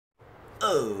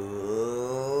We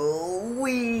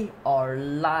are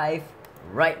live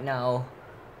right now.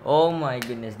 Oh my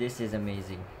goodness, this is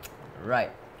amazing. Right.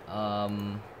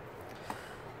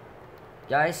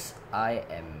 Guys, I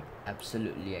am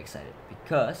absolutely excited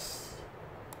because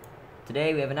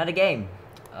today we have another game.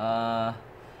 If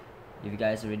you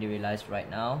guys already realized right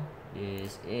now,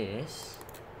 this is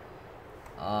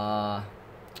I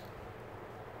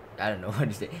don't know what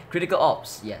to say. Critical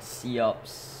Ops. Yes, C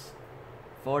Ops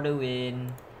for the win.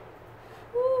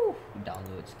 Woo!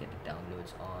 Downloads, get the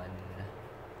downloads on.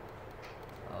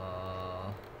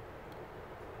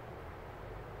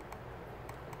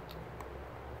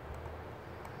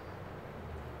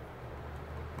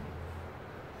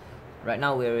 Right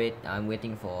now I'm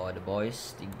waiting for the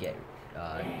boys to get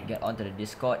onto the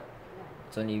Discord.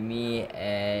 It's only me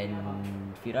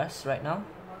and Firas right now.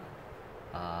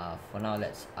 For now,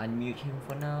 let's unmute him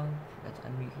for now. Let's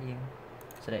unmute him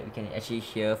so that we can actually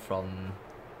hear from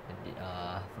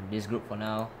this group for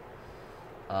now.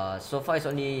 So far it's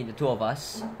only the two of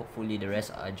us. Hopefully the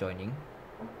rest are joining.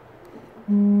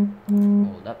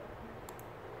 Hold up.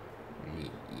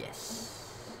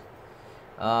 Yes.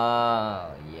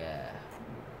 Yeah.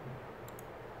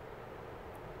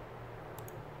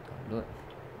 Download.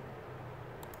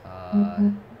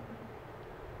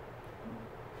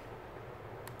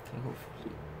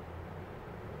 Hopefully.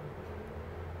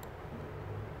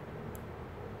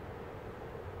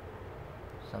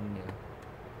 Thumbnail.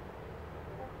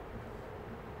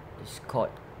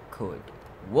 Discord code.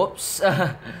 Whoops.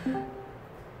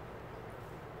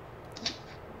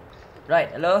 Right.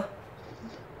 Hello.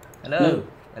 Hello.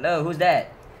 Hello. Who's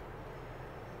that?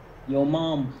 Your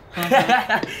mom.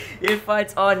 If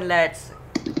it's on, let's.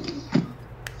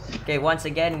 Okay. Once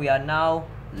again, we are now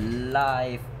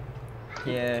live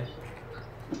here.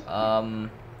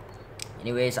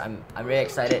 Anyways, I'm very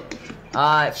excited.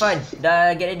 Fun.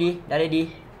 Dah get ready? Dah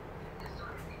ready?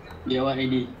 Yeah, what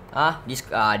ready?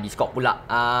 Discord pula.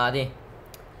 Ni.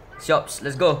 Shops,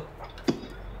 let's go.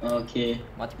 Okay.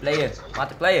 Multiplayer.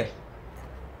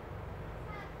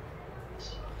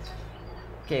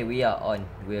 Okay, we are on.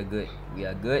 We are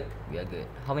good.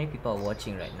 How many people are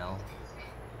watching right now?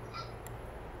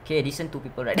 Okay, decent 2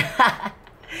 people right now.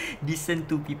 Decent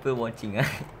 2 people watching.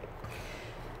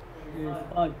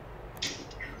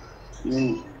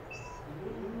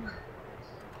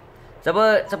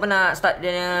 Siapa nak start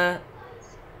dia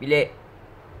bilik?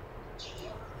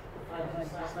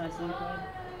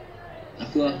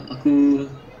 Aku.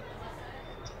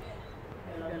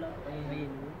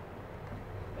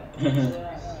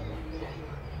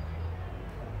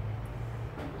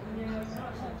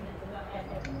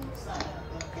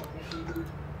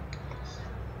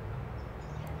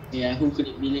 Ya, aku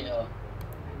klik bilik lah.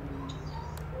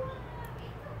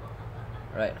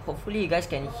 Right, hopefully you guys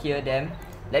can hear them.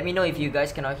 Let me know if you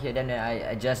guys cannot hear them, then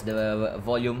I adjust the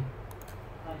volume.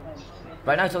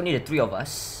 Right now it's only the 3 of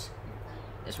us.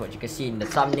 That's what you can see in the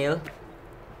thumbnail.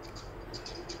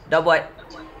 Dah buat?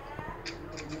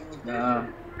 Dah.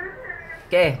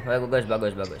 Okay,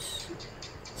 bagus.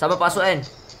 Sama pasuk kan?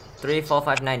 3, 4,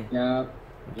 5, 9. Yup.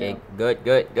 Okay,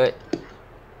 good.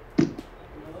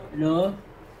 Low.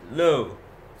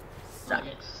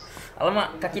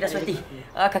 Alamak, kaki dah sweaty.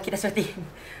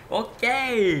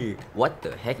 Okay. What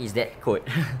the heck is that code?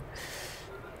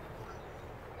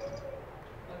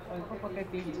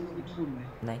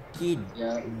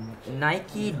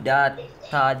 Nike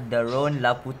data daron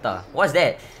laputa. What's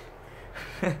that?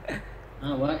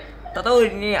 What? Tak tahu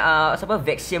ni siapa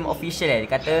Vexium official dia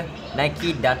kata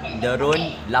Nike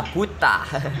daron laputa.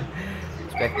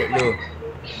 Expected low.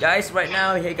 Guys, right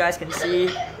now here guys can see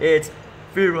it's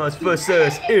Firas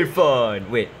versus Irfan.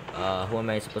 Wait, who am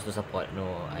I supposed to support? No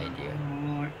idea.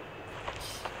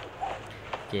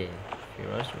 Okay,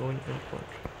 Firas won't support.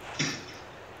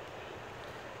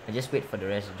 I just wait for the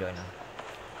rest to join now.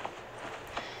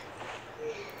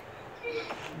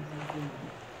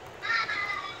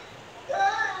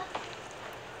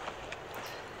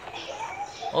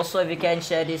 Also, if you can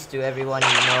share this to everyone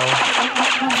you know.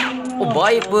 Oh,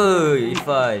 baik boy,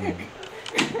 Irfan.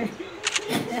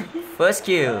 First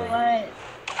kill.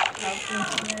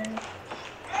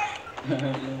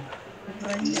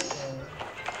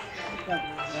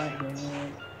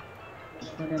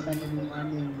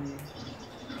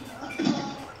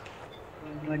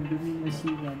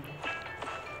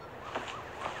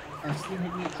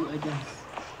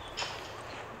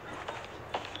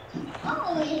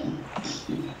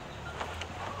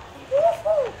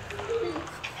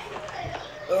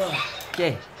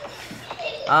 Okay.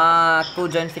 Aku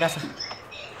join Firas.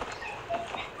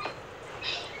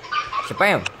 Siapa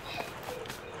yang?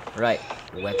 Right.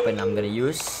 weapon I'm gonna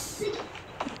use.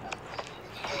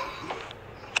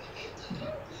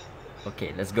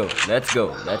 Okay, let's go. Let's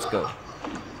go. Let's go.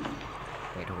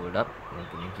 Wait, hold up.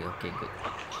 Okay, good.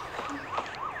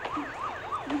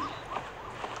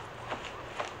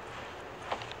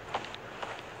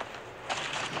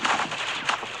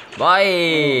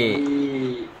 Baik.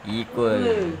 Equal.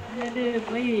 Ada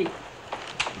baik.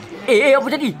 Apa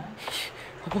jadi?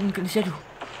 Abang kena shadow.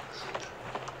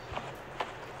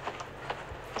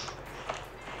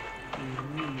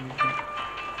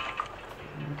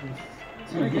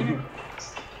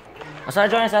 Asal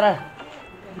join Sarah.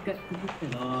 Dekat kita.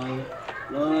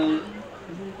 Lol.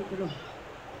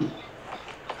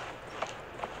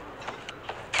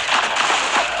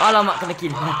 Alamak, kena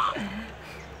kill.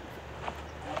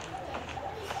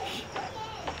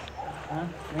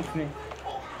 Nice friend.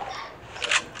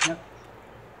 Yep.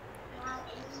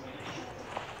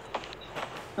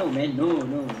 Oh man, no.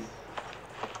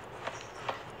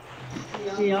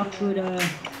 Aku dah.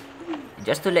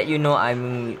 Just to let you know,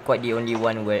 I'm quite the only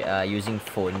one using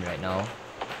phone right now.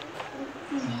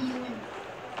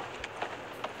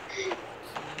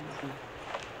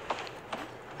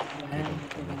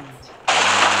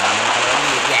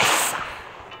 Yes.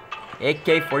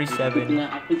 AK-47.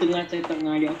 Aku tengah cakap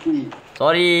dengan adik aku.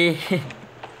 Sorry.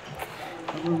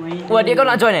 Aku main. Wah, dia kau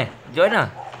nak join Join lah.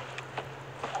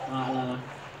 Alah.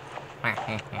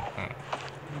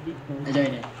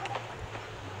 Join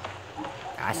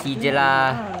Kasih je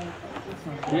lah.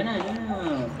 Jangan.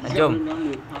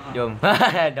 Jom.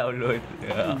 Download.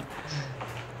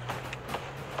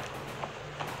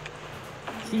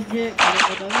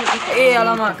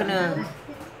 Alamak, kena.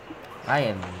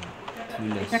 I am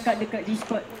clueless. Cakap dekat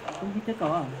Discord komputer kau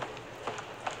lah.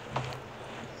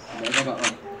 Tak cakap lah.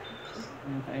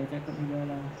 Tak payah cakap juga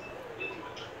lah.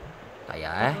 Tak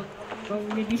payah Kau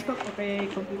punya Discord pakai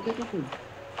komputer tu apa?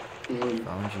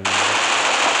 Found you.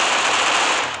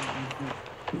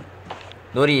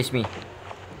 Dori, it's me.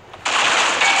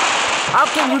 How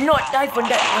can you not die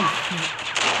from that one?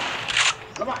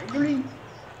 Alamak, Dori.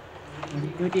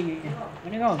 Loading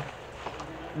mana kau?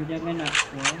 Kau jangan nak.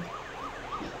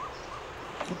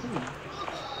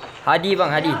 Hadi bang,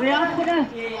 Hadi. Apa dah?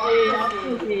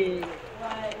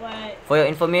 For your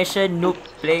information, Noob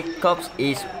Play Cops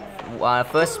is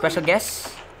first special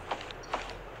guest.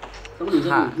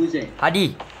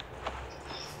 Hadi.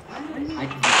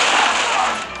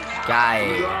 Guy.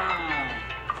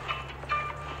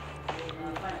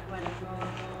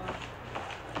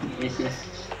 Yes.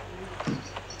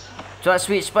 Cepat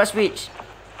switch.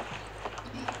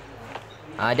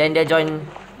 Then dia join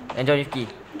Rifki.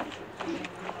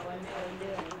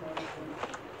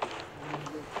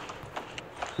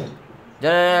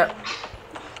 Jom.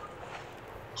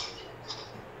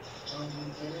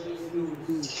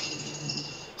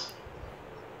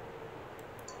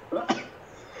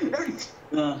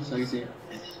 Sorry.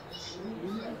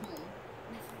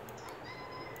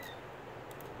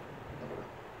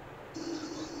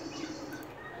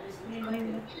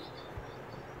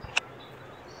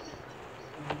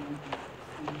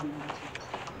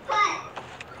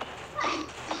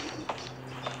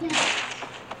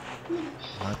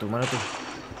 Mana tu?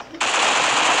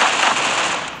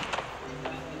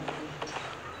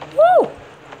 Woo!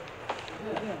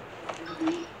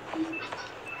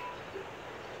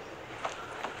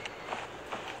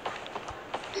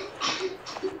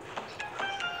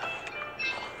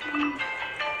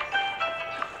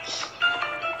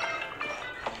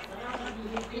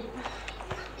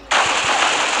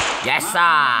 Yes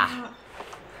sir.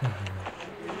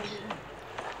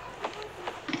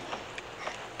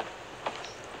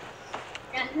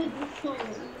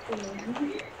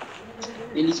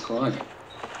 Ini Discord.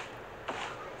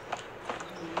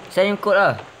 Send code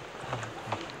lah.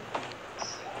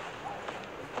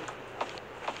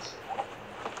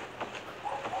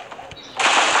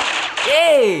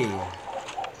 Yay!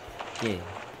 Okay.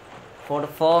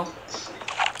 4-4.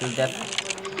 Till death.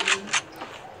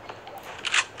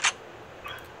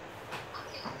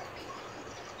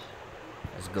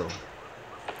 Let's go.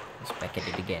 Let's back at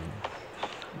it again.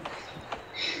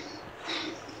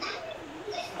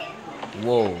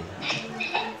 Whoa,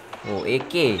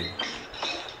 AK.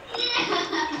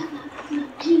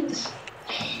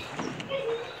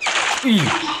 Ih.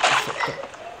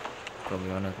 Kau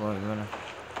gimana?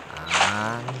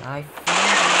 I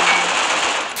found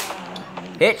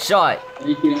headshot.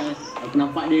 Aku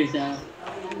nampak dia sah.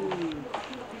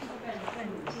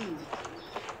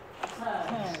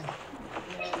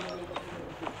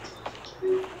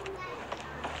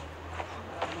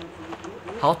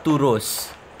 How to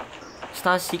roast?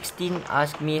 Star 16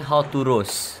 asked me how to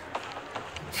roast.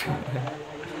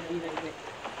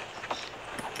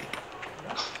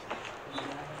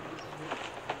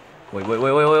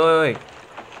 Woi.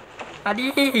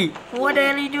 Hadi, what the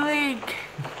hell are you doing?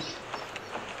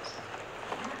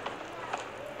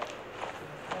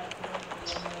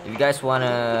 If you guys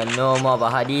wanna know more about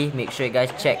Hadi, make sure you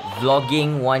guys check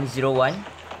vlogging 101.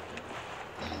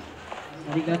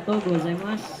 Arigato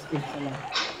gozaimasu. Salah.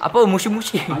 Apa mushi? Ini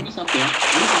siapa ya?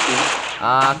 Ini siapa ya?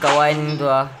 Kawan tu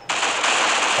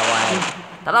kawan.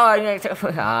 Tak tahu ni siapa.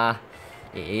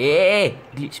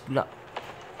 Glitch pula.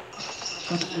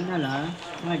 Kau tak kenal lah.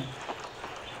 Wan.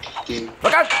 Okay.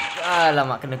 Bakar.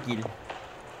 Alamak, kena kill.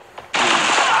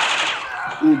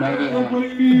 Baik dia.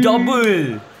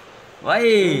 Double.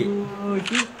 Baik. Oh,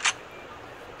 shit.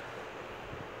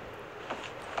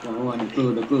 Wah,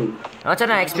 dah cool. Macam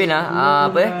nak explain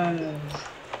apa?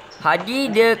 Hadi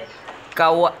dia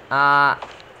kawan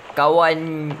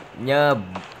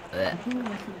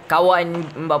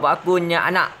bapa aku nya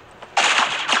anak.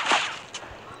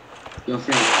 Your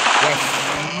friend. Yes.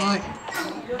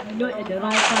 Not at the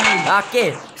right time.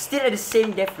 Okay, still at the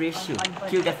same death ratio.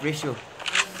 Kill death ratio.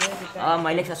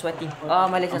 My legs are sweating.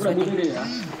 My legs are Aku dah sweating. bunuh dia ya.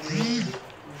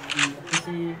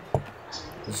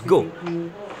 Let's go.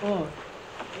 Oh.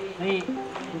 Baik.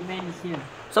 The man is here.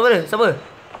 Siapa?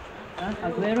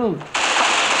 Aguero.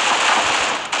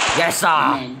 Yes sir.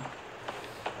 Man.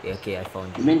 Okay, I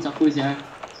found you. Man siapa sih?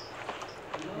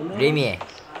 Remy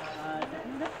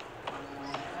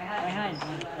Raihan.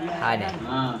 Ada.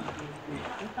 Ah.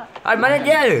 Mana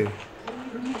dia?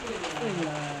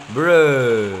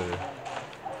 Bro.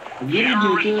 Dia ke?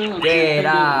 Okay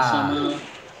dah. Sama.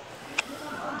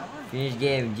 Finish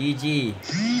game. GG.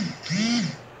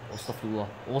 Astagfirullah.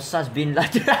 Osas bin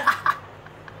Laden.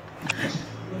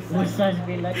 Osas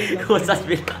bin Laden. Osas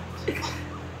bin Laden.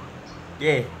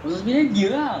 Okay. Sebenarnya dia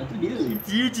lah. Tu dia.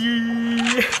 GG.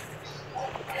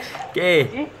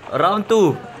 Okay. Round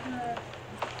 2.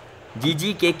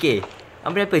 GG KK.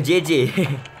 Apa JJ?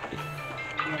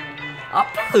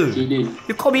 Apa?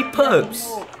 You call me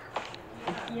Perps.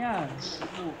 Ya.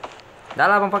 Dah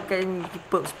lah abang pakai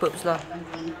Perps lah.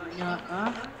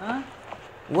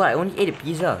 What? I only ate the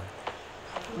pizza.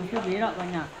 Masa berak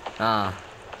banyak.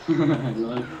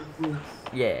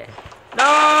 Yeah.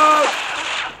 No!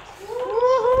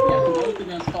 Ya, aku baru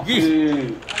kena stop Yes.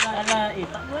 dia. Alah,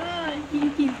 tak apa.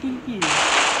 Kill.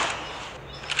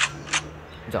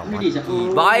 Jom Ini mati. dia siapa?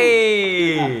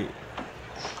 Baik.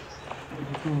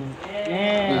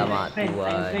 Selamat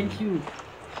tuan.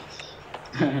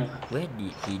 Where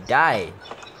did he die?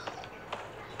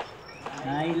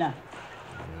 Lailah.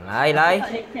 Lai. Tak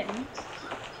lecet ni.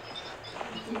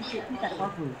 Lecet ni tak ada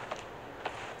apa-apa.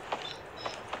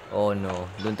 Oh no,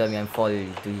 don't tell me I'm fall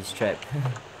into his trap.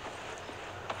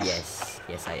 Yes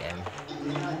I am.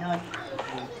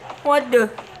 What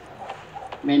the?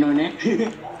 Menon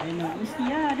Mesti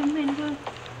lah ada main ke.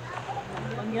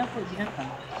 Panggil apa binatang?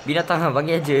 Binatang lah,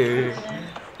 panggil aja.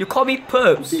 You call me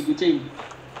Perps. Kucing.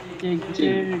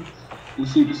 Kucing.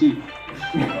 Pusi.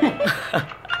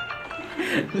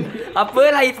 Apa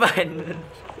lah Irfan?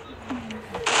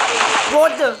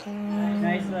 What the?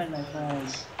 Nice one.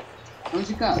 Kau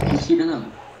cakap pusi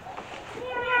dalam.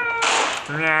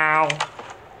 Meow.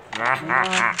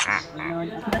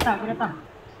 Aku datang.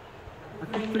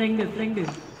 Aku flank dia.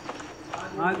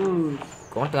 Bagus.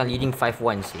 Korang tengah leading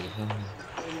 5-1 sih.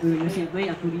 Nasib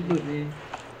baik aku reboot dia.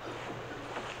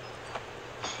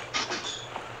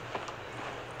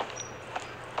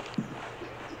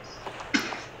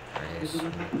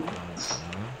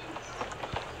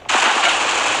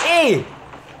 Baik.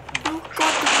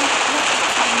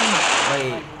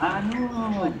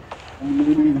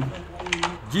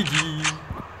 GG.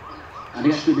 Ada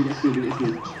kat situ.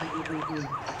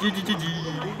 GG.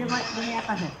 Dia main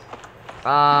atas eh?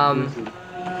 Um,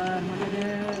 Mana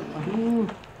dia? Aduh.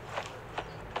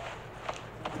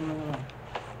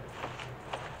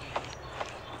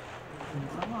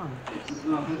 Sama.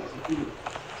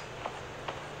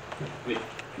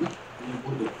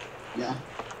 Ya.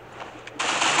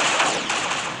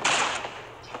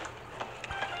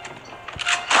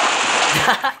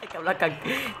 kat belakang.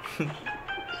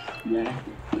 Ya.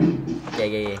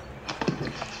 Okay.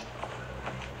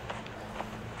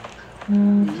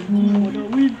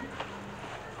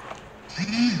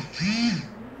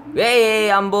 Wey,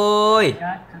 amboi.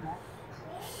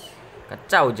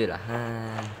 Kacau je lah.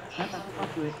 Tak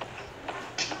apa-apa.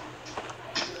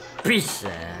 Peace.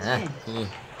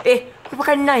 Aku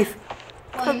pakai knife.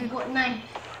 Oh, you got knife.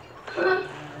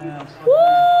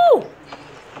 Woo!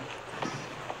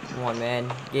 Come on man,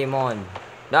 game on.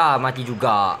 Dah mati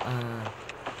juga.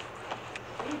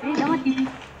 Dah mati.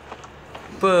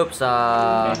 Superb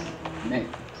sah. Back.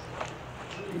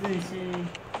 Aduh, say.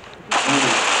 Oh.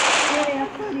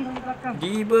 Apa ni dalam belakang?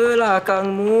 Di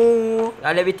belakangmu.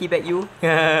 Let me teabag you.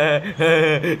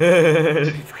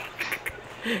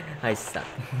 I suck.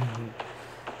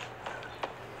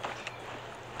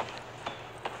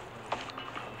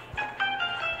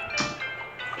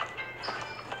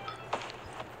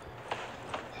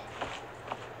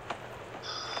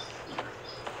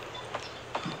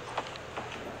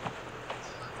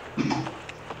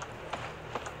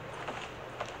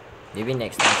 Maybe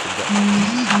next time we get.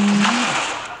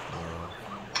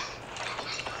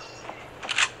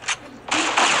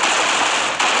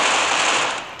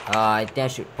 I think I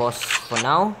should pause for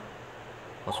now.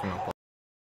 Pause for now.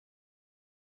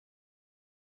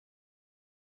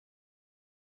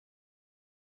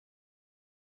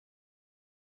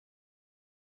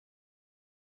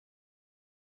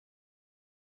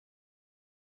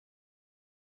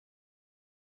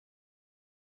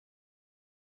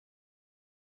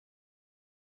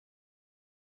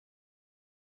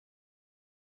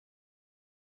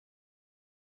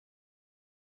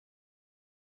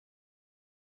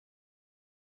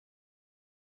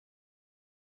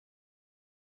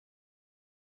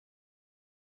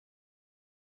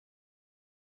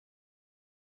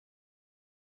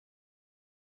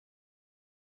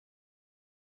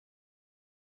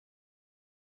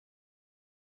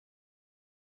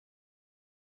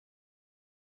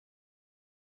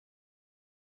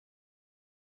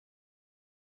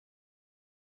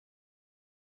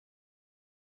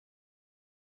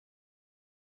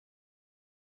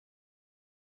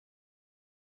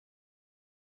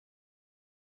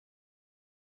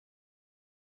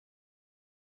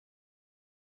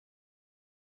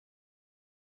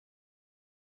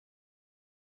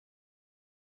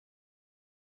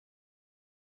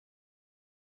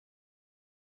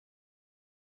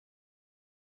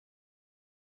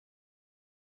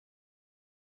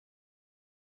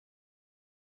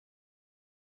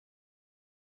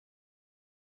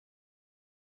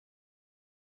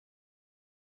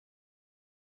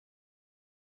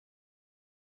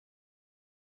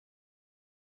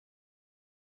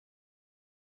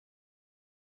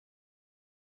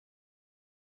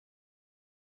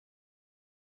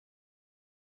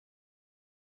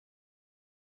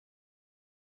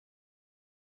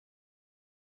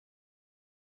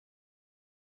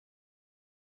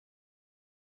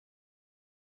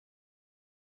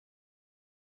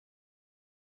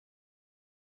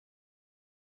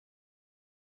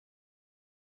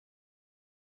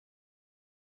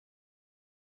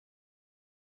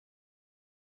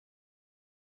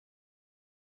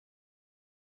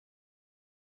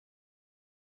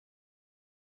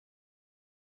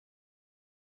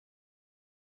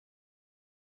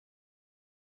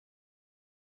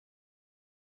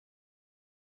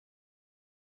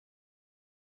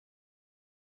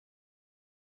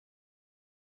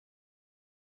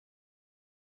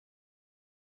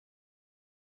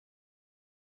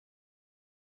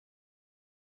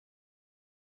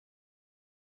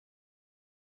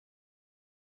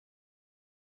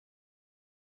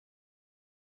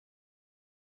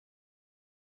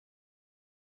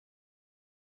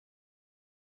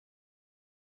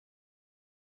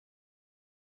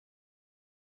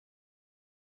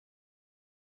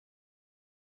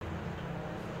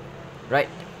 Right,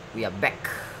 we are back.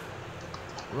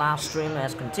 Live stream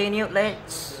has continued.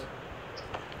 Let's.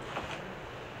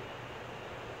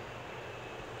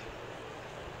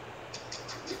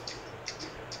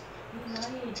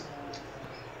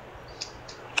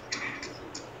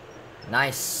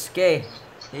 Nice. Okay,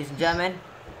 ladies and gentlemen,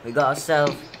 we got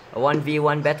ourselves a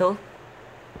 1v1 battle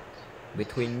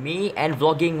between me and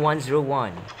Vlogging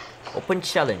 101. Open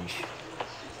challenge.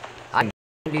 I'm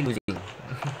currently losing.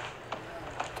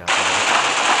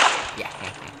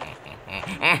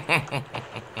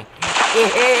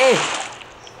 Hey.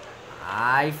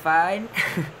 I fine.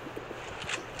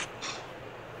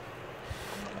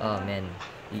 Oh man,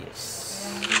 yes.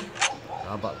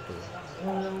 How about tu?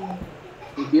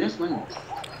 Virus mana?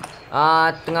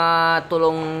 Tengah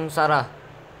tolong Sarah.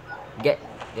 Get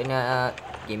dia nak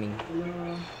gaming.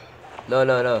 Lo.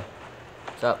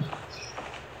 Sup?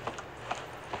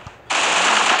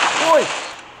 Oi!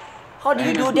 How do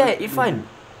you do that, Irfan?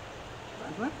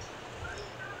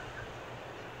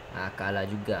 Kalah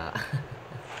juga.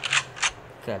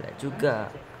 Kalah juga.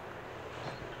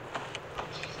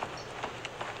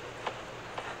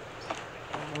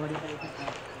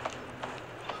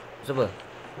 Siapa?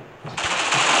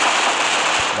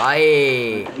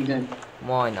 Baik.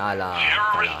 Mon alah.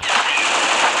 Kalah.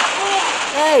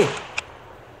 Hey!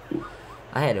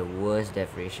 I had a worse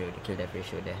death ratio, the kill death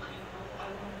ratio there.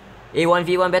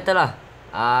 1v1 battle lah.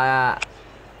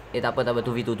 Tak apa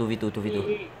 2v2.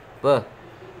 Apa?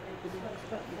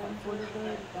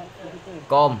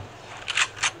 Kom.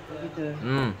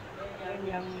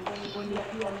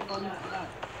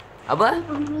 Apa?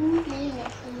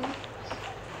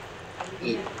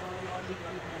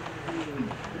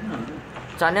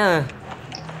 Sana.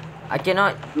 I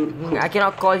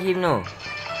cannot call him no.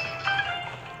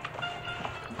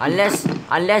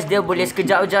 Unless dia boleh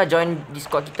sekejap je join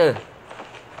Discord kita.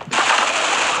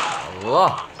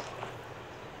 Allah.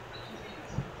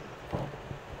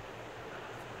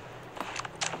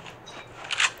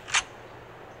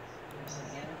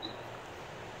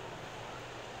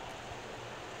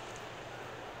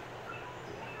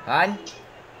 Kan?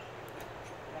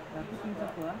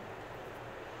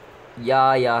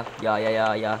 Ya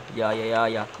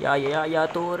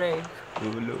Tore.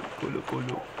 Kolo.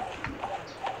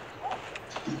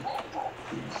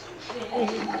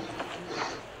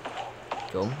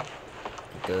 Jom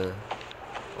kita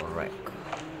korek.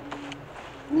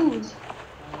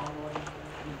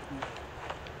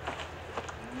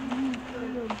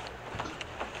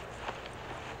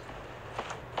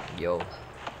 Yo.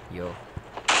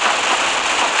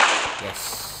 Yes.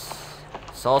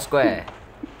 Soul Square.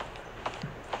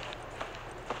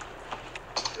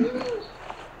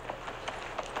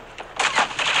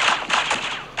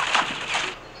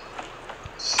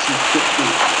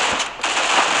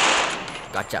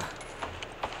 Gotcha.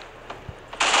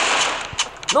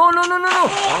 No.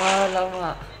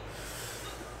 Alamak.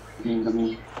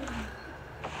 Kami.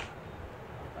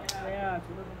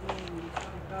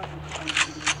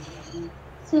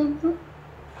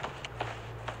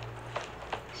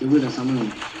 Siapa dah sama?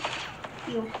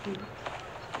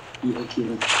 Okey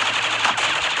lah.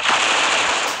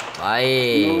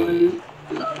 Baik.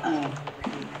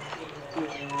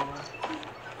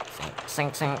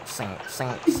 Seng.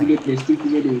 Tunggu.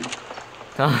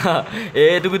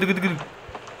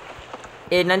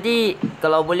 Nanti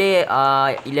kalau boleh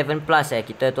 11 plus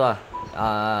kita tu lah.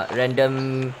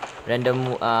 Random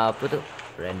apa tu?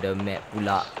 Random map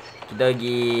pula. Kita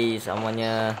pergi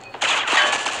semuanya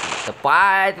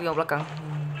tepat tengok belakang.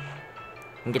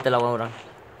 Kita lawan orang.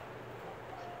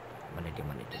 Mana dia?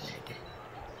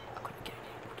 Aku nak get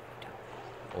dia.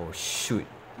 Oh shoot.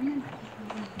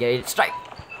 Get it, strike.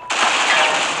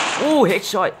 Oh,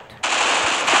 headshot.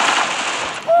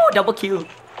 Oh, double kill.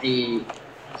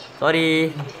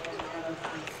 Sorry.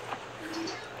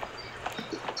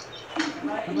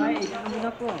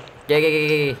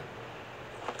 Okay.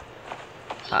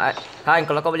 Han,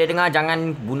 kalau kau boleh dengar,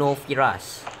 jangan bunuh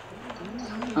Firas.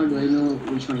 How do I know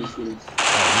which one is Firas?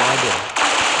 No idea.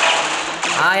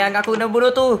 Yang aku kena bunuh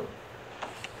tu.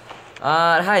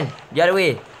 Han, the other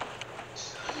way.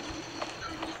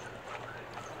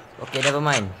 Okay, never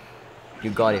mind. You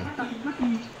got him.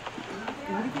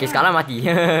 Okay, sekarang mati.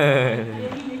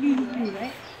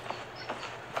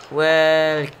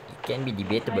 Well, it can be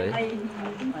debatable.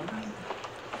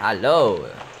 Hello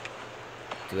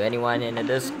to anyone in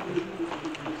the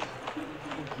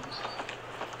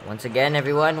once again,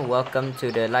 everyone, welcome to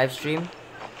the live stream.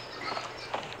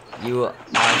 You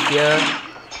are here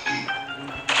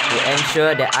to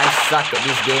ensure that I suck at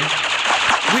this game.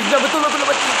 Wih, dah betul mati.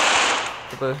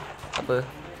 Apa?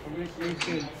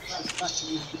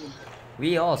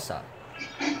 We all suck.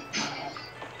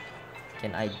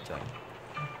 Can I join?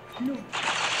 No.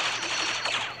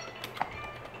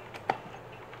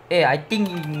 I think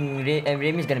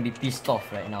Remy is gonna be pissed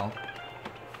off right now.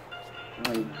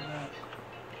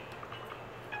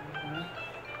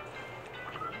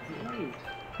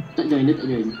 Tak join.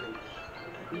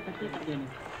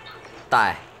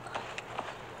 Tak.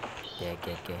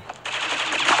 Okay.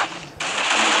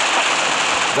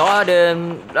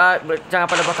 Jangan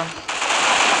pada belakang.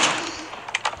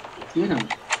 Gimana?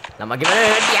 Nama gimana?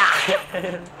 Ya.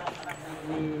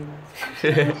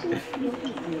 3,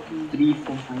 4,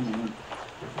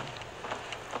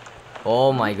 5.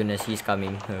 Oh my goodness, he's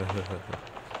coming.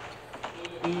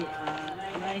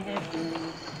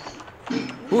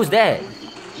 Who's that?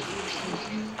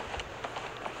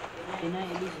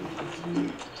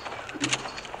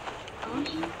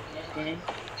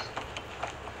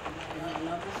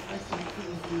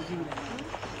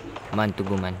 Man,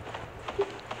 tunggu man.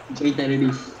 Join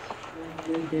terrorist.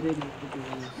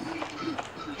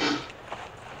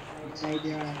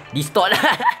 Distort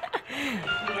lah.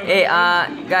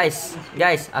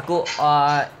 Guys, aku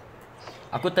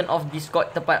turn off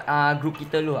Discord tempat group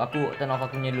kita dulu. Aku turn off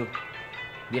aku punya dulu.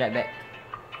 Be right back.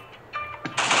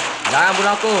 Jangan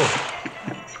bunuh aku.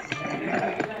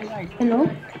 Hello?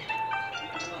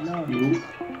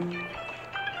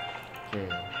 Okay.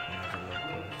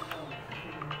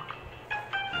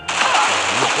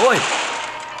 Oi.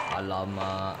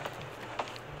 Alamak.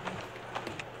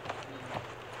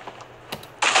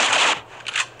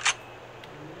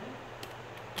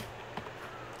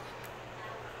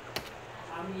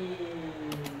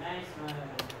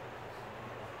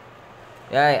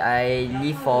 Yeah, I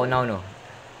leave for now no.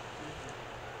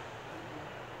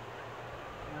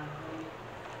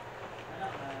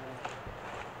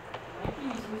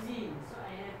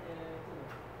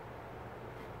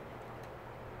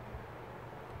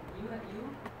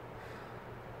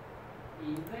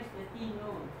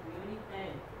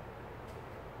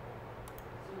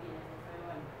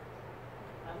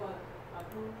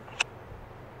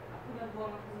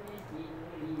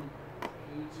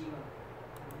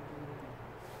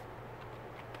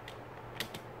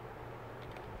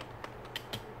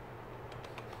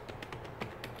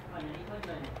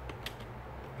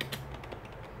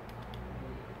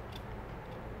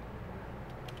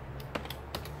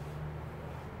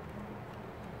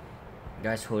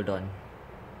 Guys, hold on.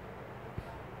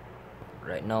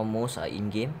 Right now, most are in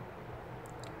game.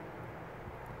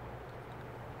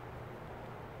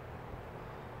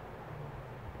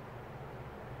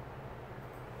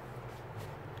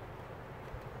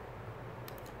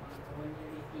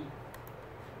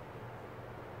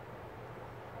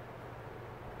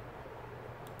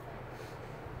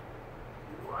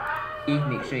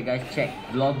 Make sure you guys check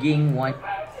logging one.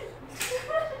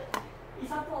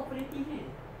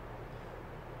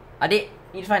 Adik,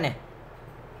 Irfan eh?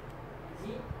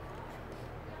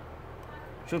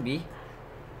 Should be.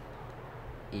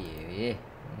 Dia.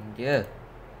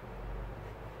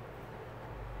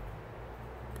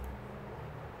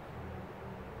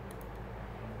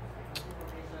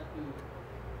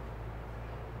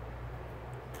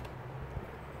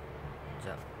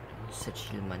 Sekejap.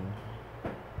 Search Hilman.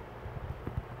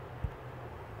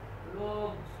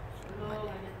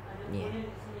 Ni eh?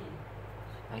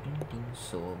 I don't think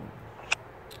so.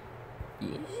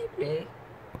 Easy play.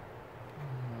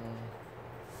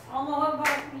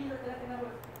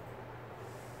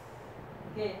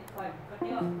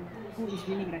 Who is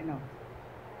winning right now?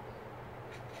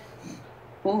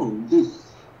 Oh, good.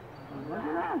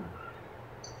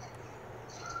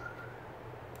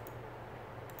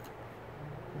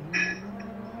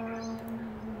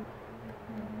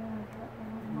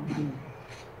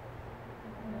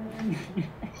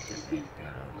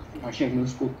 Chef no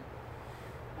scope.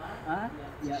 Ah,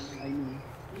 ya, I know.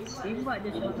 Tembak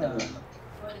je suara.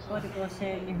 Kau ada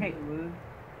crosshair ni hack apa?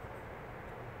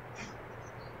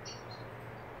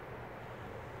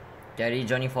 Jadi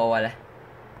Johnny for a while eh.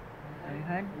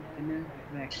 Rehan kena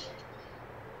back.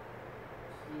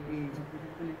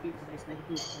 Siapa nanti sampai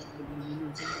sniper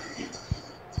berdiri je.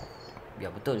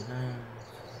 Biar betul.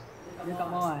 Dia kat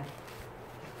bawah.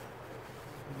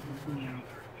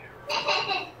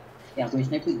 Ya, aku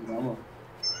sniper di bawah.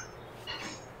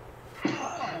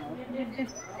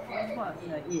 Nampak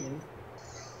tak air?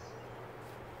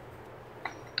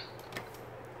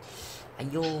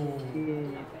 Ayo.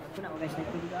 Aku nak pakai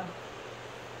sniper juga.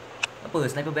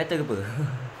 Apa? Sniper better ke apa?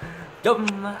 Jom,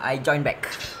 I join back.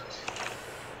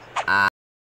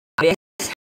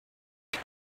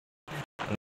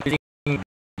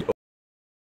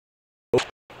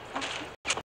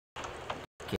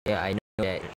 Okay, I know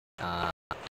that.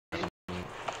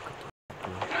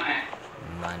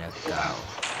 Mana kau?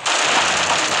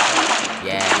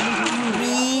 Yeah.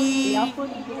 Me. Apa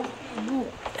ni?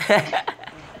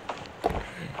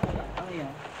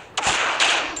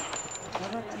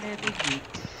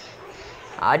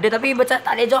 Ada tapi macam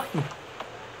tak boleh join.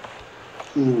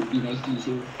 Oh, P90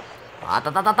 so.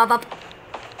 Tak.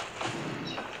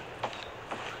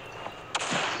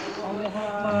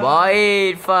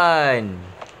 Baik, fun.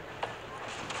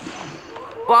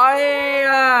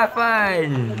 Fun.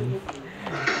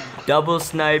 Double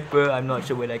sniper. I'm not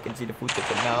sure whether I can see the footage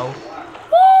for now.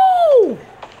 Woo!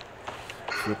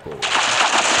 Triple.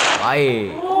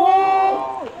 Baik.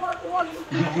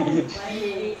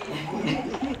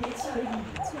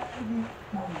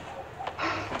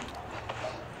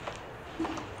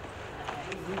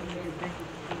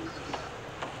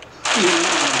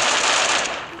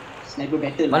 Sniper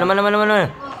battle. Mana?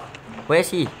 Where is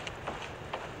he?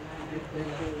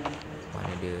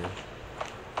 Mana dia?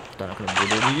 Tak nak kena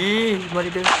bodoh ni. Mana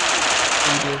dia?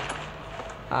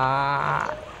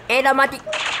 Dah mati.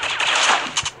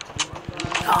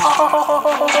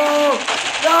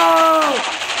 No!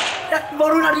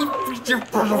 Baru nak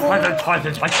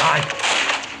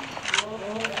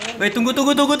Wait, tunggu.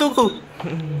 Tunggu.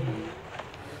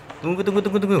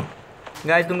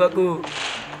 Guys, tunggu aku.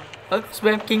 Aku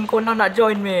spam King Kona nak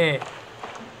join me.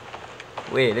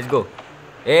 Wait, let's go.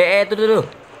 Tu.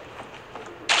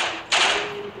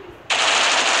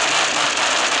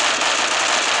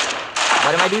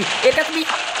 Pada mai duit. Kat tepi.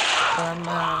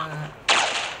 Alamak.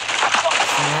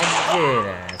 Sengaja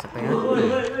lah. Sampai hati.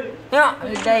 Tengok.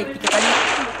 Die 3 kali.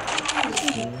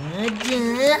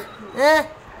 Sengaja.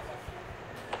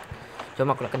 Jom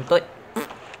aku nak kentut.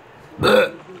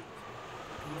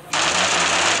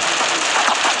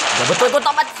 Dah betul kau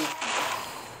tak mati.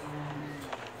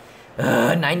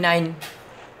 99.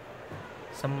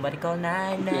 Somebody call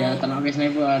 99. Ya, tak nak pakai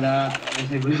sniper ada.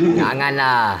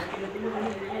 Janganlah.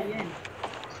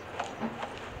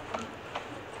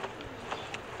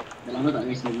 Dah lama tak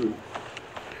pakai sniper.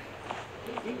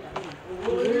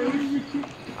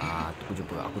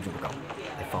 Aku jumpa kau.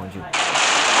 I found you.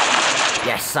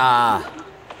 Yes sir.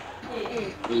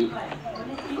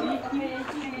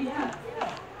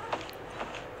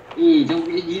 Jangan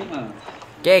pakai dia lah.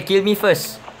 Okay, kill me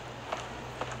first.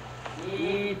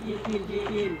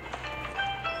 Kill.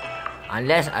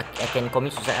 Unless I can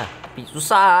commit suicide lah. Tapi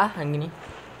susah lah yang gini.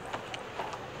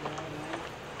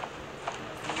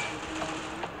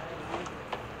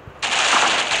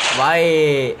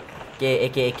 Baik.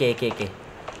 Okay.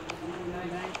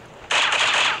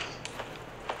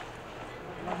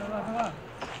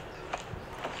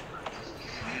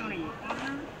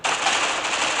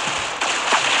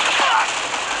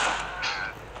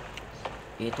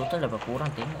 Total dah berapa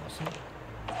orang tengok sini.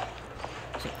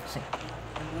 Sek.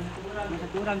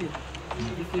 Satu orang dia.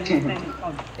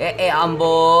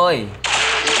 Amboy.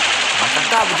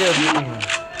 Cakap je.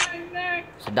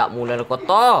 Sedap mula dah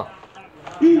kotor.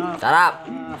 Sarap.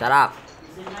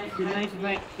 Nice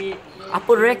wreckage.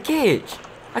 Apa wreckage?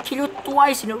 I kill you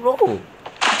twice in a row. You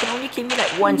can only kill me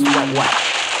like once in like what?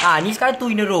 Ni sekarang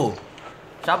 2 in a row.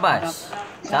 Syabas.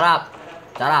 Sarap.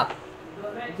 Got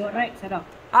right, sedap.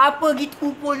 Apa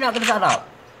gitu pun nak kena sarap.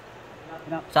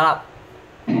 Sarap.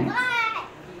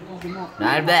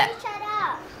 Nah, back.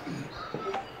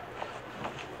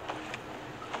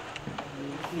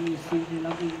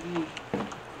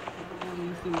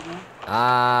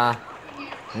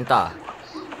 Entah.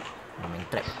 Main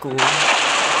trap aku.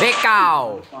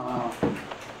 Bekau.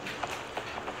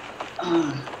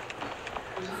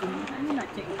 Ini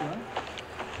nak check tu.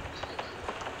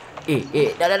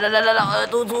 Dah.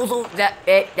 Tu. Jap.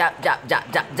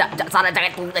 Salah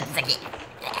jangan tu nanti sakit.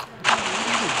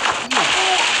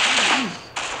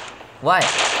 Why?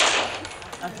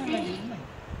 Asal lagi.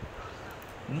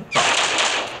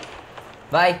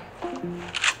 Bye.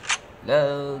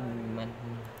 Leman.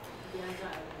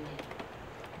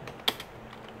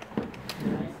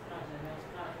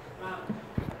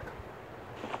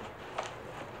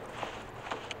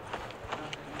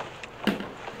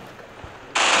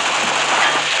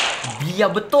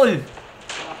 Biar betul.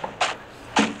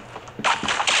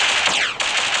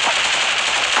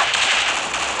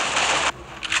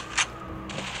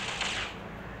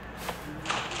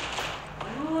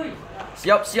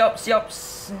 Siap.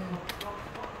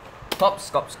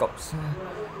 Cops.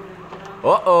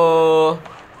 Oh.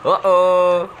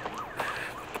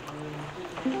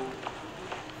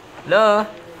 Hello?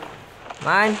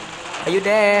 Man, are you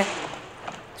there?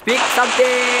 Speak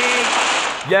something.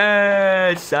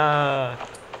 Yes.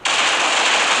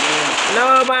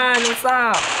 Hello man, what's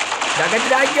up? Jangan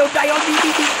terlalu die on me.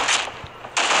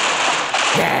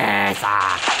 Yes.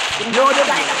 No, don't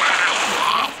die.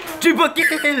 Triple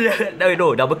kill.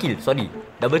 No, double kill. Sorry.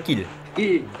 Double kill.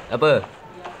 Apa?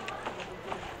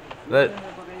 Well,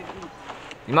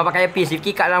 Lima pakai earpiece.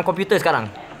 Rifki kat dalam komputer sekarang.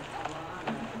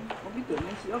 Komputer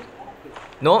masih off.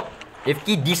 No.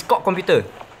 Rifki Discord komputer.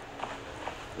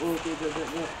 Oh, okay.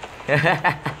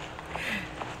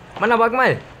 Mana Abang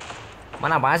Akmal?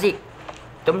 Mana Abang Aziz?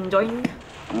 Jom join.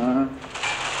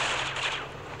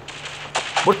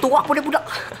 Bertuak pun dia budak.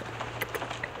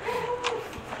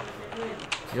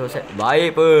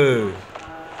 Baik apa?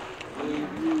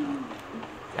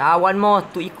 One more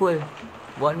to equal.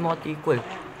 Apa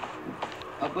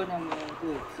nama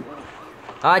tu?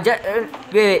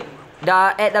 Wait.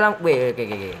 Dah add dalam. Wait.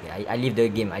 Okay. I leave the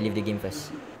game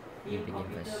first.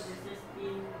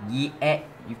 Ye add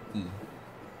Yuki.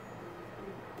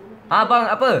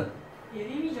 Bang, apa?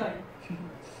 Remy join.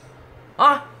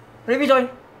 Remy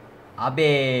join.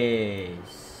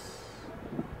 Habis.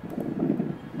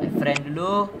 Friend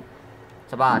dulu.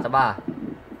 Sabar.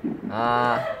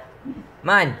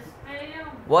 Man.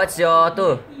 What's your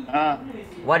tu?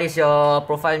 What is your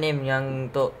profile name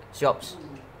yang untuk shops?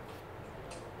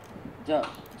 Jap.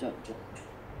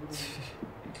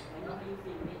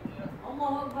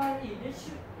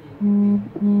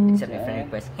 Accept your friend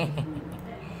request.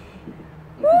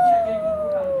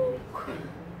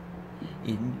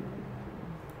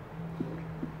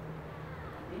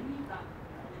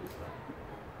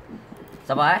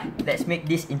 Sabar let's make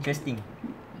this interesting.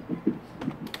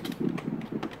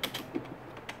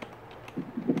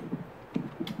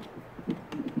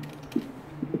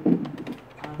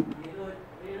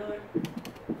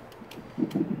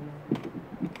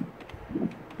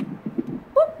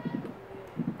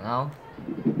 Now,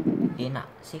 dia nak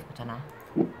save macam mana?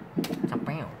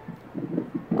 Sampai I'm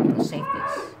gonna save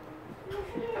this.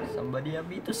 Somebody help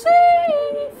me to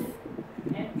save.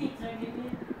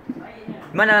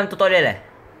 Mana dalam tutorial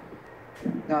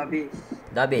Dah habis.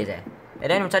 Dah habis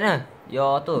And then macam mana?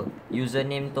 Your tu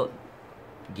username tu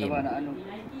game. Sabar nak anu.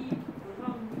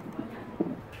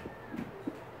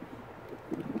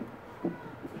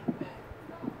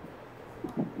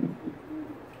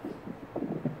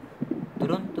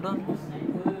 Turun.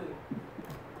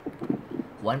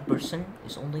 One person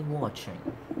is only watching.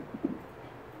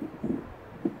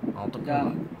 Oh, tu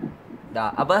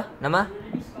dah. Apa nama?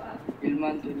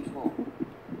 Ilman 24.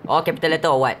 Oh, capital letter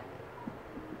or what?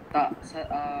 Tak,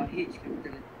 H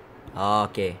capital letter. Oh,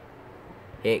 okay.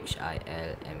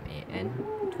 HILMAN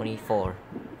 24.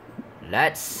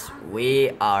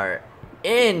 We are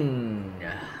in.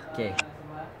 Okay.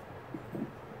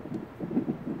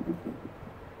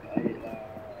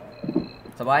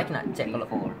 Sabar, nak check kalau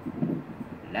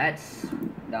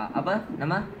dah apa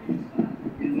nama?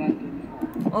 Ilman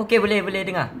 24. Okay, boleh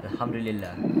dengar.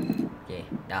 Alhamdulillah. Okay,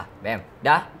 dah. Bam.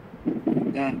 Dah.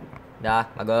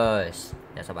 Bagus.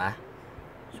 Dah sabar.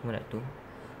 Semua dah tu.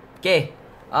 Okay.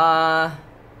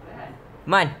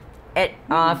 Man, add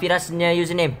Firasnya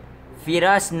username.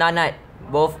 Firas Nanat.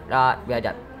 Both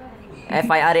biar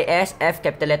FIRAS F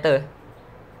capital letter.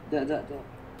 Tak.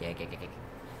 Okay.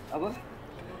 Apa?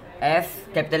 F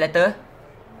capital letter.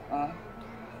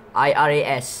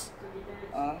 IRAS.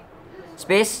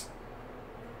 Space.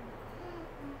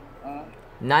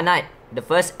 Nanat. The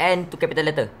first N to capital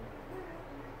letter.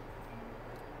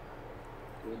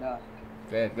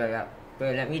 Okay, dah.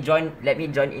 Okay, let me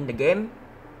join in the game.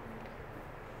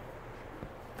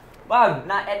 Bang,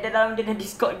 nak add dia dalam dia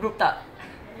Discord group tak?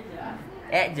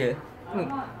 Add je.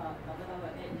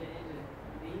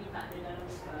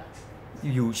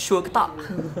 You sure ke tak?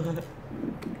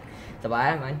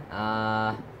 Sabar man.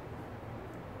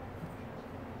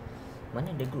 Mana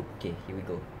ada group? Okay, here we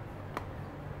go.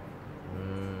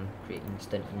 Create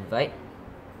instant invite.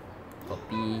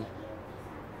 Copy.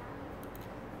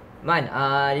 Man,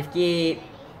 Rifki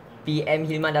PM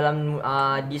Hilman dalam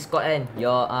Discord kan.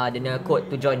 Your the code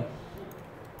to join.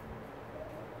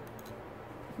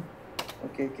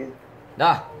 Okay.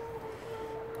 Dah.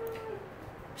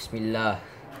 Bismillah.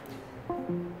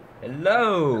 Hello.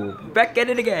 Back at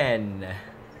it again.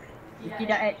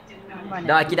 Kita add mana?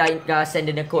 Dah kita send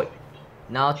the code.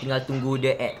 Now tinggal tunggu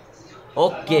dia add.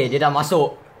 Okay, dia dah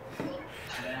masuk.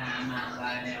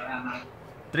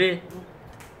 3.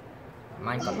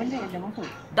 Main kau. Benda yang dah masuk.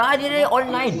 Dah dia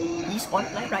online. He's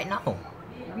online right now.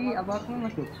 Jadi abang aku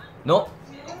masuk. No.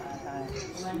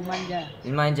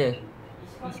 Ilman je.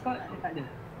 Discord Discord tak ada.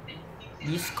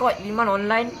 Discord Ilman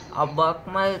online, Abang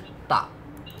Akmal tak.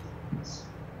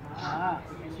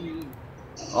 Sini.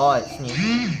 Oh,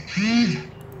 sini.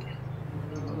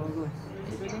 Bagus.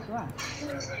 Itu tu lah.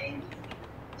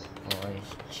 Oh,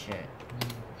 shit.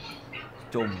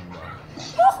 Jom.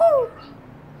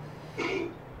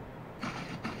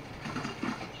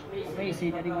 Apa isi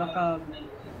dari belakang?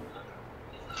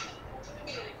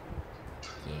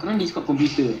 Korang Discord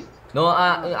komputer. No,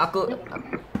 aku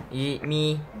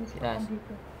me. Yes.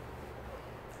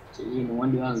 Jadi no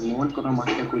wonder korang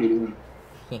mati aku boleh dengar.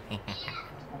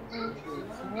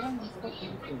 Semua orang Discord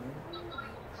komputer.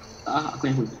 Tak, aku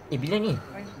yang pun. Bila ni?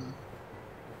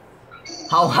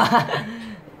 How?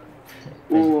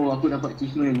 Oh, aku dapat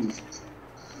achievement.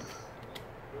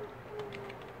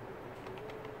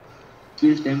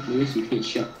 Kill 10 players with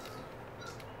headshot.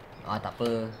 Tak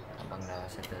apa. Abang dah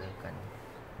settlekan.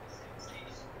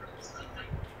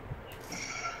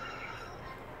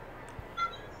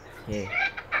 Okay.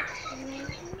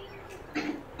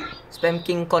 Spam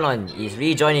King Konon is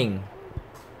rejoining.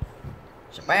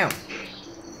 Siapa yang?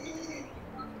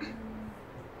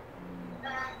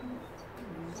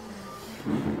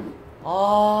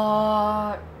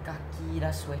 Oh, kaki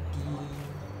dah sweaty.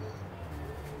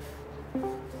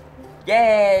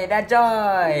 Yay, dah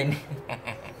join.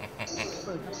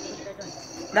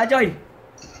 Dah join.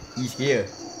 He's here.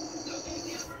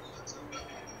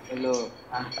 Hello.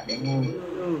 Tak demo.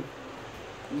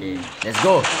 Okay, let's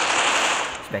go.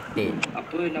 Spectate.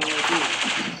 Apa nama tu?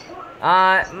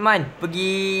 Man,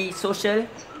 pergi social.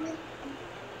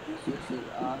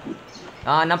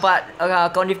 Nampak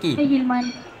account Rifki? Hey Hilman.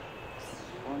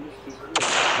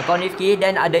 Account Rifki,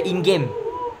 then ada in-game.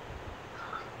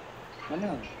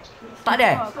 Mana? Tak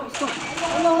ada.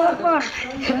 Allah Akbar.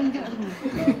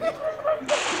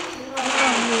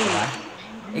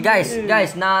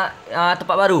 Guys, nak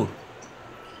tempat baru.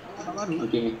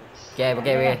 Okay.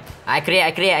 Okay. I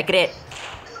create.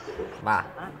 Bah.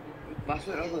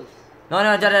 Password apa?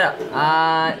 No, jap.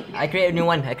 I create a new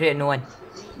one.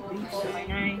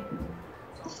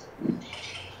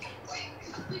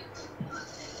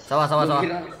 Sabar.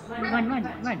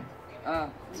 Man.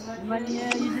 Man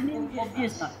ya username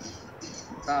obvious tak?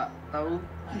 Tak tahu.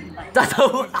 Tak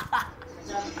tahu.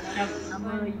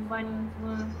 Nama Iman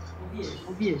semua obvious.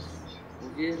 Obvious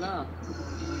lah.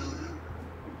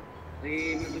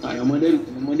 Nama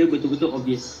dia betul-betul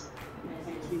obvious.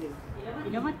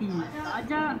 Dia mati. Tak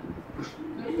ajak.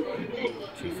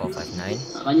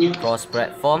 3459 Tanya. cross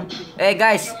platform.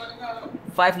 Guys,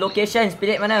 5 locations.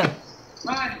 Pilih mana?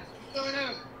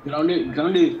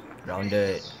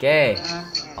 Grounded. Okay.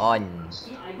 On.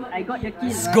 I got the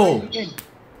kill. Let's go.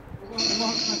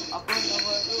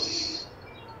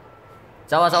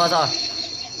 Sabar.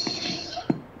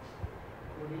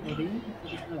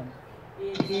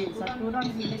 Satu orang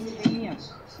di ni ah.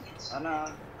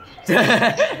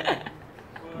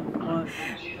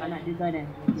 Anak design eh.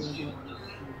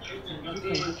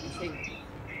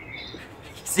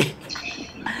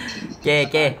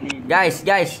 Okay. Guys.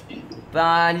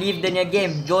 Leave the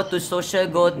game. Go to social.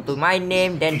 Go to my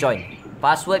name. Then join.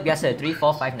 Password biasa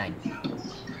 3459.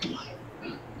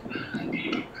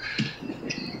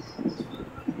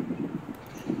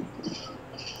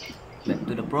 Back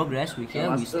to the progress. We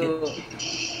still.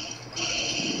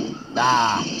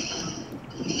 Dah.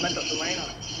 Mantap tu main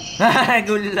lah.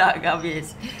 Gulak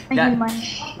habis. Iman.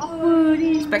 Apa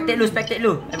ni? Spectate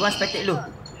lu. Everyone spectate lu.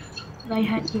 By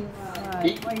heart dia.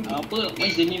 Apa? What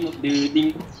is the name of the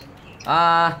thing?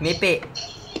 Mepek.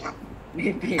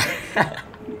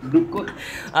 Group code.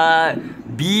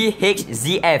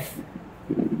 BHZF.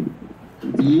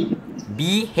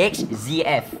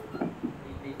 BHZF.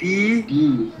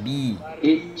 BHZF.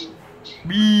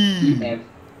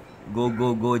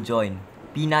 Go join.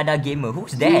 Pinada Gamer.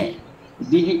 Who's that?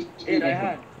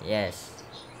 BHZF. Yes.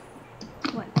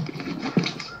 What?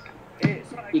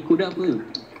 Kod apa?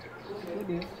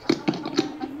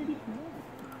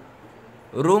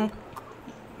 Room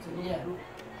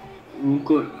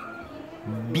Code.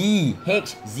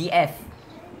 BHZF.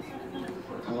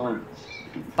 Oh.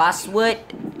 Password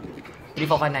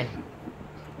 3459.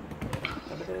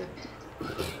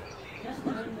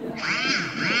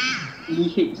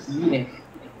 BHZF.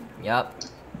 Yup.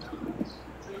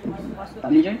 Tak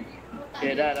boleh join?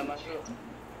 Dah masuk.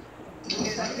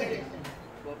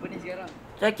 Buat apa ni sekarang?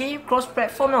 Lagi cross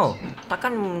platform tau.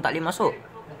 Takkan tak boleh masuk.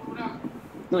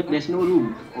 No, there's no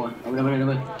room. Oh,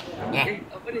 double. Yeah.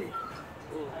 Apa ni?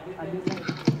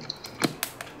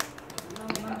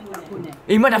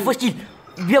 Iman dah first kill.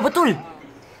 Biar betul.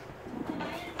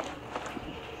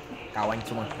 Kawan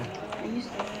semua.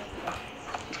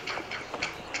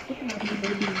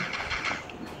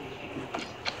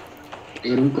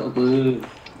 Room code apa?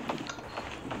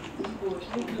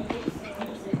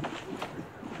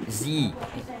 Z.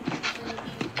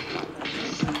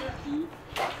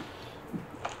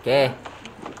 Okay.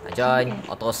 Join.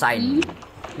 Auto sign.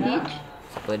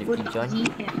 Siapa dia pergi join?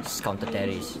 Counter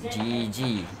terrorist.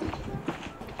 GG.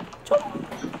 Cop.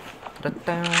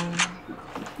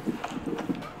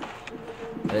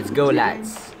 Let's go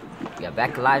lads. We are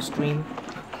back live stream.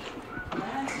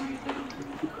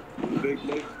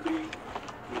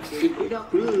 Kod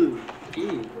apa?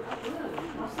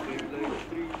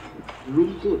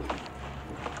 Room code.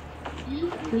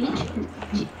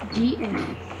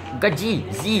 Gaji.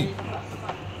 Z.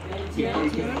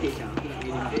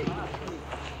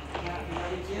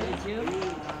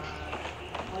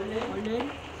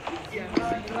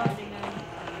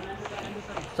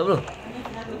 Siapa tu?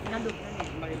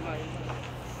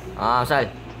 Asal.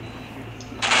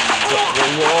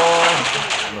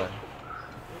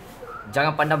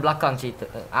 Jangan pandang belakang cerita.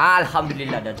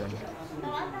 Alhamdulillah dah join.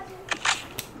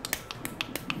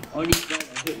 All these guys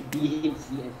I heard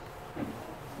BHZF.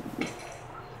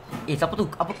 Siapa tu?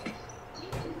 Apa?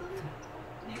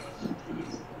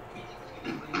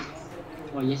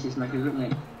 Oh yes, it's my favorite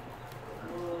man.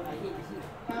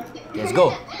 Let's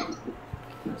go.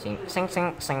 Sing.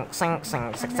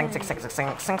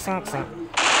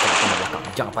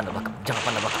 Jangan pandang belakang.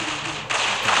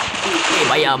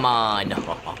 Bayar man.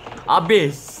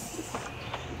 Habis.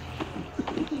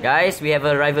 Guys, we have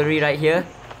a rivalry right here.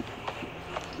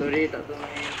 Sorry, tak tahu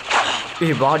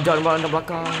main. Badan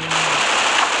belakang.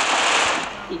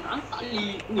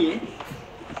 Ali ni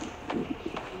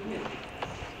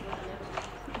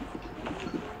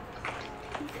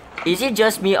Is it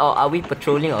just me or are we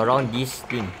patrolling around this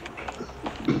thing?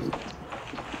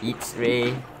 It's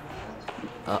Ray.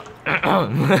 Oh, how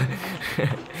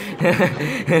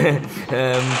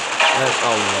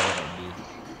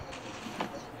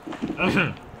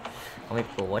many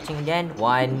people watching again?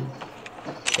 One.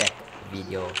 Check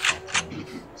video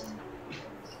settings.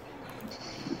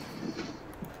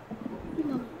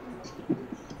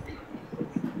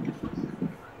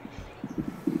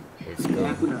 Let's go.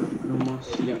 Aku nak nombor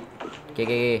siap.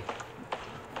 Okay.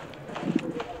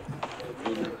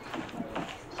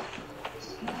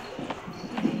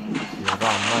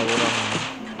 Ramai orang.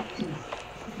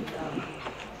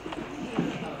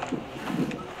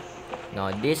 Now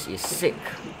this is sick.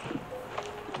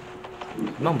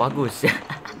 Memang bagus. Memang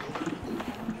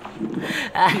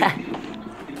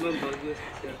bagus.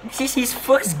 This is his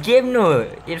first game, no,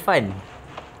 Irfan.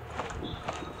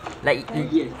 Like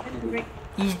Yes.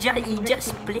 he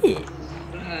just played.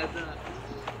 Tak.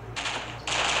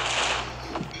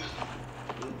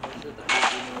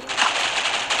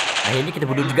 Akhirnya kita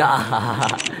bodoh juga.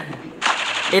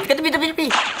 Tekan tepi.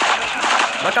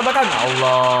 Bakar.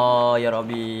 Allah ya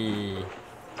Rabbi.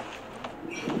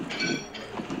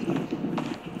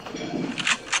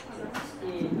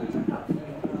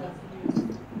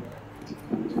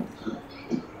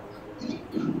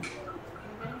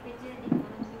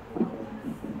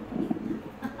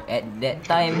 At that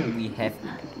time we have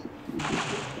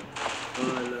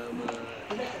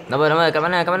Nama kat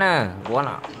mana? Gua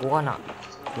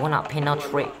nak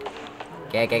penetrate.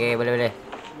 Okay, boleh.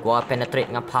 Gua penetrate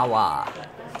dengan power.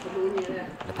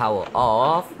 The power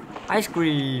of ice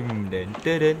cream. Dun.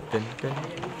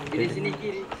 Sini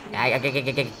kiri.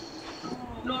 Okay.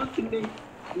 No, today.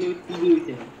 No, tiga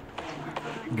je.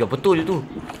 Ya betul tu.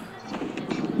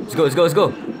 Let's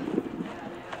go.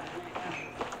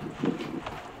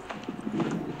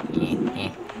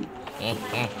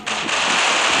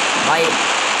 Baik.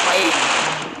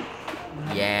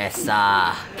 Yes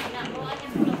ah.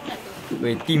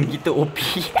 Weh, team kita OP.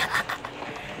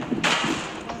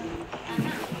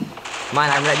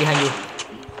 Man, I'm right behind you.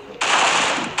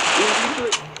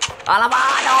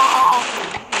 Alamak, no.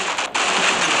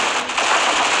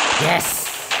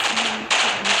 Yes.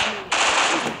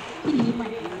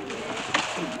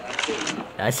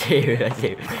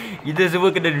 Asyik. Kita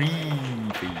semua kena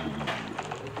replay.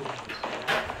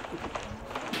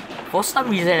 For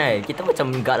some reason kita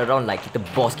macam guard around like kita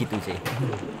boss gitu sih.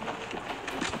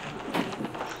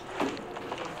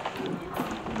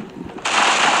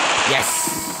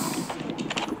 Yes.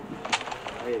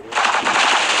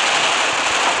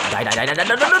 Die.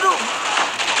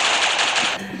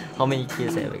 How many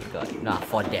kills have we got? Nah,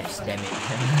 4 deaths, damn it.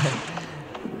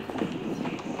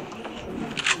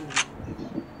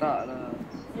 Tak lah.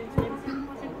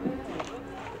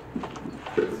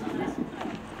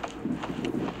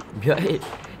 Biar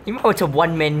ini macam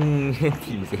one man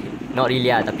team sih. Not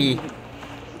really lah, tapi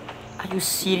are you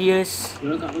serious?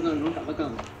 Orang tak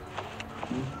pegang.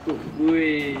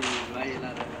 Weh,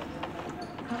 baiklah.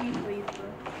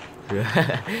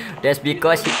 That's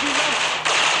because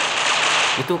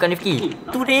itu bukan Rifki.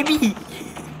 Tu Debbie.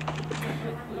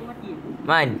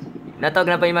 Man, nak tahu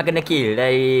kenapa Iman kena kill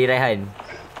dari Raihan?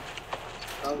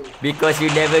 Because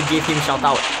you never give him shout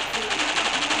out.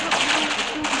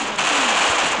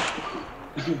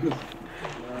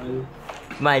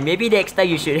 Man, maybe next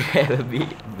time you should have a bit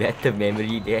better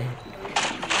memory there.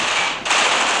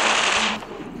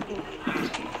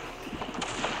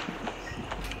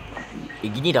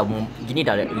 Gini dah. Apa?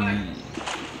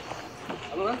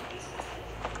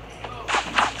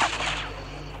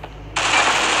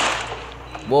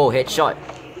 Wow, headshot.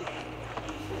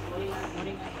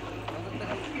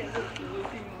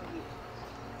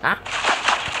 Hah?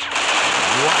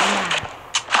 Wah.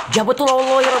 Ya betul,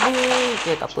 Allah ya Rabbi.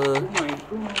 Okay, tak apa.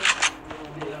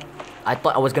 I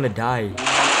thought I was gonna die.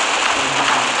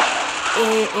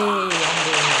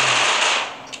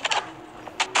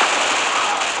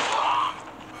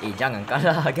 Jangan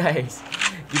kalah guys.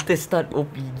 Kita start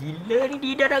OP gila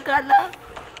ni, dia dah kalah.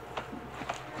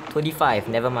 25,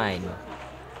 never mind.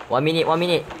 1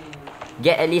 minute.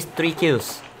 Get at least 3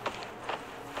 kills.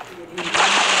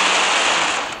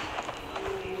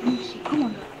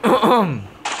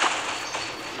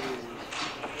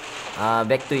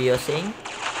 Back to your saying.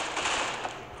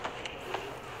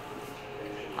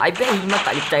 I bet Iman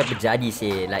tak boleh percaya berjadi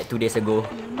sih, like 2 days ago.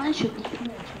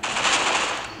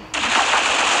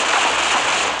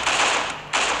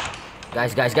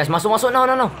 Guys, masuk. No.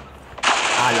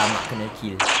 Alamak, kena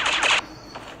kill.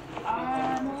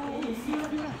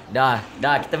 Dah,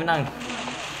 kita menang.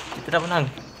 Kita dah menang.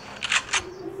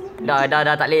 Dah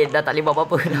tak boleh buat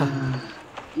apa-apa dah.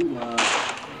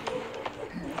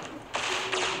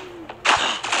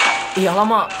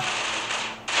 Alamak.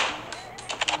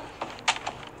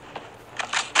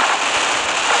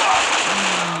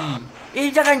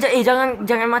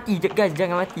 Jangan mati guys,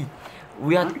 jangan mati.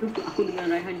 Aku dengan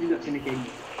Raihan juga kena carry.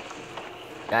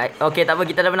 Guys, okay, tak apa,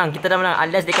 kita dah menang.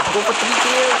 Unless they can go for 3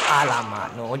 kill.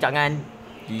 Alamak, no, jangan.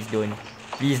 Please don't.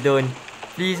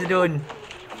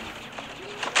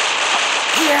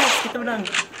 Yes, kita menang.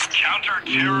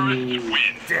 Counter-terrorist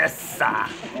win. Yes.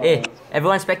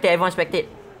 Everyone spectate.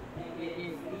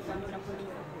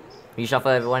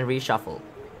 Reshuffle, everyone reshuffle.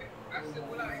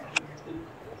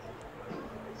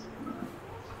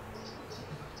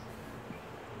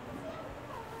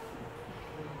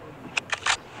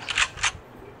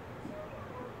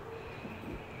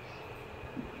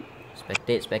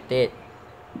 Spectate.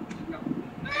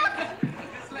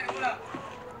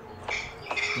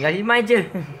 Tinggal 5 je.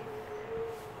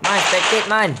 Man, spectate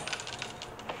man.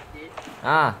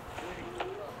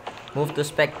 Move to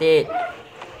spectate.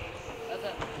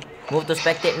 Move to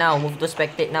spectate now.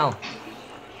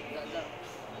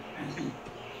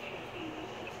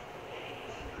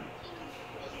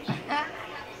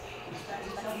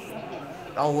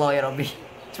 Allah ya Rabbi.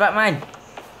 Cepat man.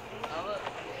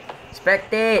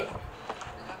 Spectate.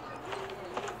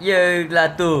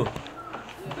 Yelah tu.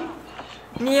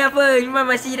 Ni apa? Iman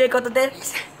masih ada counter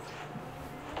terrorist.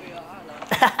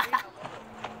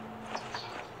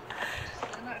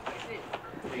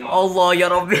 Allah ya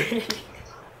Rabbi.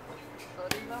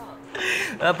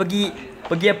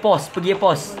 Pergi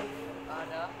pause.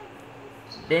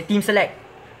 Then team select.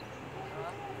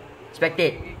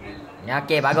 Spectate. Ya,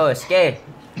 okay, bagus. Okay.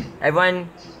 Everyone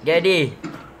get ready.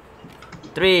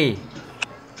 3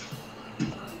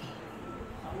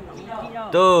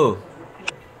 2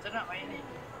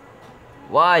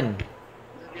 1.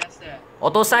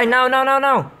 Auto sign now.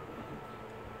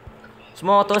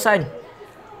 Semua auto sign.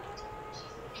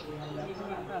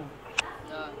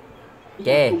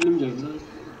 Okay.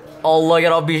 Allah ya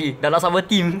Rabbi, dah nak sama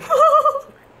team.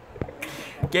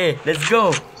 Okay, let's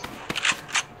go.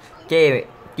 Okay,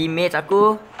 teammates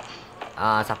aku.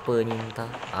 Siapa ni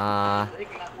entah.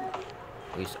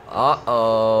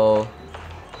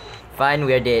 Fine,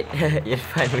 we are dead.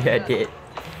 Irfan, we are dead.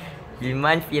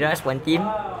 Hilman, Firas, one team.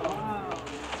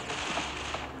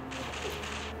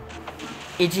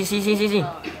 See.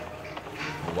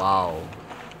 Wow.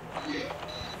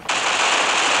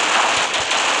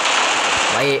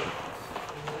 Baik.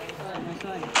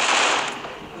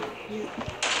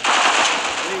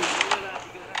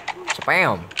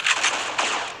 Spam.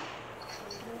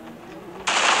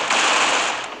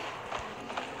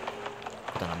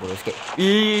 Kita nak bolos sikit.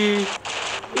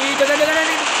 Jangan.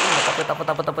 Tak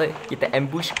apa. Kita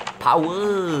ambush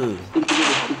power.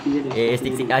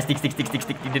 Stick.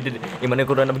 Mana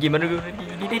korang nak pergi?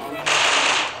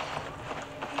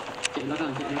 Cek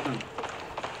belakang.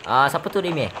 Siapa tu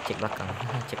Remy? Cek belakang.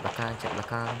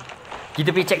 Kita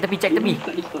pergi cek tepi.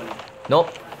 Nope.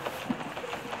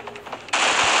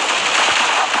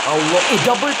 Allah,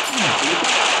 double kill.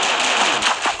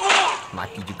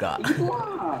 Mati juga.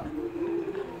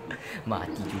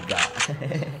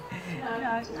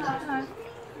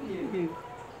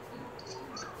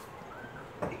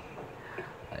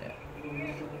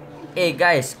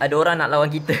 Guys, ada orang nak lawan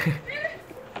kita.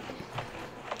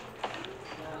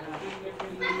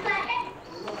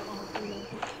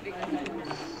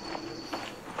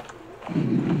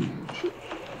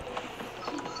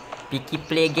 Picky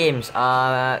play games.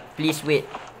 Please wait.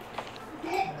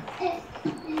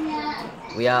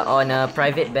 We are on a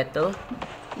private battle.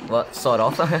 Well, sort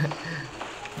of.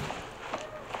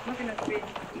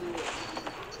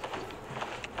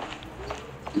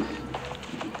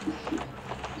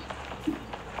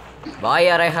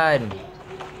 Bahaya Rehan.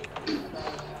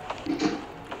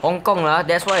 Hong Kong lah,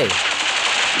 that's why.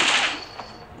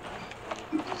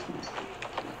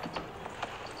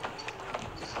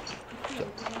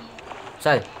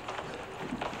 Sal.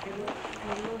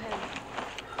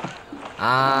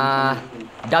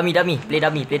 Dummy. Play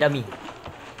dummy.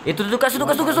 Tu kat situ.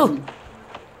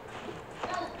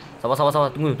 Sabar.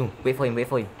 Tunggu. Wait for him.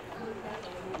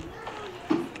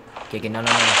 Okay, no.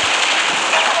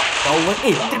 Kawan,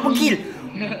 triple kill.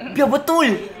 Biar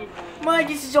betul. Man,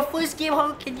 this is your first game. How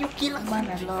can you kill us?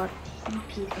 Mana Lord.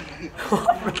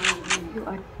 You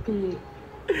are dead.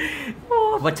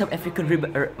 Macam African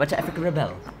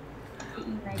rebel.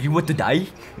 Do you want to die?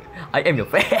 I am your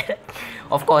friend.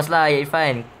 Of course lah,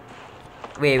 Irfan.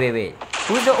 Wait.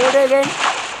 Who's the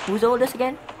oldest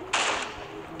again?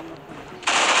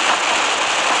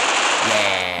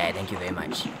 Yeah, thank you very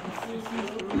much.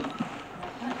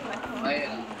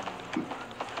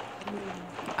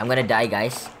 I'm gonna die,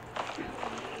 guys.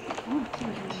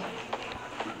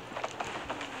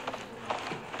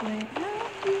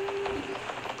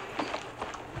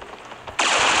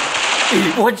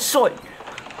 One shot.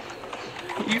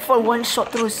 If I one shot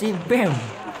terus bam.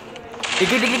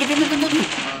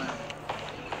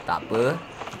 Tak apa.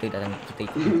 Kita datang, kita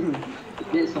ikut.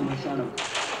 That's so much shadow.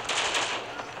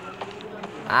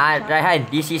 Raihan,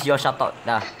 this is your shout out.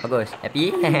 Dah, bagus.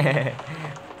 Happy?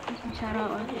 Shout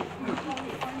out.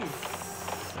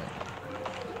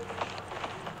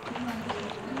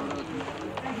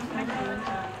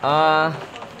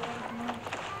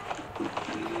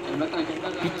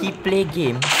 Picky play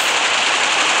game.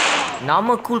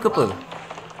 Nama cool ke apa?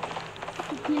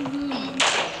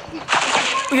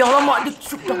 Ya alamak, dia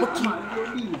shoot double kill.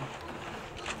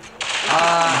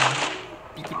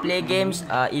 Picky play games,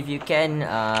 if you can,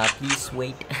 please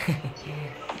wait.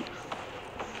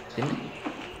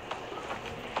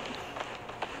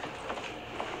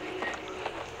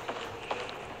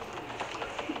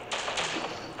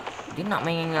 Dia nak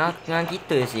main dengan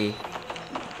kita sih.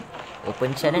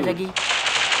 Open challenge lagi.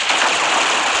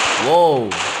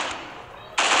 Wow.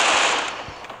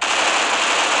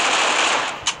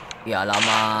 Ya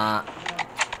alamak.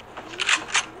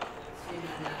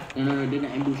 Dia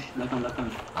nak ambush belakang. Belakang.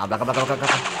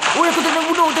 Oh, aku tengah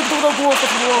bunuh. Aku.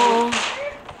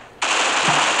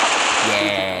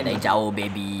 Yeah, dari jauh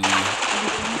baby.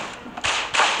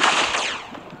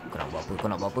 Kau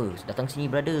nak buat apa? Datang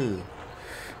sini brother.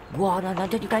 Gua dah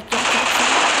jadi kacau.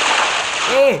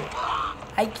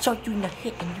 I shot you in the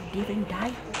head and you didn't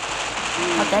die.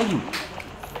 How dare you?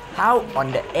 How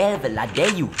on the ever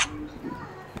dare you?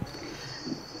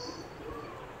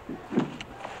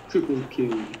 Triple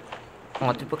kill.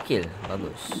 Oh, triple kill.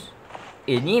 Bagus.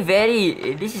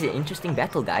 This is an interesting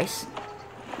battle, guys.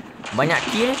 Banyak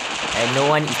kill and no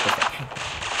one is perfect.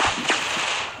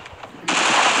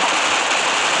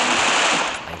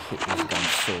 I hate this gun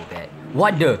so bad.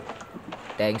 What the?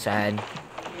 Thanks, Han.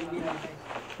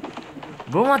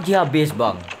 Belum lagi habis,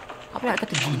 bang. Apa nak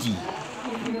kata GG?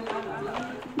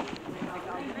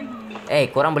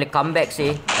 Korang boleh comeback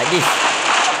sih. Like this.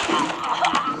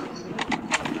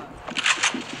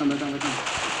 Datang.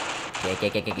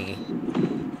 Okay.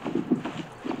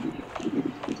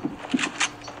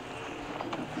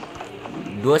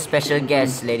 Dua special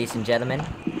guest, ladies and gentlemen.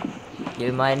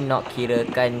 Hilman nak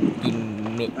kirakan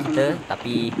teammate kita,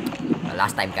 tapi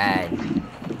last time kan.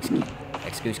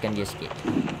 Excusekan dia sikit.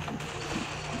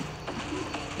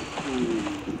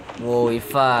 Wow,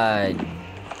 Irfan.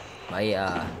 Baik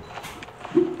ah.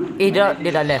 Dia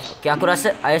dah left. Okay, aku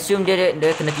rasa I assume dia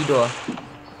kena tidur.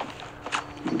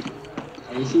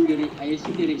 I assume dia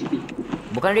rage quit.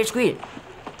 Bukan rage quit.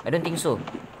 I don't think so.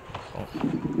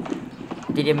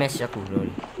 Nanti dia message aku dulu.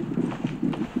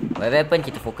 Whatever happen,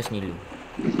 kita fokus ni dulu.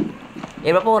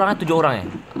 Berapa orang? 7 orang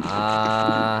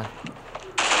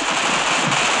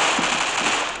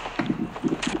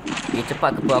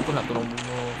cepat ke apa? Aku nak tolong bunuh.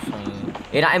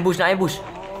 Nak ambush.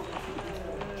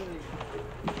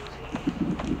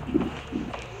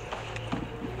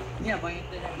 Ni abang yang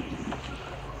turn.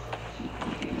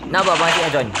 Nak buat abang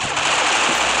asyik John.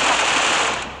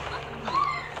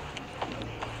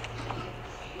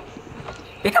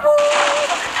 Kamu.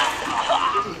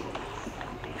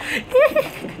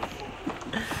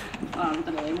 Aku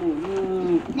tak ada ammo.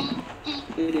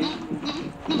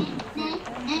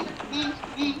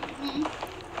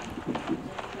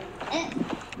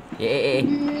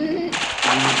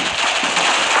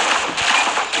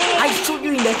 I shoot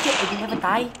you in the head and you never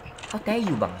die. How dare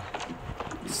you, bang?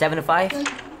 7 to 5.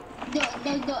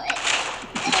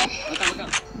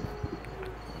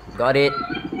 Got it.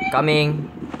 Coming.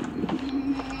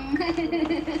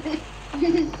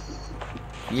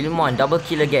 Ilman, double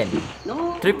kill again.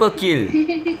 Triple kill.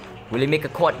 Will it make a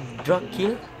quadra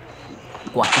kill?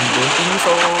 Quadra don't think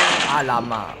so.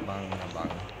 Alamak, bang.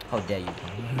 How dare you?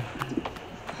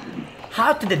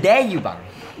 How to the dare you, bang?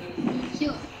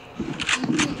 Shoot.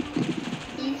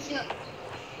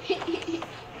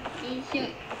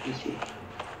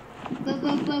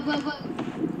 Go.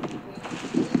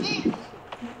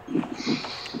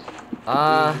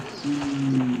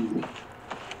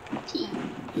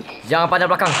 Jangan pandang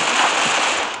belakang.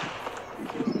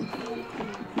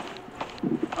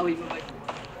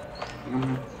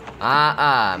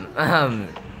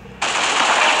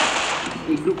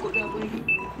 Group code apa ni?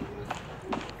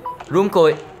 Room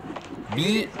code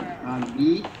B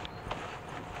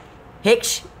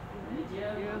H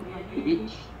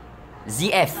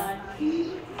ZF.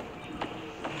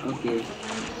 Okay.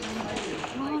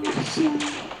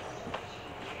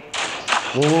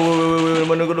 Oh,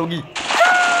 mana kau pergi?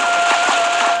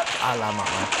 Alamak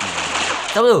mati.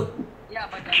 Siapa tu?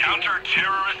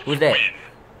 Counter-terrorists Who's that?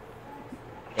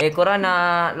 win. Korang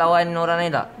nak lawan orang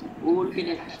lain tak? Oh, look at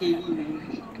that heavy.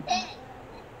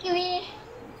 Kiwi.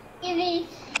 Kiwi.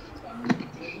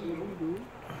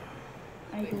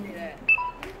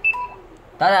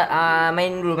 Tak,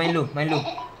 main dulu. I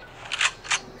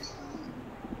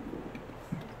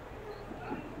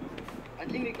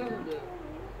think because of the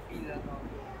pizza now.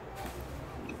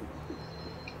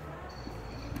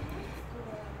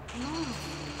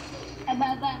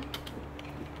 Abang.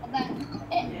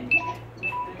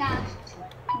 Kak.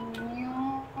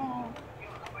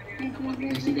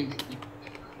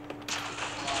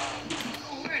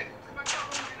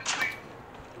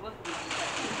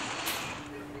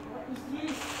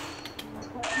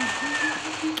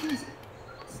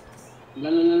 La.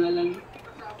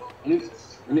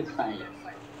 Minute 5.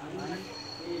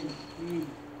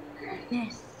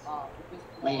 Yes.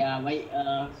 Baik.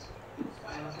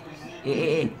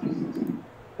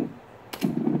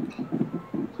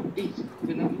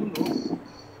 Kena bunuh.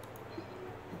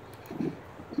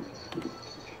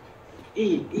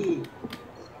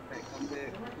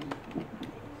 Comeback.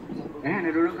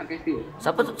 Ada orang kat cafe.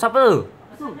 Siapa tu?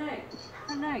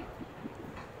 Naik.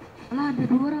 Alah, ada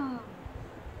 2 orang.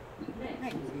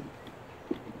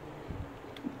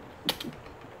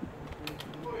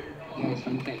 Guys,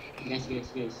 fun fact.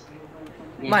 Guys.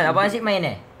 Man, Abang Asyik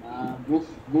main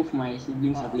Both my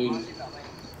siblings are playing.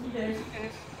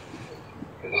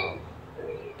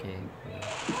 Okay.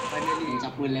 Yang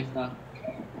siapa left lah.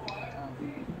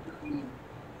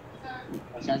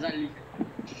 Syazal leave.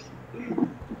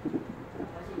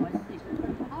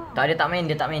 Tak, dia tak main.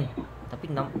 Tapi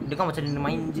dia kan macam dia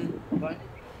main je.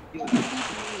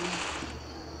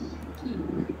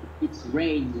 It's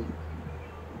rain.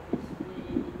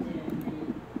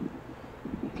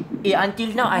 Until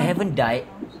now I haven't died.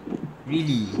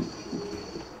 Really?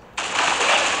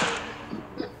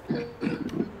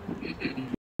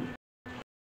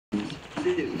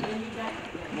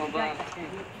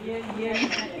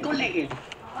 Kau lag ke?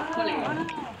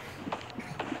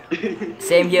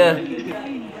 Same here.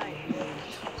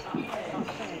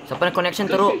 Siapa nak connection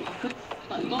teruk?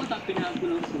 Kau tak kena aku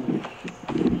langsung.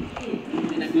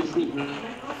 Dia nak do sneak bro.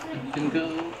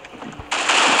 Kau.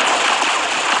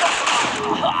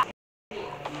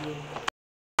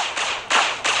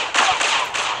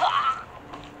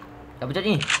 Apa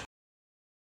jadi ni?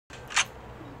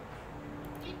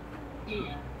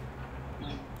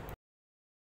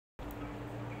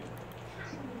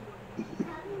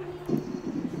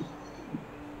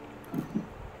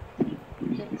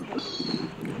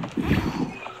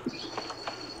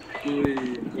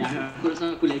 Ya, aku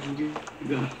rasa aku lagi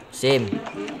juga. Same.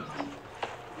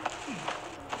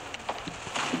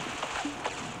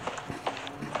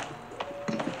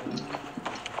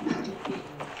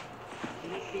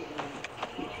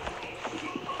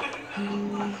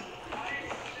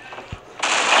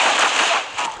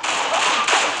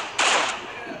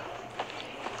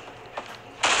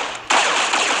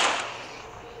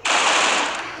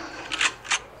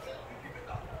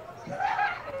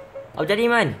 Apa jadi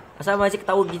man? Asal masih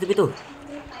ketawa gitu-gitu?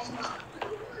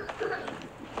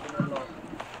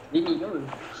 Ini kau.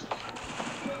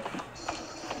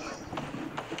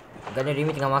 Agaknya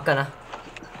Rimi tengah makan lah.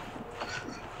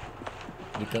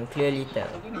 You can clearly tell.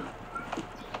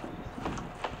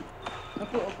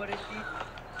 Apa operasi?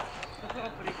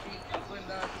 Apa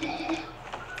dah?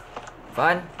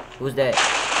 Fan? Who's that?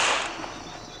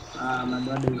 My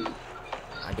brother.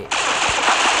 Adik.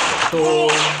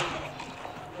 Betul.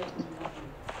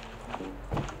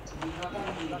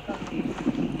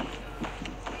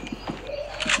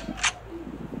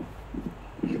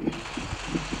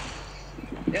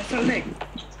 Ya, select.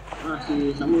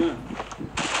 Si sama lah.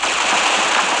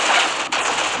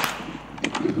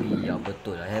 Ya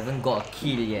betul. I haven't got a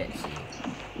kill yet.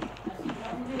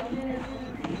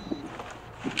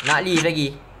 Nak leave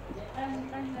lagi?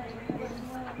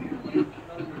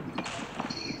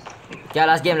 Okay,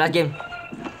 last game.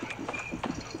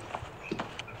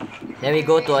 Then we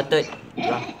go to a third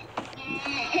round.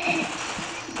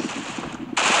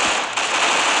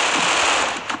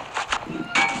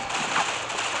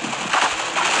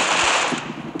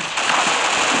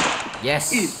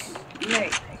 Yes.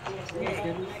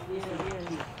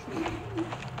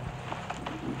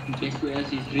 Guess who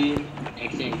else is real?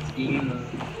 XX gamer.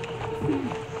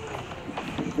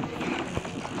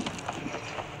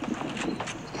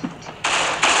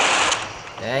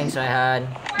 Thanks, Raihan.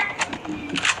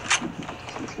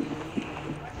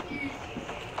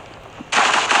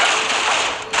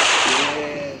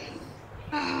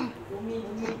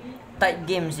 Tight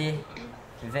game sih.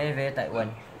 Very very tight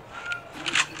one.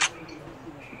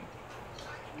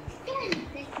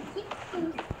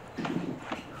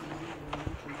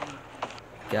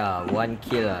 Yeah, 1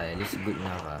 kill lah. At least good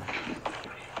enough lah.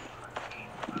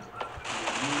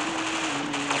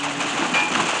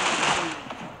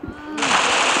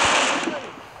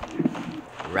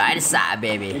 Right aside,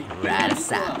 baby. Right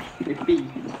aside.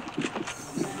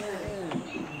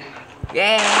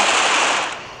 Yeah.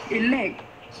 Lag.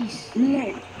 He's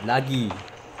lag. Lagi.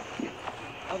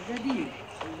 Apa jadi?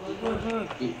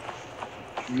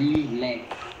 Really lag.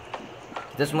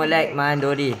 Kita semua lag man,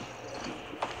 Dori.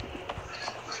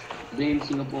 Blame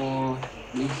Singapore.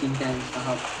 Blame Singtel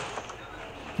tahap.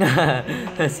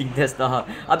 Singtest tahap.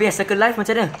 Habis second life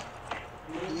macam mana?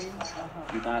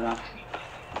 Entahlah.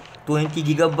 20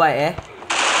 GB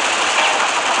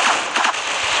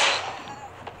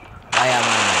Never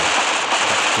mind.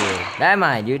 Okay. Never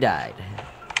mind, you died.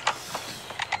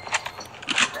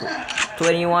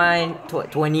 29 to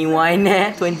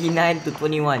 21 29 to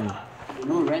 21.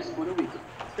 No rest for the week.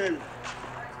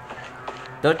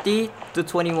 30 to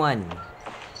 21.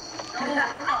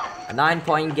 A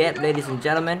 9-point gap, ladies and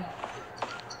gentlemen.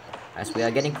 As we are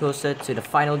getting closer to the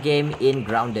final game in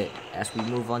Grounded. As we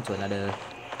move on to another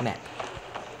map.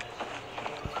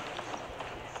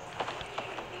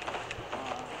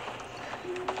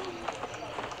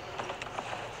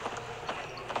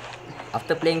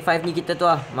 After playing 5 ni kita tu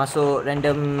lah masuk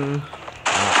random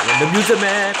user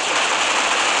map.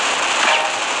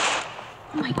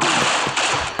 Oh my god.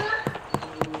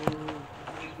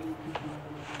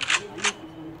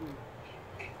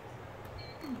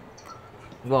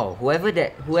 Wow,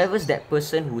 whoever's that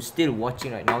person who's still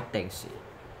watching right now, thanks.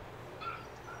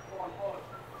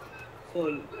 Oh,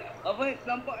 apa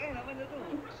nampak apa tu?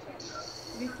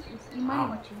 Is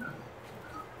Iman watching?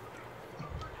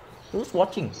 Who's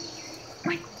watching?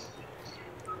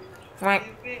 Frank.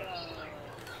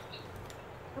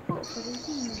 Apa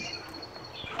solusi?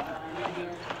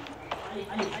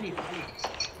 Alif.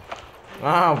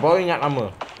 Baru ingat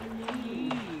nama.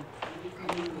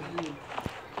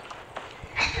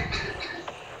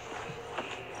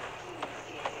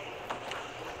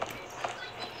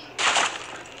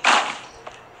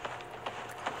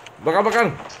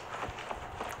 Belakang.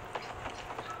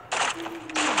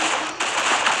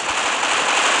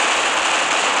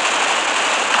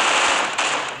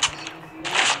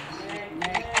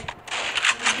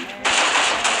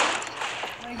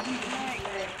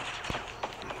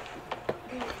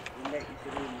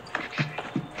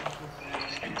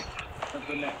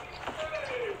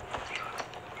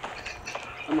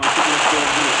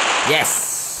 Yes.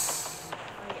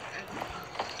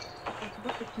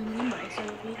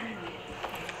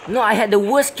 No, I had the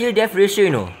worst kill death ratio,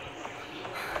 you know.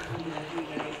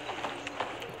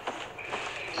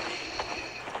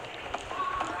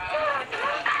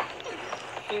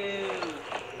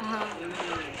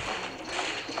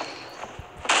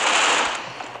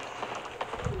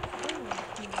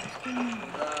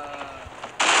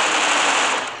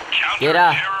 Get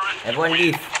up. Everyone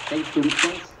leave.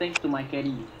 Thanks to my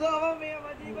carry.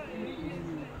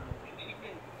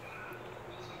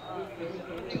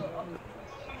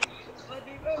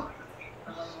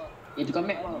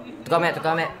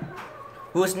 Tukar map.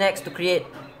 Who's next to create?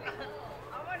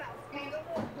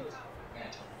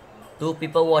 2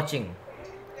 people watching.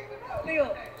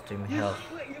 Stream health.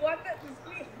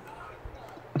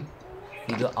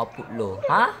 Video output low.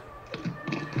 Huh?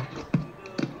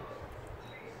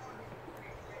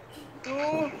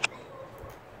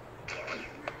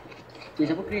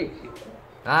 Siapa create?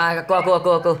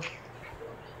 Aku.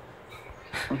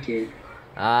 Okay.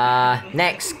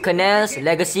 Next, Canals,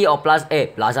 Legacy or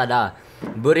Plaza dah.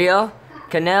 Burial,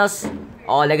 Canals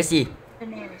or Legacy?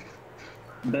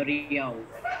 Beriau.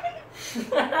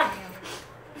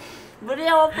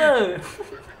 Burial apa?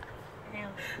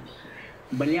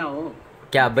 Beliau.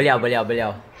 Okay,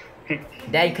 beliau.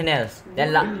 Then Canals.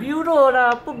 Then Bureau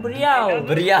lah, apa Burial?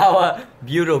 Burial lah.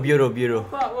 Bureau.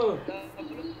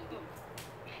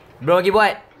 Bro lagi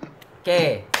buat.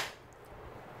 Okay.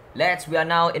 We are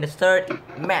now in the third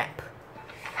map.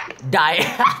 Die.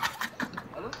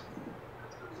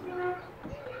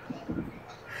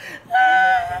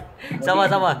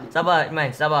 Sabar,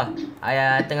 Iman, sabar.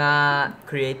 I tengah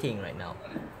creating right now.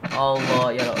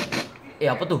 Allah, ya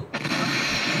Allah. Apa tu?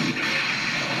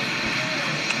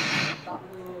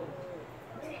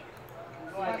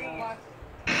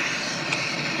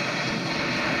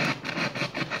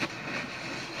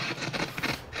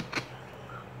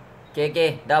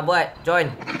 Okay, dah buat. Join.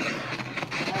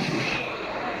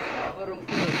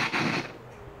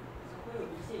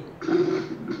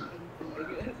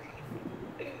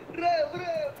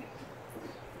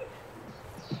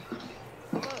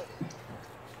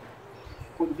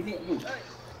 bilik tu.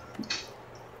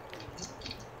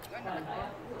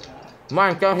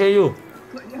 Man, can't hear you.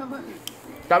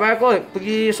 Tak payah kot.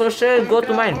 Pergi social, go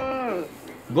to mine.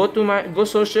 Go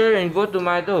social and go to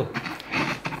my tu.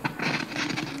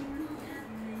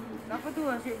 Apa tu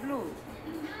asyik dulu?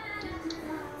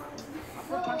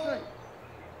 Apa password?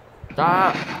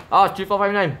 Tak. Ah,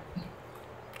 3459.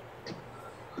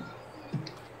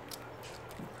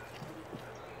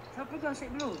 Siapa tu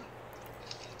asyik dulu?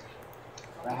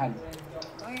 Tahan.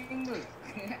 Main tu.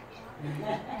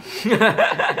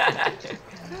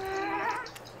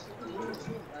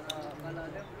 Kalau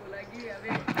dia perlu lagi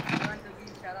habis orang tu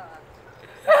pergi syarat lah.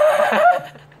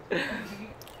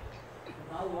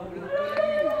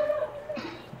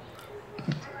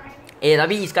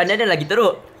 Tapi Iskandar dia lagi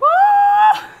teruk.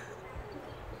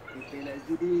 Kita nak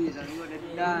judi, selalu ada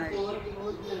die.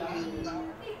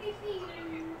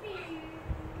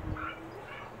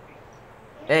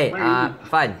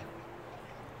 Fun.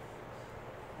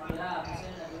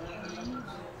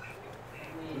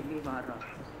 Ini marah.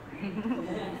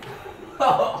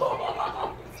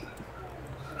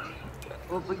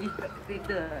 Oh, pergi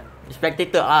spectator.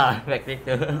 Spectator ah,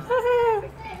 spectator.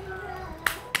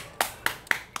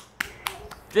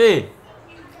 3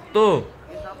 2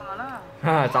 Sabarlah.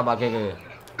 sabar ke. Keras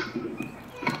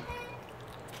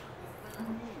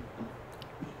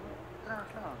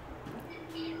lah.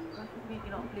 Kan tu ni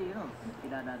cannot play tau.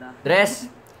 Dah.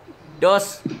 3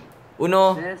 2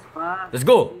 1. Yes, Pak. Let's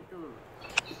go.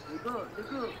 Go.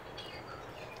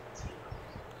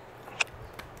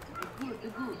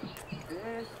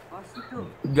 Yes, pasti tu.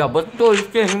 Ya betul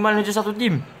ke memang je satu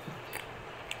tim.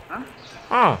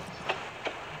 Hah?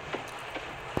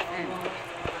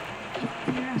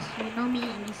 Firas, you know me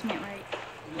in this map, right?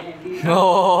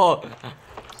 Oh.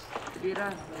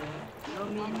 Firas. No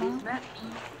me in this match.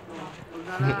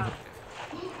 Salah.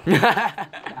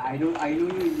 I know you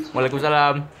in this.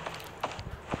 Waalaikumsalam.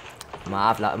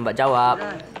 Maaf lah mbak jawab.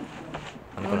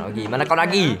 Mana kau nak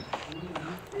pergi?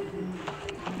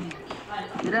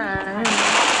 Firas.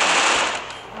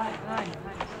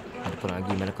 Mana kau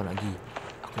nak pergi?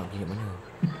 Aku nak pergi mana?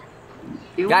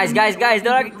 Guys,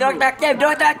 dorang tak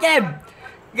camp.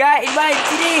 Guys, invite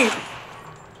sini.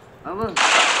 Apa?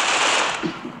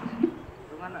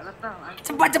 Tengah nak datang.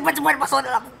 Cepat masuk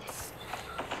dalam.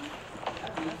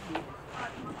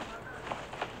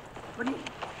 Apa ni?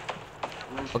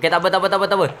 Okay, tak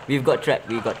apa. We've got trap.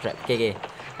 Okay.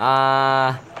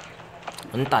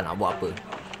 Entah nak buat apa.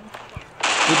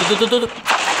 Tu.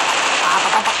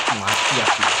 Mati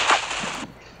aku.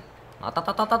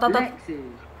 Relax je.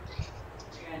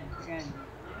 Kan.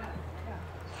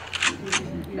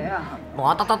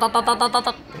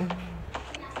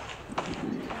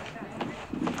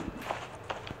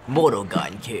 Motor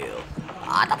gun kill.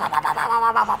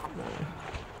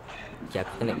 Okay,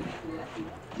 aku kena.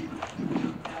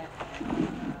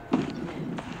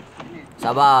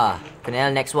 Sabar.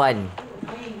 Kenal next one.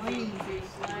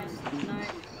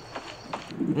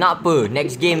 Nak apa?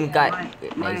 Next game kat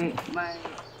My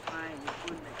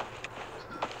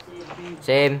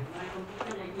same.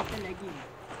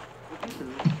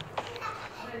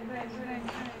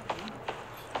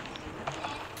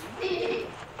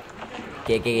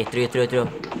 Okay. True.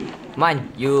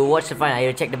 Man, you watch the front.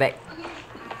 I'll check the back.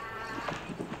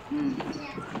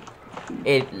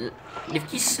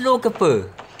 Rifki slow ke apa?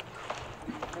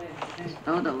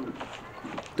 Tahu.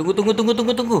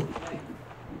 Tunggu.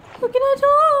 Aku nak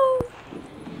jauh.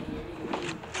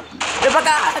 Dia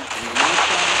belakang.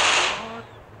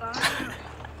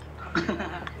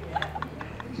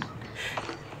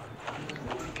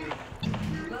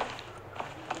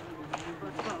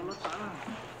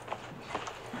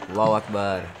 Allahu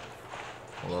Akbar.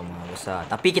 Allah Maha Besar.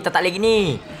 Tapi kita tak lagi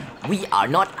ni. We are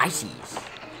not ISIS.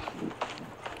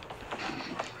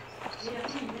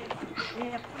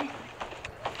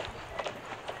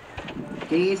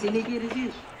 Okay, sini kiri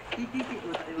Rizik. Oh,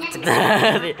 tak boleh masuk.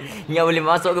 Ingat boleh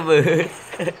masuk ke apa?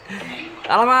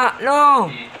 Alamak,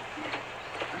 no.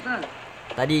 Asal?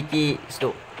 Tadi ki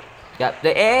stop.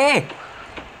 Sekejap.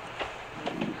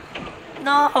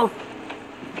 No.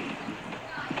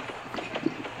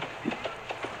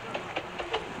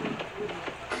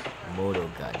 Motor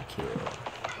gun kill.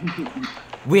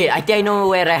 Wait, I think I know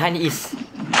where Rehan is.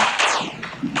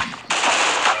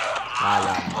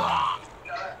 Alamak.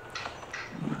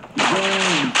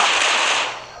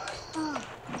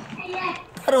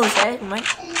 Terus main.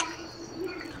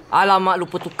 Alamak,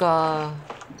 lupa tukar.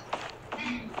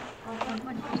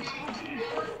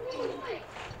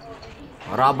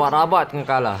 Rabat-rabat tengah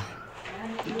kalah.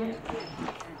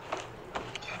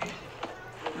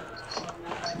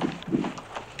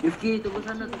 Rifki Okay, tunggu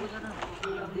sana. Tunggu sana.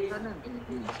 I'm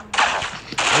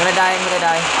gonna die.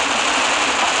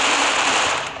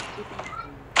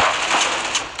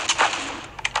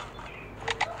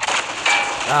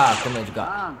 Ah, kena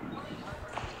juga.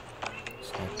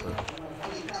 Sniper.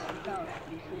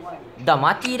 Dah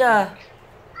mati dah.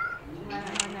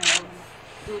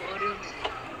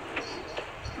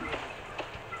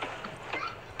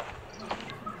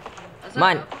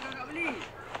 Man.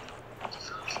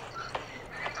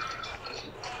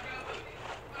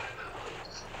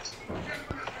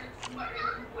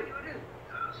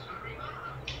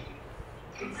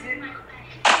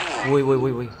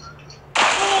 Woi.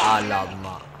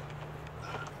 Alamak.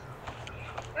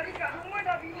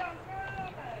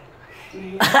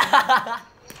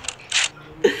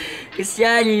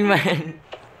 Kesian ni man.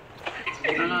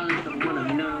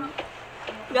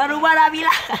 Kat rumah dah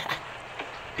bilang.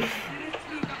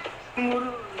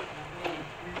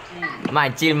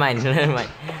 Man, chill man. Don't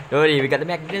worry, we got the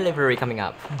Mac delivery coming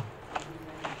up.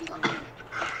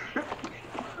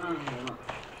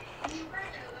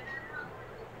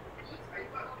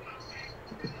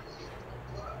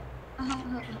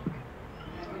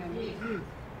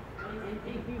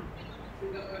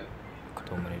 Aku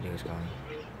tahu mana dia sekarang.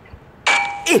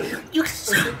 You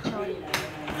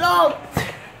no.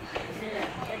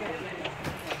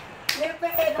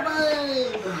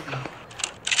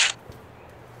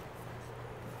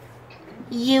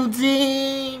 You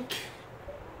think?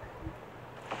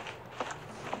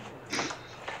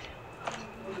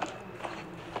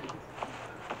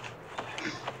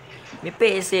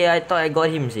 Mepek sih, I thought I got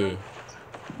him sih.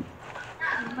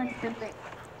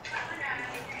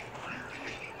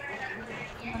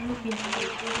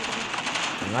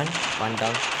 Jangan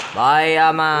pandang. Bye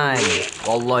aman.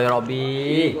 Wallahi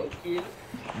Rabbi.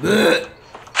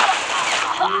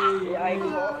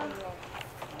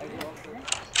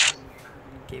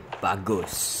 Okay,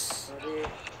 bagus.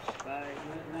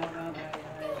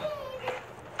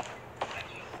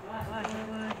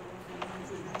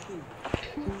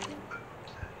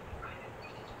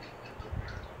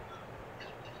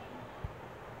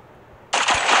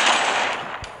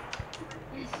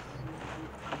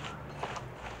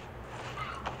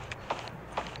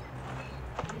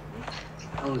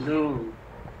 Oh no.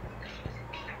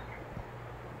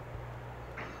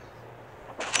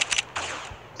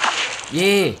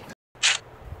 Ye.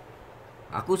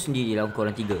 Aku sendiri lawan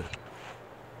korang 3.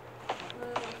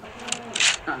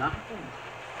 Tak lah.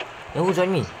 Yang who join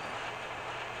me?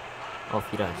 Oh,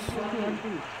 Firas.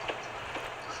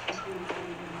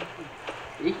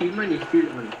 Himan is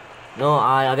still on. No,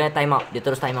 agak time out. Dia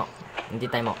terus time out. Nanti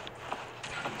time out.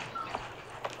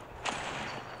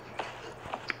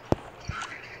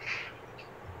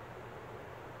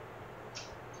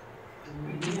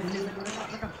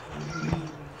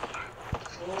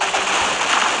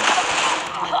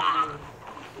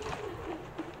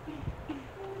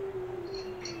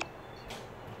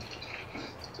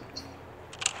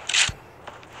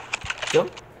 Jom.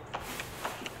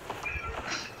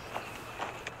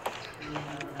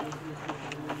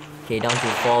 Okay, down to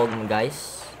 4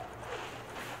 guys.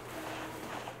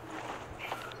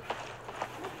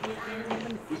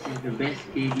 This is the best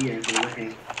KD I've ever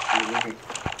had.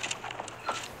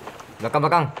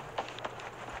 Belakang.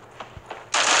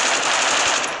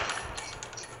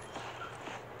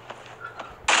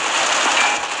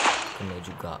 Kena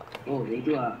juga. Oh, dia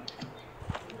itu ah.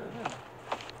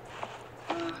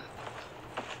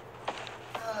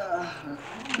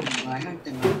 Banyak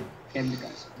tengah camp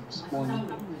dekat spawn.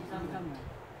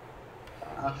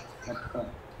 Betul.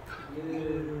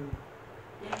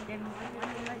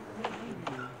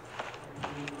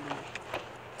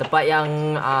 Tempat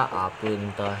yang apa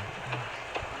entah.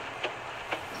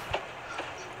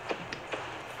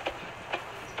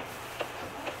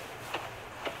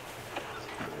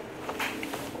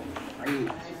 Ayo.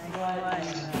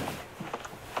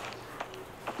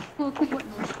 Aku buat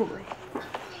noskop.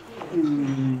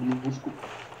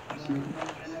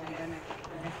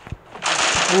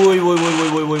 Woi.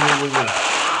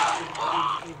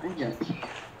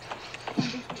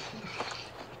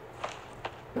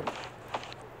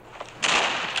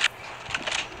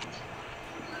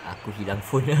 Aku hilang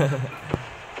phone.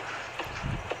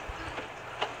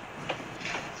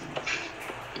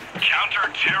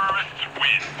 Counter-terrorists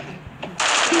win.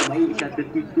 Baik,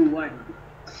 1-2-1.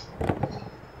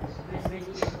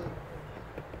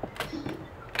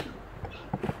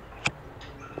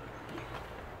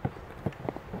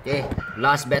 Okay,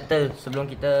 last battle sebelum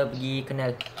kita pergi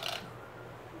kenal.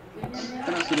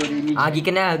 Kita nak suruh dia ni.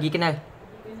 Pergi kenal.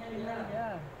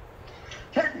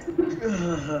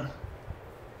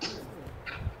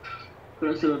 Kau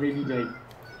rasa ready join?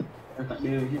 Tak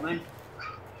ada Himan.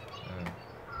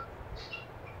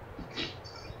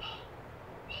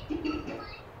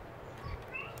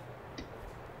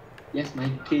 Yes, my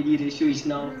KD ratio is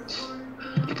now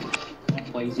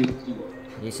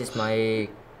 1.03. This is my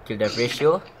kill death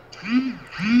ratio.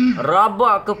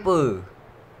 Rabak ke apa?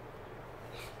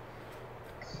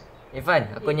 Irfan,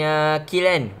 aku punya kill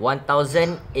kan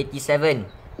 1087.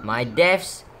 My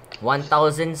deaths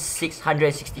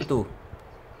 1662.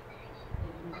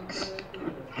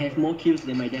 I have more kills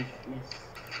than my death. Yes.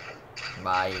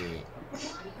 Baik.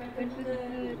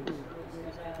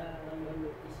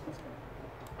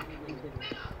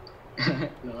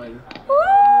 Lol.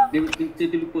 Dia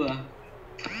terlupa lah.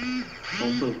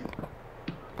 Confirm.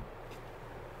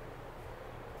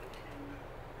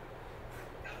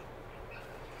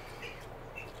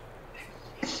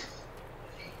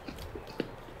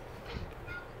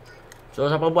 So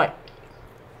siapa buat?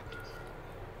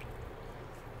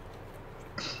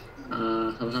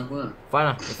 Siapa-siapa lah. Irfan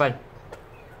lah, Irfan.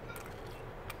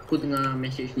 Aku tengah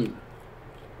message ni.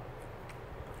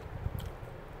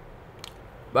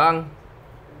 Bang.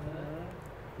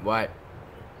 Buat.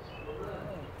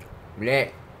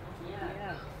 Black.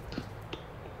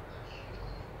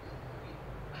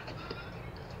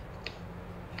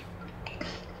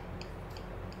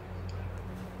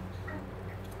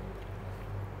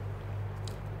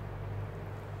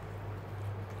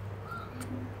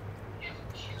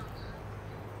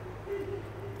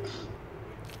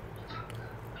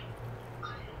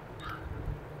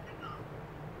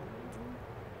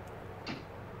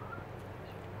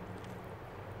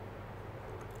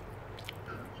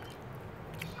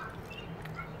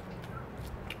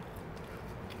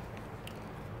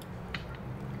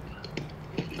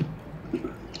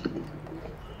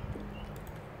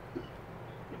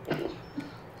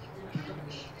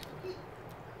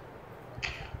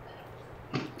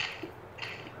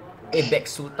 Back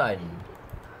Sultan.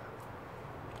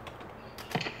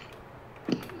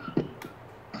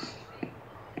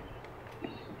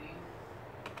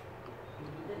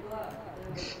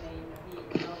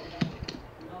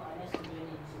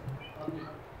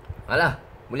 Alah,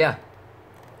 boleh lah.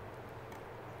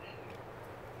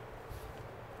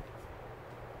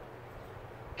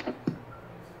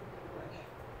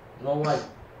 No one.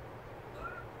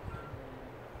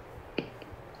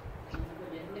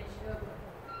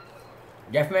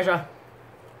 Deathmatch lah.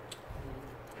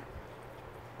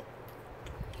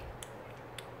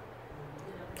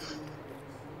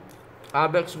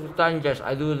 Back Sultan, yes,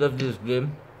 I do love this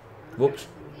game. Whoops.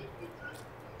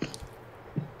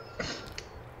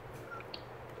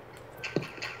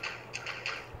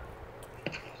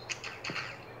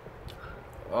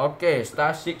 Okay,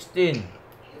 star 16.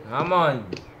 Come on.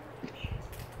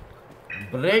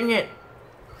 Bring it.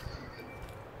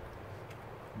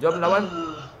 Jom lawan.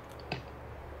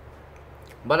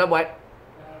 Mana buat?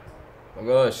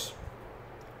 Bagus.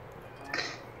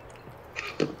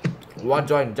 Luar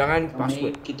join, jangan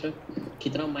password.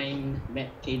 Kita main map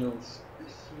K-Nose.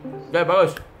 Okay,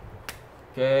 bagus.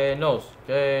 K-Nose,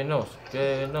 K-Nose,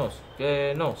 K-Nose,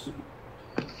 K-Nose.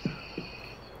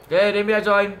 Okay, Demi dah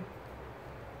join.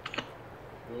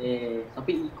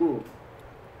 Sampai Eco.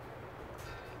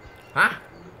 Hah?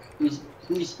 Who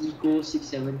is Eco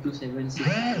 67276?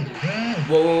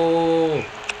 Wow. Oh.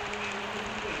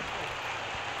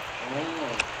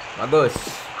 Bagus.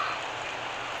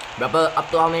 Berapa, up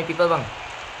to how many people bang?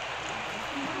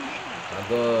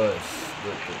 Bagus.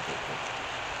 Good, good, good, good.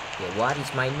 Okay, what is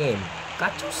my name?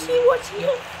 Can't you see what's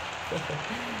here?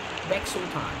 Back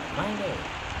Sultan, my name.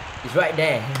 It's right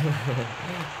there.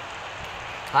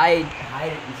 Hide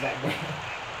is right there.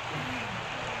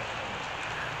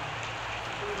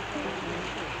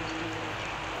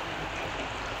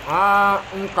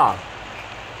 Entah.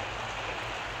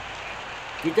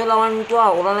 Kita lawan tu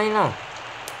lah, orang lain lah.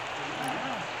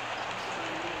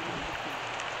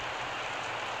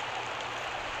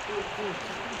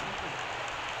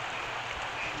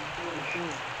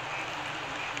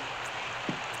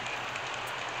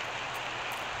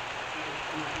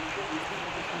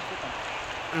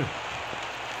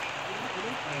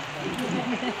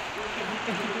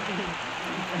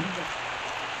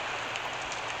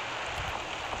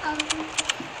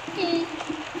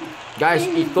 Guys,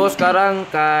 itu sekarang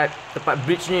kat tempat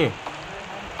bridge ni.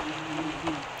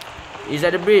 Is that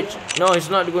the bridge? No, it's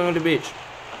not going on the bridge.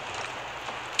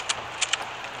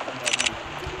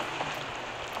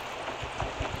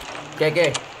 Okay.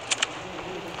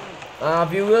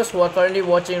 Viewers who are currently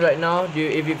watching right now,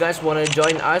 if you guys want to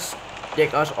join us,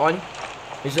 take us on.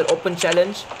 It's an open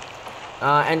challenge.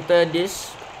 Enter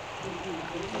this.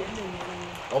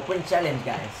 Open challenge,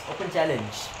 guys. Open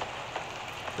challenge.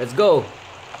 Let's go.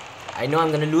 I know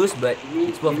I'm gonna lose, but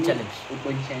it's worth a challenge.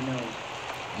 Open channel.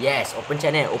 Yes, open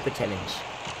channel, open challenge.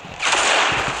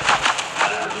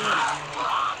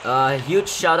 Huge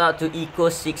shout out to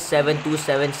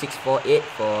Eco67276648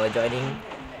 for joining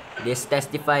this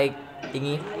testify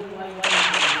thingy.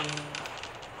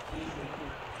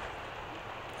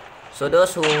 So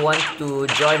those who want to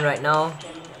join right now,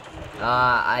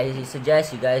 I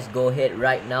suggest you guys go ahead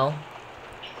right now.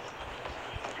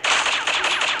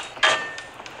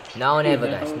 Now or never,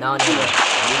 guys. Now or never.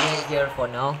 Leaving it here for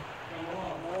now.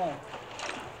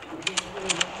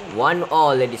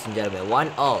 1-1, ladies and gentlemen.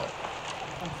 1-1.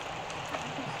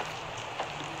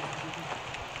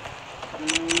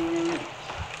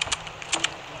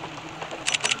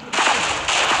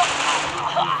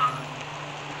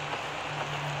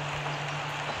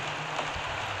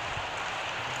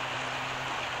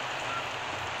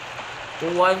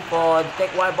 One for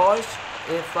Teck Whye Boyz,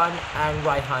 Irfan and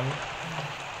Raihan.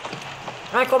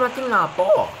 Hai, kau mati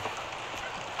kenapa?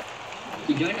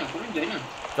 Join lah, korang join lah.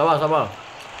 Sabar.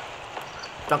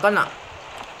 Takkan nak?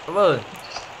 Apa?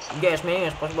 Get as many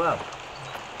as possible.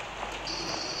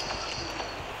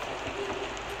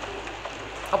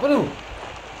 Apa tu?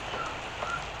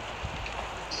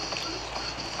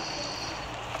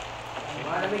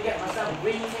 Mana we get myself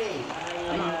green tea?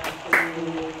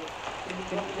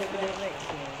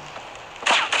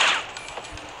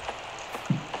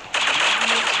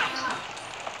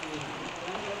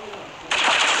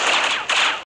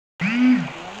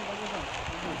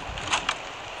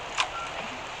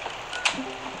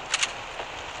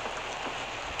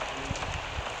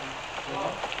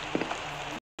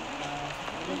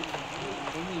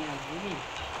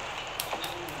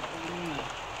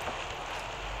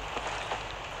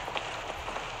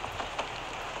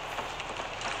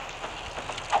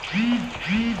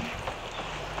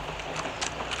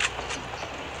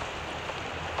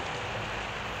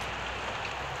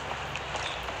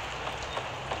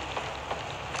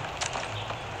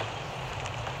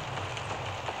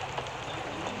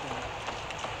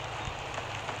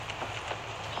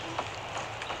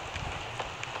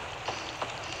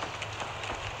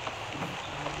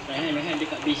 Rehan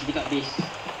dekat base.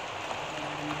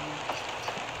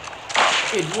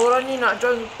 Dua orang ni nak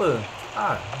join apa?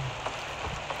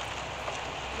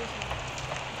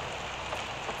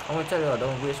 Kamu cari lah,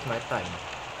 don't waste my time.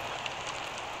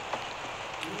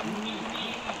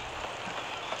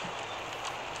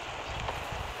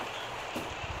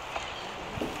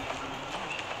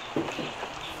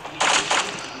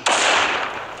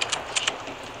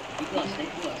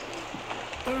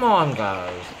 Come on,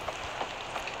 guys.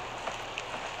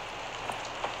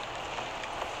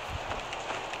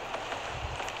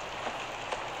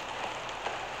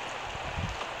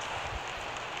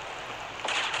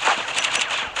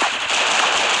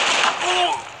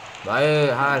 Baik,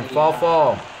 Han,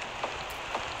 4-4.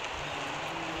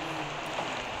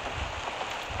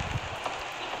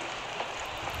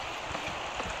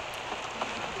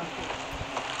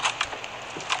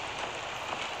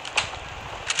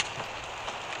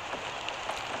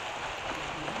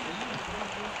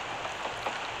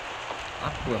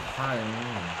 Apa hal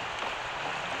ni?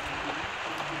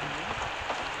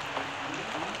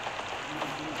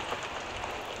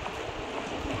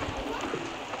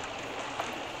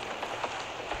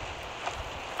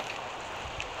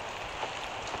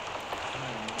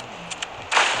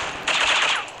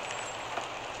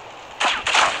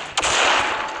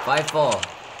 Five-four.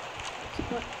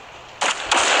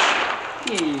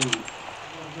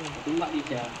 Tembak dia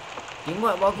je.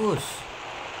 Tembak bagus.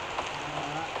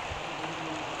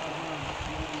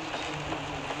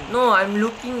 No, I'm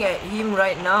looking at him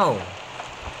right now.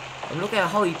 I'm looking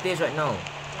at how he plays right now.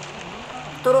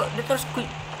 Dia terus quick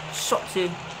shot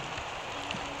sih.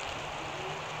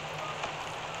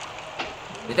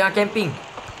 Dia tengah camping.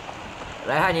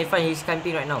 Raihan, Irfan, he's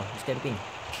camping right now. He's camping.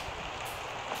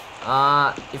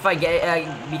 If I get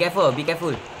be careful.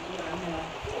 Careful.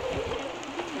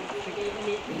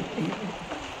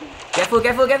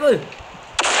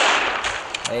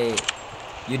 Hey,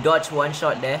 you dodge one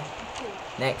shot there.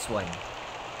 Next one.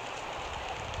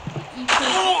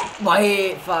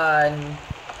 Baik, fun.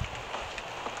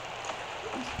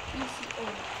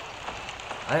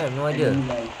 I have no idea.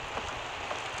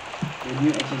 The new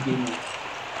action gamer.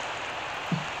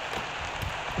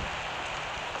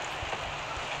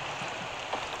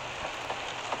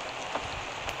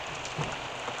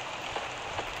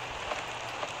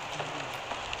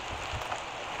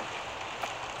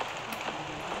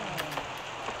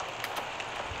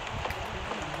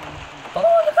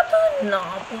 Oh, dia kata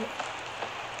nak apa?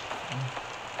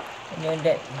 Near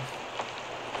that.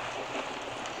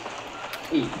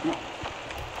 Nak.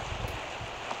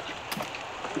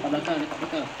 Dekat belakang, dekat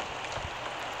belakang.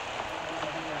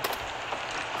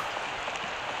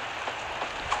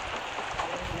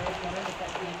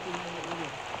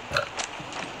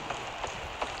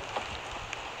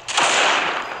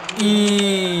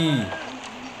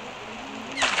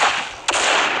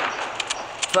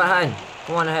 Cepat Han.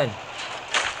 Come on Han.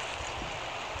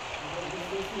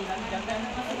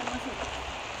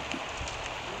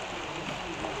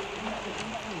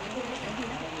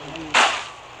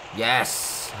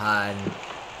 Yes, Han.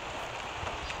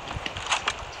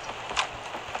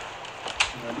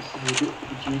 This is a good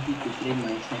opportunity to train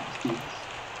my sniper skills.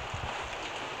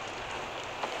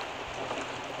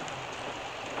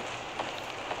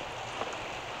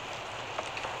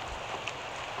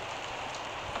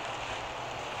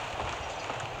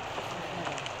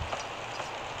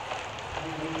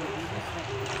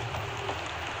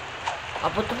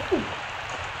 Apa tu?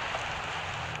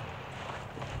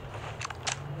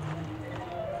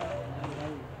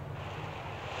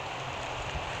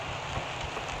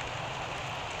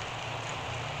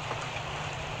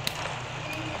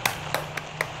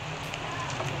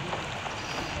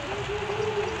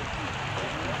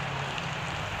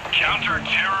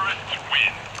 Counter-terrorists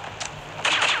win.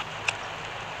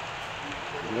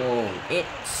 Wow,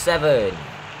 8-7.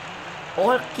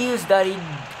 All kills dari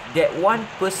that one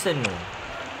person.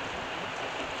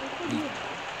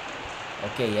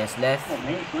 Okay, yes, left. Oh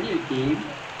man, it's only a game.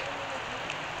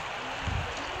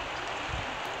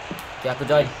 Okay, aku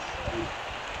join.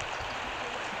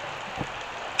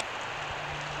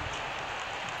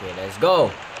 Okay, let's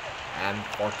go.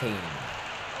 M14.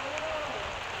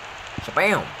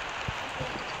 Siapa?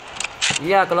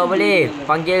 Ya, kalau boleh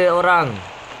panggil orang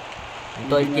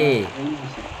untuk LK.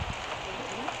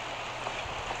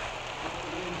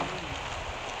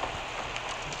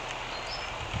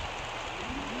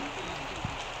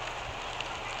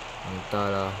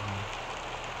 Entahlah.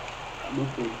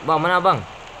 Bang, mana abang?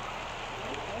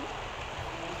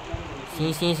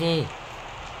 Sini.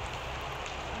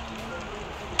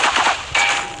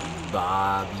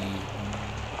 Babi.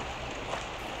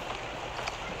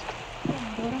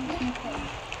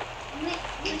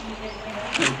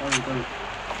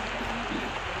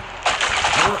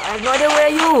 I have no idea where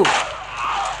are you?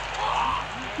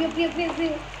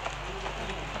 View.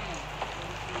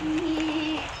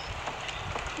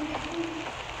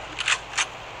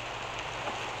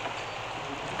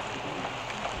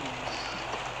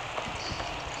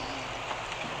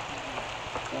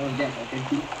 Oh yes, I can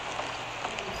see.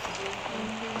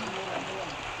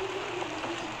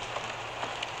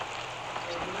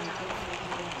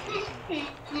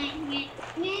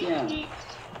 Yeah.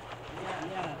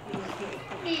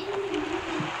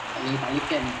 Ini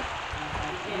kan.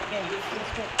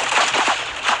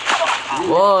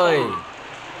 Woi.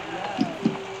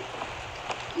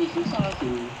 Ini susah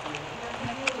tu.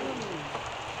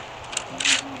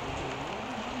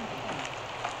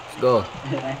 Let's go.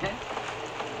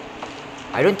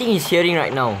 I don't think he's hearing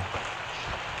right now.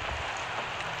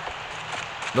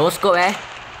 No scope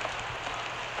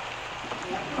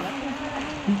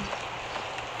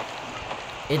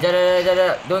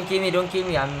Don't kill me. Don't kill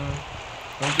me.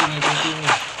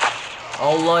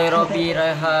 Allah ya Rabbi,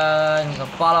 Raihan,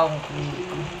 kepala.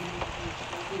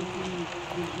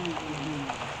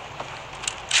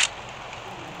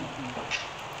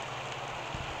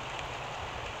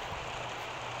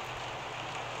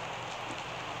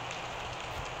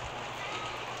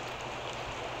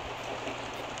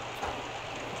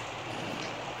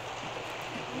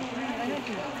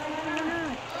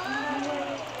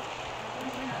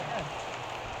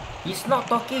 He's not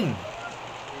talking.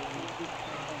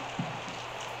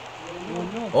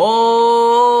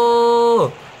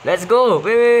 Oh, let's go.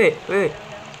 Wait.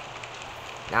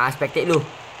 Nah, spectate lu.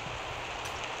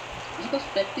 Kau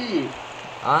spectate.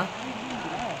 Hah?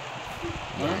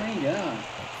 Main je.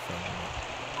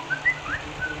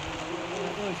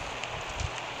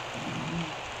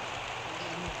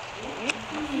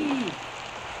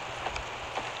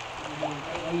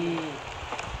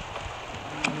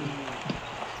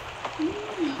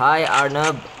 Hi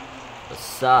Arnab.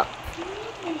 What's up?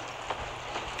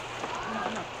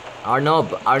 Arnob.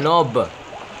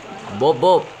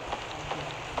 Bob.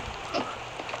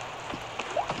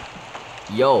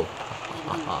 Yo.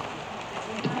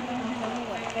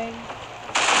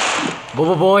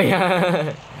 Boy.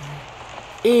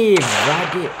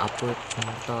 Radik apa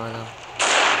entahlah.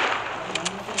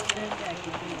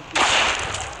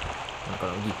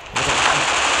 Kalau pergi.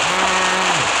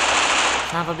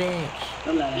 Apa bitch?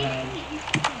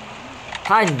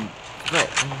 Han,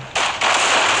 Right.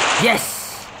 Yes.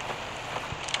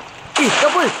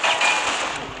 Double.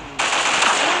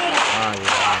 Ah,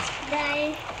 yeah.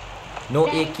 Die. No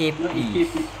AK,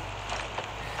 please.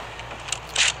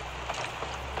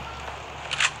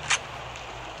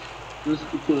 No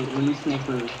scoper, only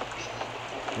sniper.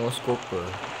 No scoper.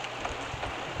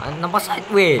 Nampak side.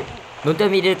 Wait. Don't tell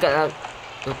me dia dekat.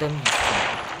 Don't tell me.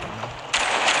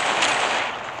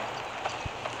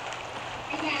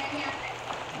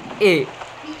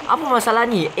 Apa masalah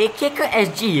ni? AK ke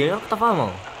SG ya? Aku tak faham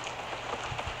tau.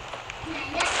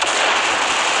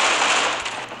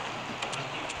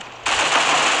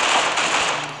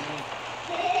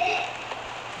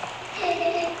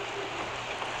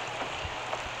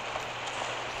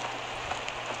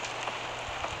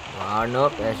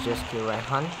 Nope, let's just kill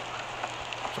Raihan.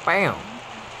 Cepat.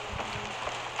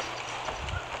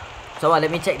 So let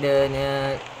me check the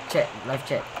chat, live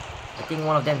chat. I think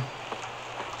one of them.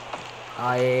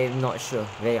 I'm not sure,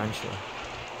 very unsure.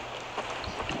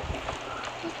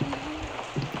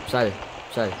 Sal.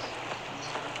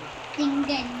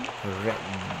 Tinggal. Red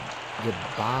dia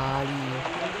Bali.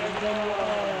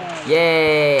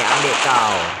 Yay, ambil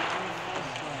kau.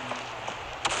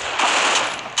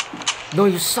 No,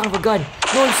 you son of a gun.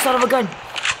 No, you son of a gun.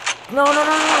 No.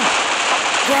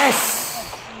 Yes.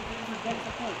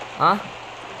 Huh?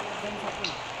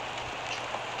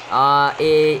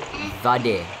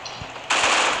 Vade.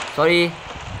 Sorry.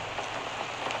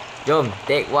 Jom,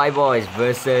 Teck Whye Boyz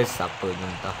versus siapa ni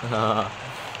entah.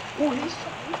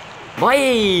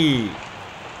 Baik.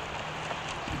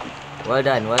 Well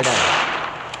done.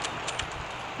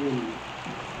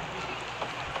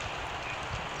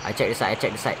 I check the side.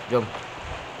 Jom.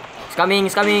 It's coming.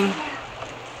 I'm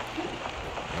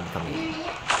coming.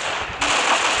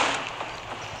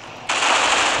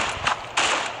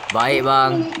 Baik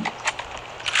bang.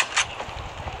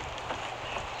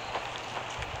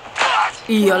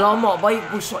 Alamak, baik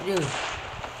push shot je.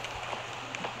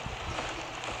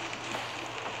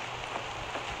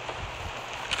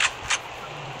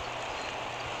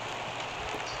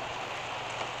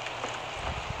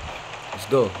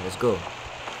 Let's go.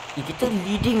 Kita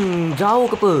leading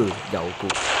jauh ke apa? Jauh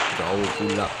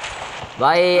pula.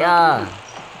 Baik ah.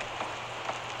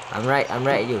 I'm right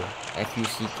je.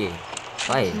 FUCK.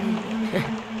 Baik.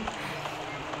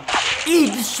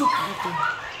 Dia shoot tu.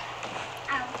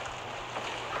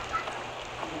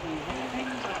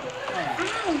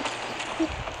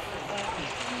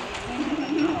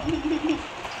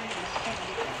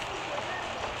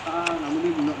 Nama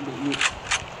dia not the mid.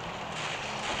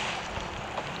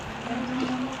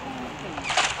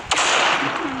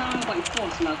 White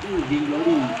force lah tu, Game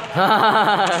Glory.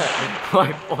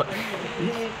 White force.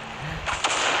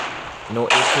 No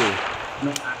AK.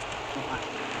 No.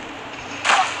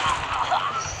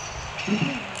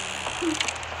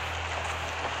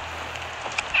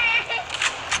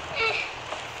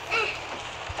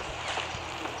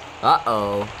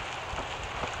 Uh-oh.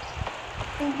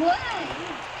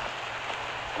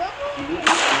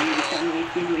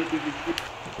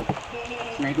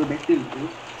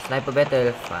 Sniper battle,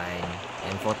 fine.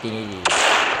 M14 ini.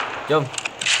 Jom.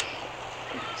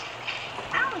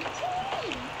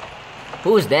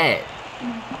 Who's that?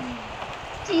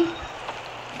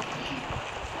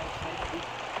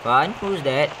 Fun, who's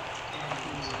that?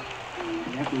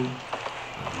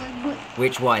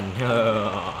 Which one?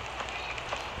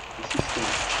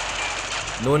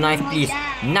 No knife please.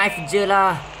 Knife je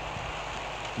lah.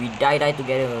 We die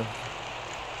together.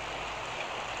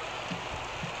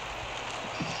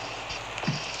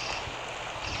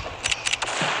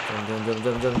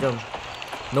 Jom.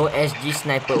 No SG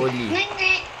sniper only.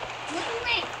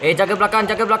 Jaga belakang.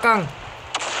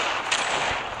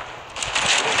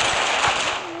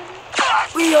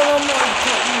 Wih, alamak,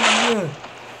 ikutnya.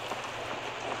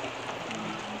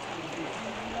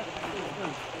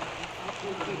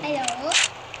 Hello.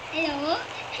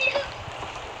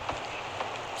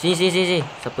 Sini.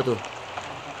 Siapa tu?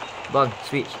 Bang,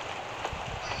 switch.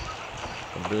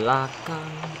 Ke belakang.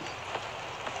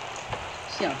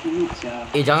 Siap.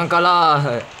 Jangan kalah.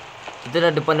 Kita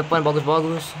dah depan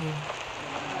bagus-bagus.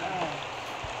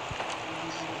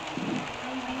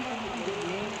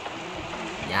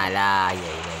 Yalah.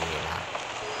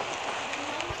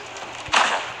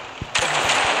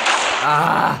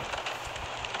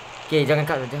 Okay, jangan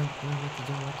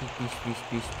mati.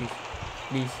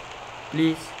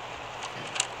 Please.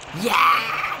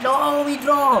 Yeah! No, we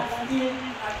draw.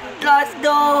 Let's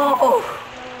go.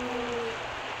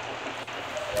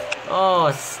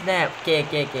 Oh, snap. Okay.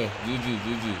 GG.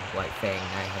 White Fang,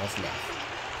 nice left.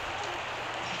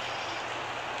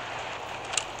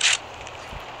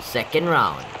 Second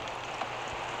round.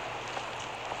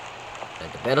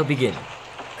 Let the battle begin.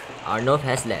 Arnov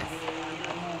has left.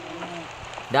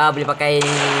 Dah boleh pakai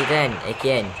ni kan,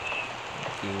 AKN.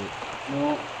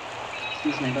 No.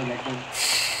 Still sniper better.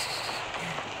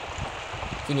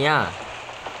 Sini lah.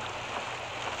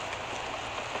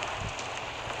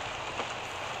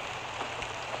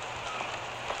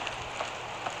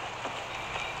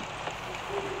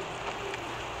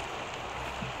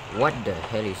 What the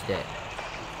hell is that?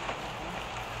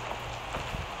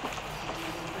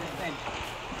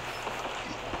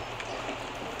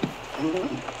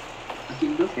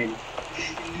 Akin girlfriend.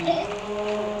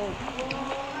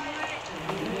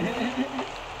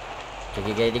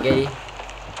 Tiga kali.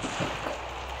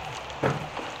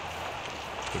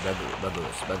 Okay,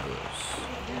 bagus.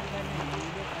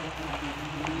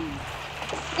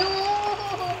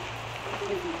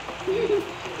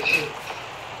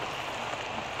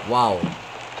 Wow.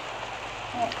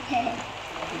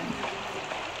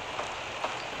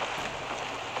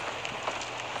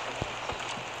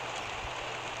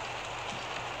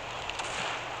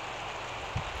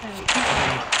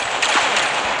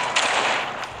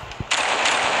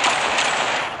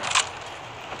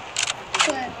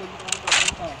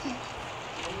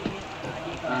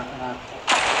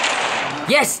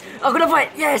 Yes! Aku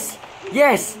dapat! Yes!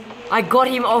 I got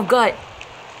him off guard.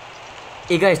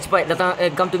 Eh guys, cepat datang,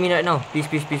 come to me right now. Please.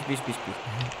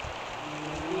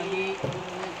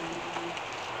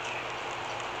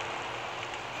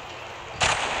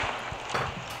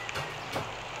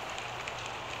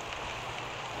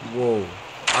 Wow.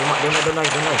 Alamak, don't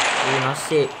die. Oh,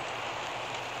 nasib.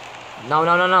 Now.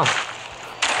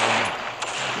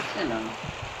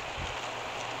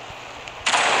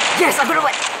 Yes, aku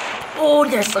dapat. Oh,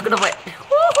 yes, aku dapat.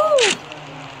 Woohoo.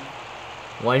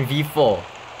 1v4.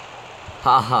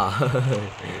 Haha.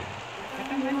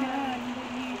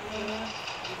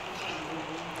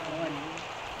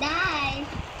 Die.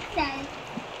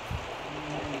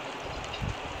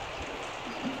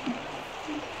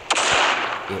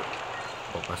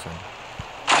 Pasan.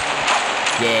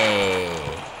 Yay.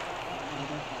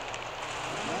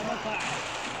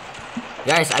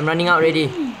 Guys, I'm running out already.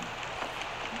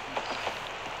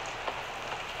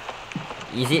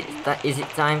 Is it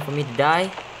time for me to die?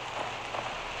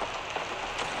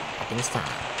 I think it's time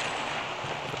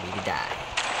for me to die.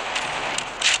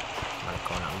 Mana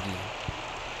kau nak pergi?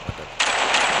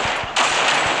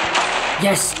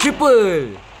 Yes,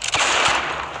 triple.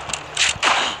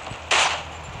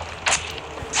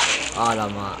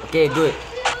 Alamak. Okay, good.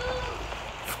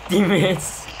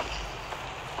 Teammates.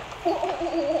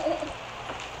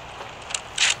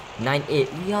 9-8.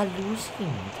 We are losing.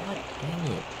 God dang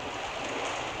it.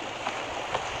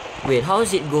 Wait, how is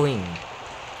it going?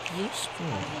 Yes,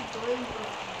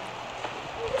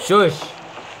 shush.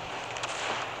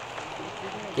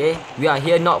 Okay, we are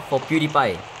here not for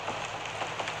PewDiePie.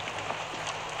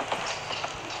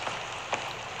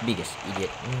 Biggest idiot.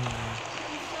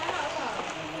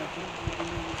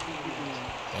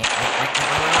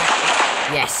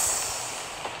 Yes.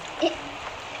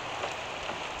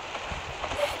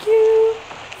 Thank you.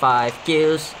 5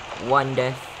 kills, 1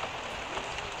 death.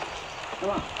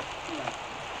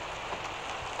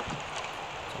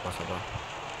 Sabar.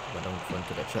 Don't fall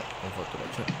to the trap.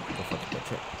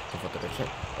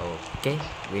 Okay,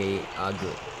 we are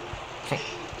good. Check.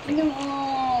 No.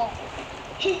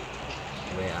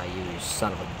 Where are you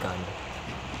son of a gun?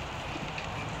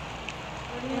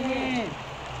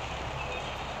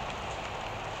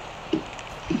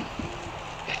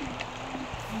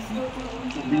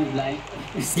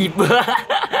 Sleeper.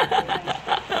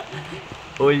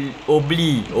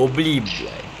 Obli.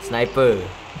 Sniper.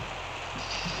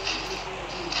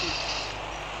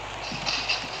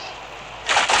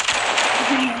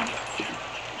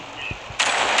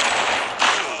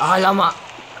 Alamak.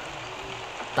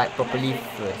 Type properly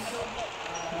first.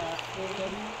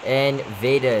 And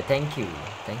Vader, thank you.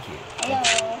 Hello.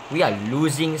 We are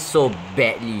losing so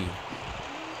badly.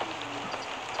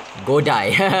 Go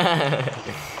die.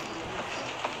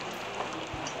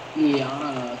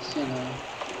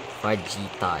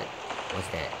 Fajitat. What's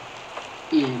that?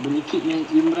 Boleh kick yang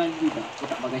Imran juga. Dia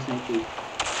tak pakai sniper.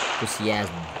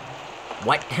 Enthusiasm.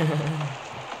 What?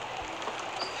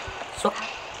 So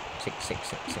sick.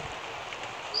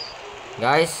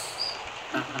 Guys,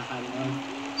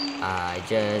 I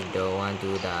just don't want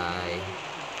to die.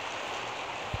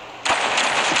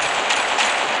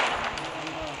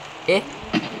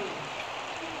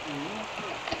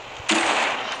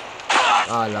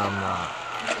 Alamak.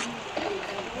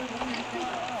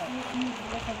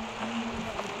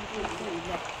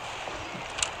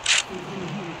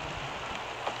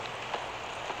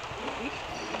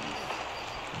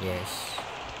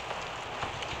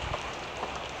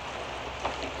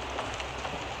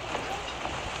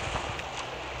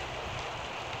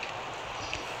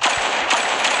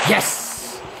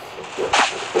 Yes.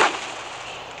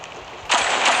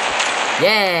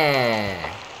 Yeah.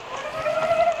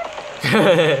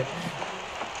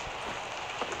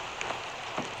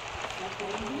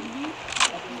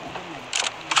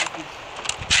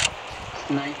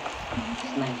 Nice.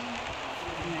 Nice.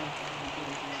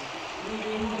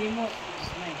 Remote.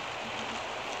 Nice.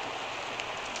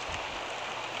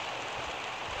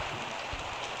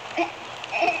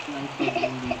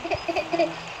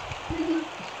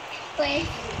 Wait.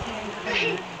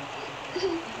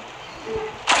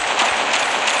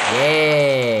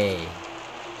 Yay.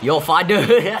 Your father.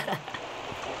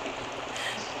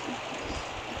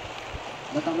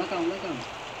 Belakang.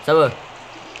 Siapa?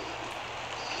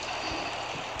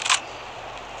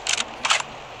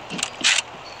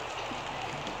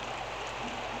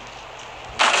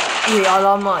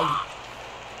 Alamak.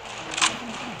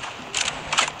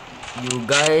 You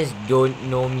guys don't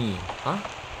know me. Huh?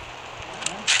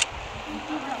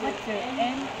 Baca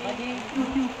N ada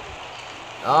tuju.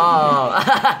 Oh.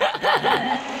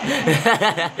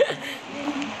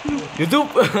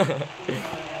 YouTube.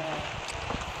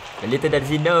 Little does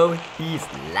he know, he's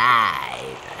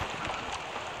live.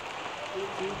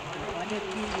 Ada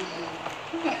tuju.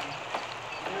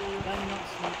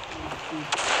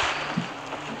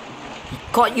 He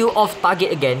caught you off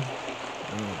target again.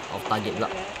 Off target pula.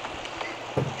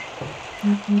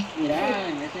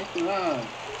 Ya, biasa tu lah.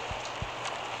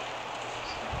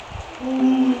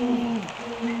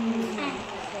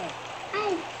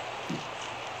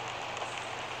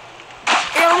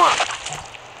 Alamak.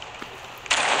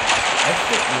 I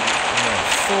hate you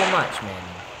so much, man.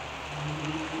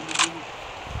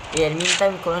 In the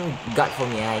meantime, korang guard for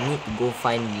me. I need to go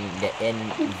find the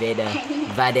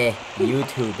Vade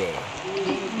YouTube.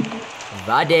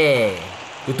 Vade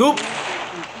YouTube.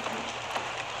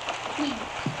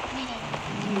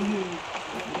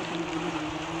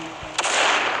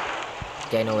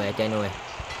 Get nowhere.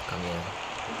 Come here.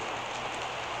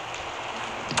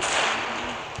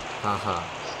 Haha.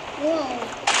 Wow.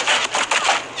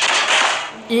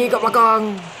 Kat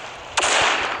belakang.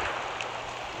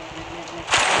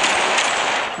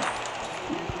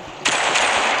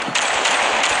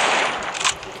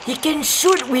 He can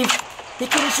shoot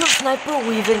sniper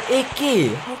with an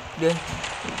AK. How the?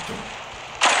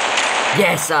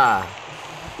 Yes, ah.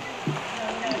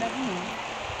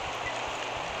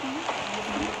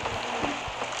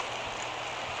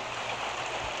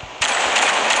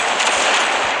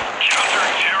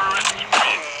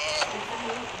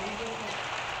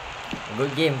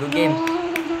 Good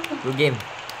game.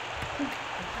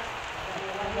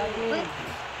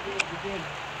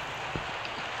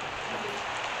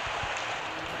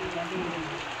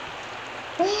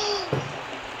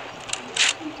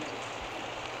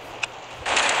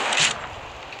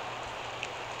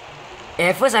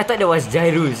 At first I thought there was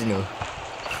gyros, you know.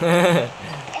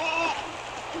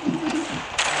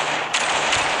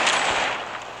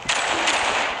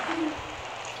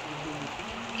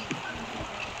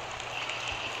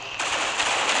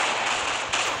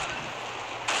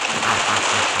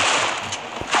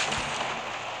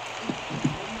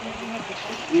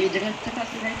 Jangan cakap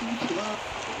saya tu lah.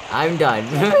 I'm done.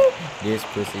 This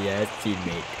pussy ass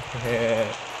teammate.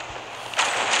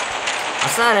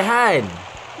 Asal Rehan.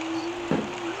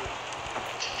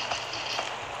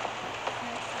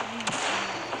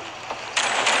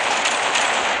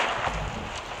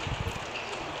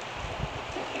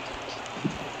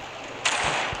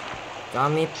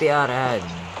 Kami PR Rehan.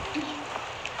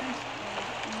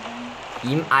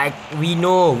 We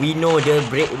know the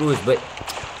break rules, but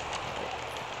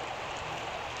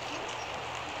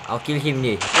I'll kill him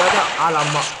ni. Ada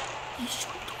alamak. He shoot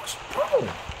those bro.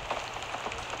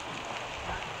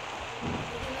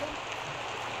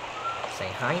 Say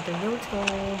hi to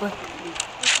YouTube.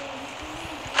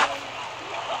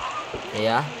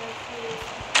 Yeah.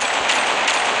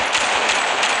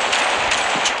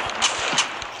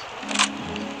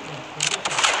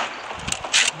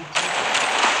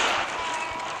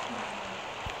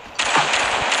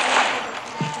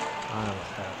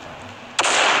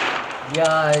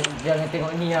 Ya, jangan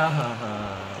tengok ni ah.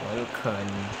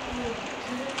 Welcome.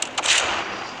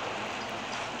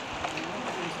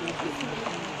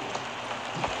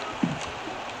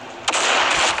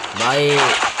 Baik.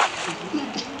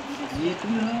 Dia tu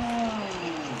lah.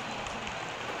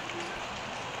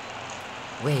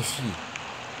 Where is he?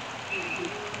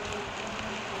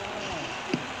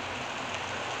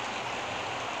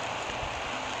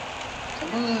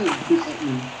 Apa?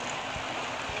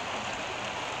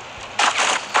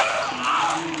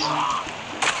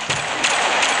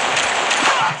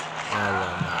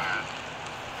 Alamak.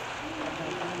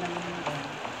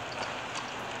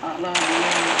 lah dia.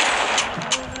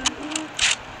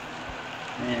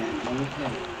 Bagus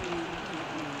kan?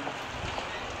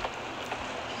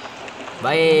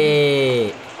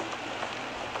 Baik.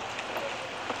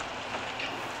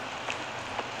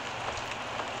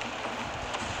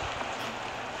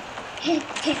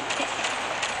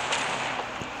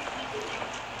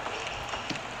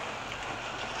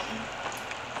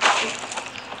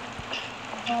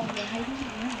 Oh, they're hiding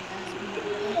behind us.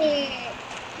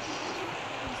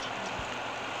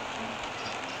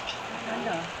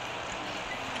 Ada.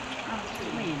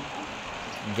 Main.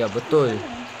 Ya betul.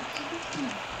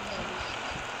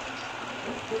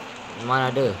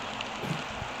 Mana ada?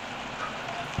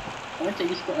 Kau cek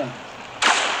Discord lah.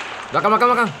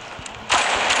 Belakang.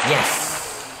 Yes.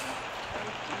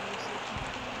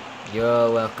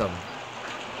 You're welcome.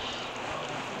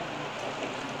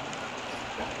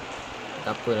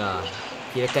 Tak apalah.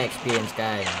 Kira kan experience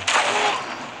kan.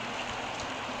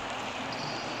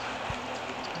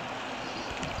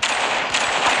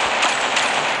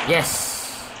 Yes.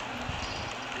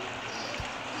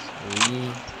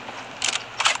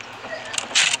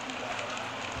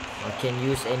 I can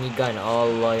use any gun.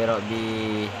 Allah ya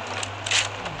Rabbi.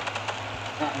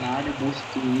 Tak nak ada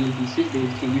boosting. He said they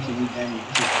can use any gun.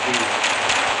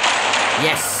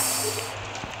 Yes.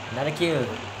 Another kill.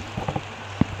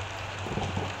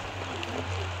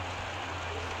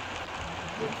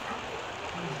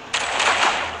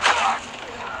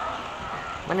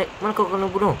 Mana kau kena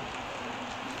bunuh?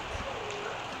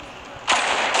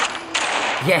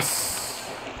 Yes.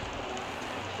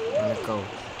 Mana kau?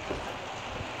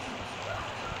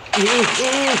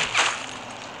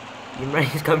 Imran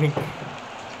is coming.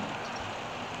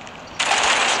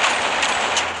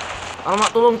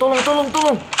 Alamak, tolong.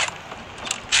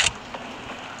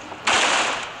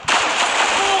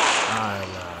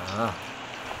 Alah.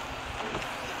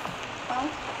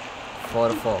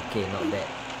 4-4, okay, not bad.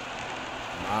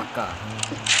 Maka.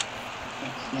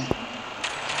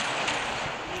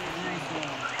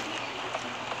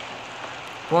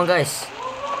 Come on guys.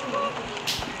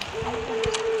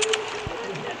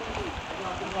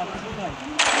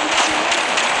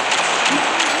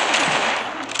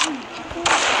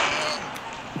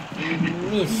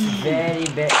 Miss very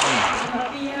badly.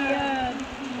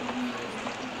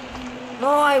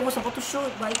 No, I was about to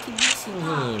shoot, but I keep missing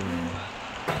him.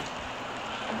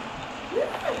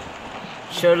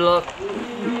 Sherlock.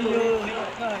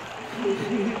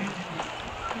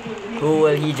 Who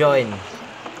will he join?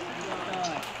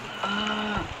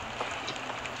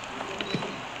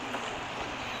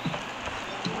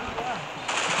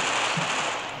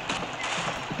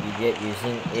 Idiot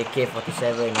using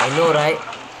AK-47. I know, right?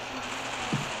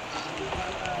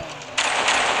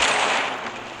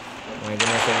 Oh my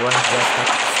goodness, everyone just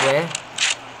swear.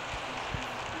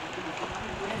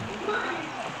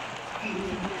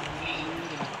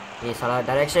 Salah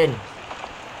direction.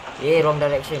 Wrong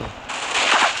direction.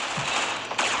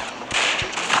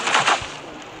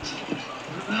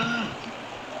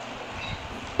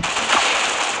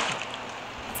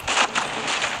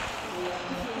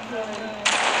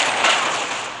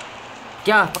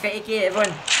 Ya, pakai AK everyone.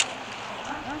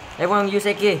 Everyone use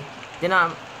AK. Dia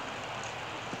nak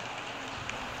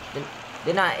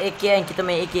AK kan, kita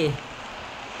main AK.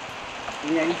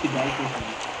 Ini kedai tu.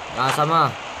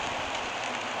 Sama.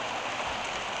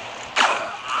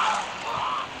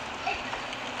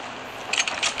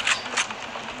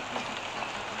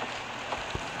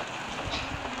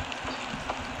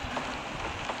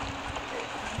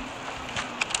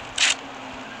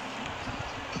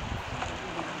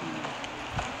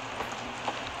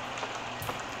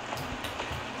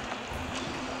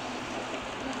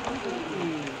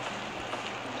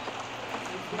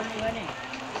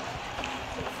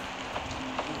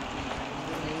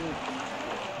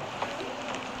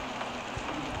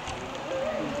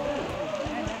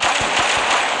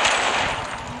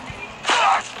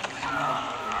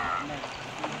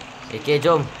 Okay,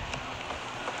 jom.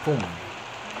 Boom.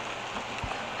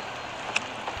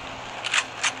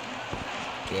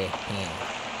 Okay.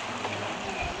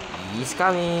 He's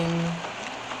coming.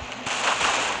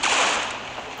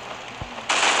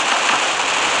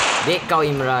 Dek kau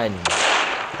Imran.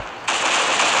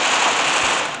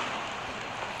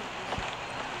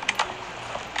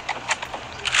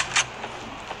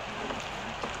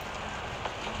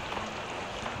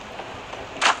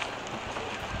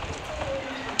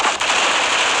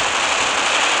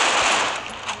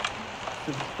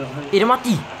 Dia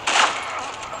mati.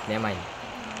 Never mind.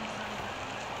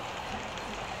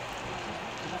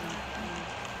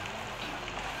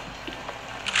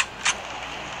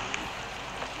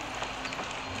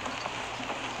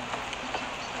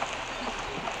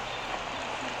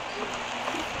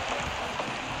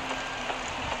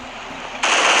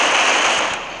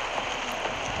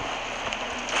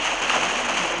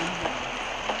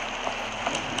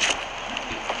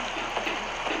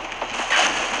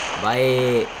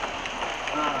 Baik.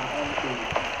 Okay.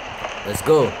 Let's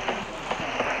go.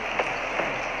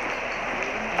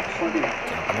 Kau dia.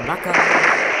 Jangan pandang belakang.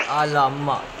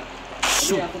 Alamak.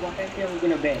 Shoot. Aku pakai dia aku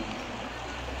kena ban.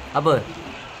 Apa?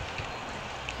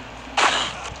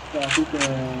 So, aku kena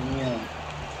ni lah.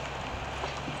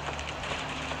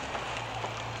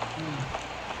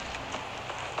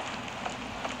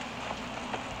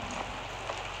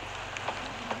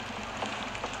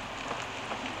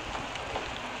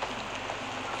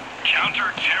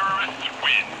 Counter-terrorists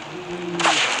win.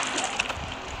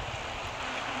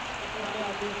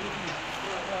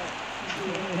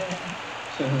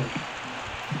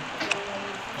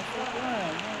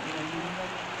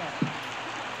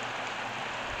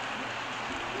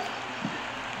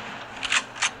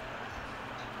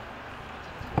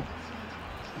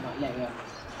 Nak lag lah.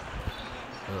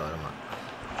 Alamak.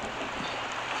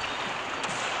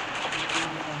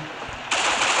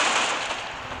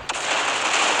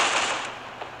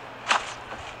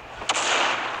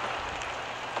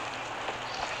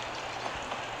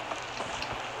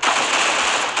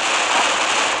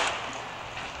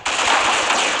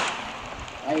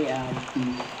 Baik lah,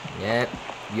 auntie. Yep,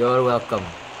 you're welcome.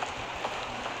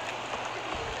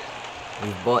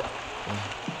 We bought.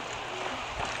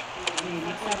 Ni,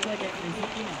 next aku ada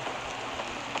rezeki ni.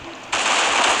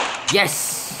 Yes!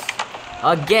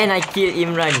 Again I kill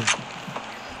Imran.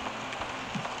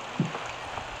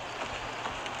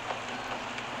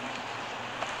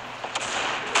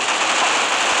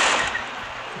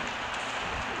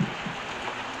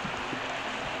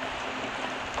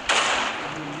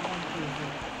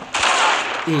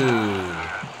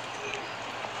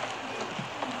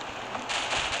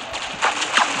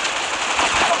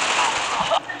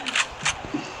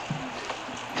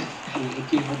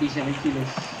 AK-47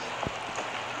 killers.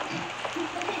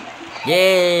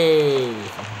 Yay!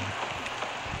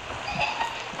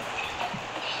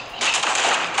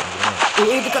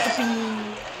 Dekat tepi.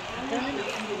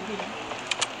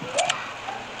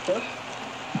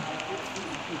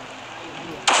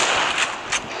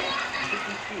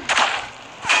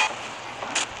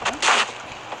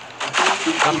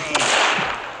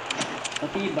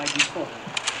 Tapi bagi kau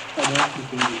tak ada aku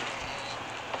tinggi.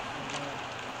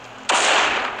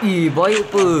 Baik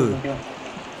apa?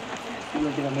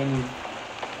 Tengok menu.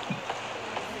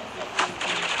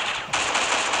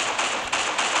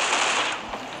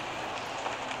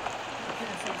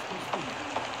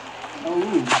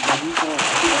 Bagi kau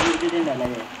tapi balik je dia dah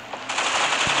layak.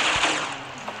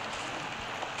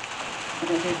 Kau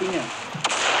tak setting lah.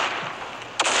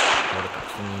 Kau dekat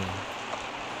sini.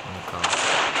 Ini kau.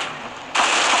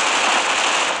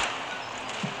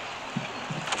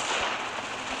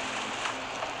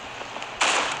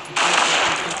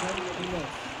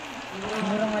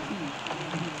 Orang mati.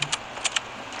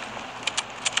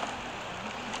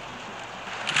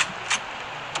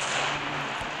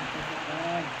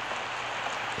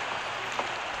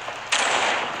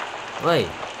 Woi.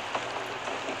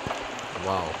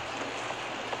 Wow.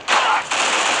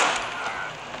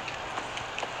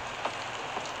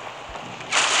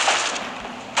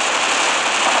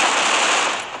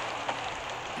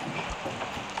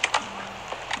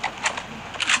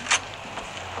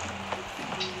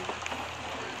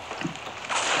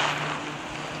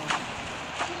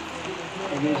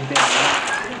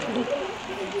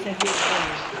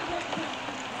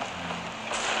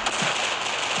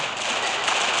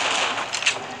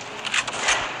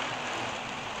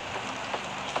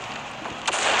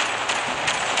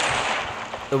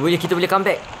 Kita boleh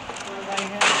comeback.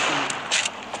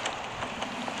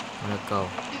 Mana kau?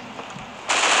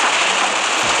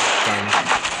 Kan.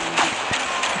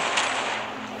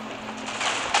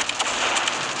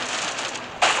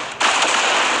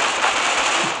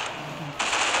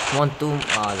 Montum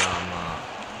alamak.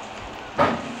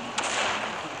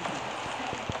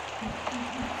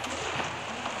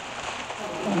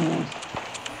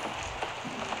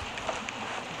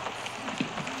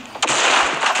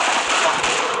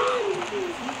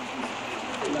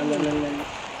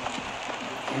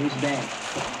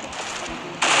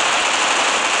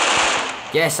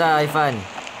 Yes, Ivan.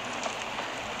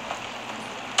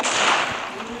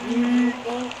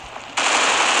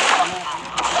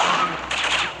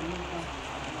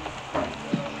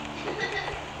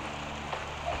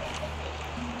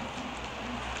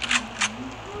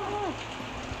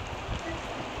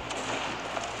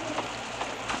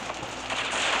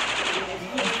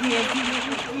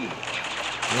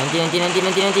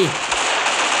 Nanti.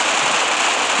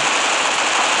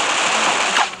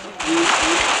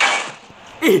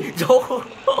 Jauh.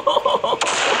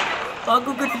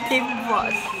 Aku kena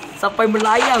tembak sampai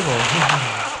melayang.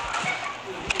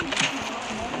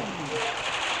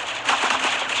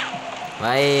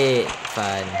 Baik,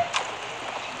 Fan.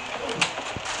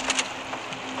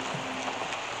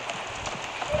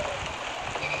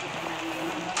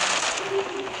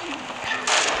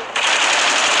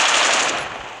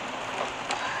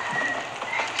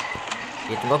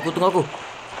 Tunggu aku.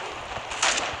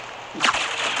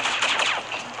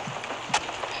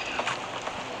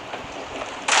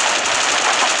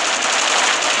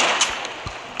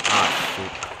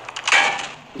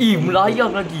 Shit.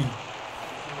 Melayang lagi.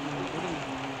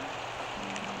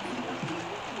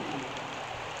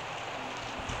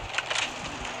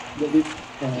 Jadi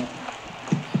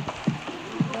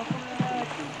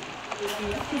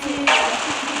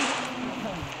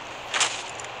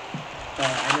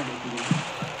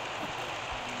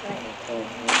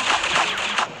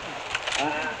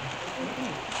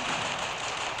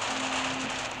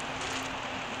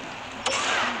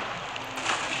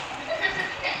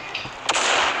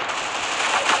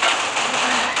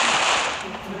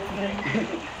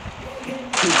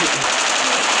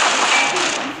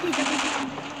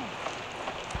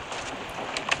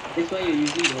that's why you're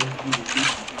using the SD.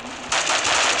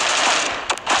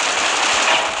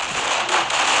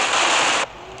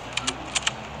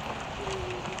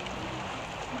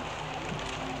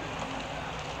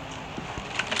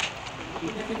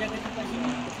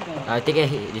 Take care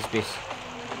this place.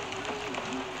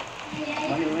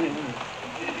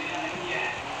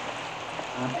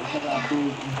 Mana? Pasal aku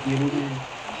biru ni.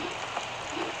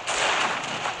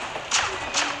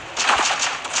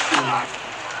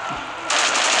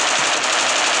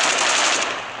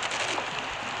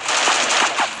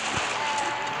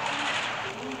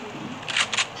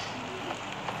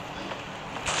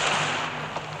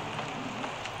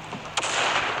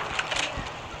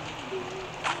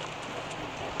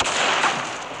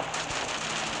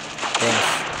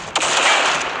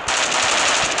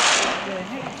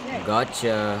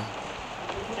 Gotcha.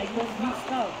 I got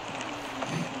mixed up.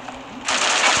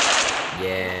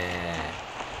 Yeah.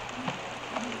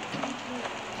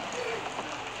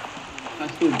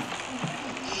 Kasut.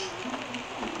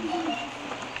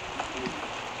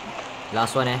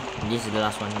 Last one This is the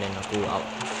last one, then aku out.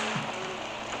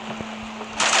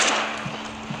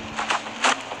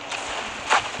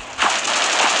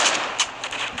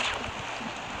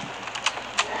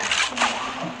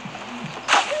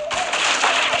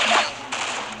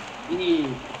 Ini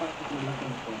apa aku kena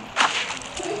belakang kau?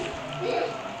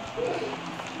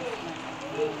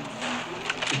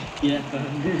 Ya kan.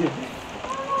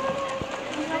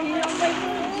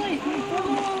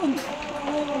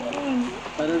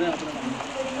 Pada dah apa?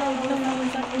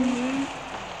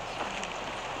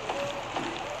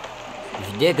 If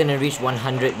they're gonna reach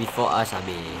 100 before us,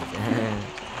 habis.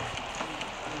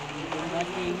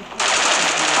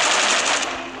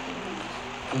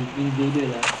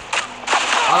 Invader lah.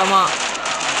 Alamak.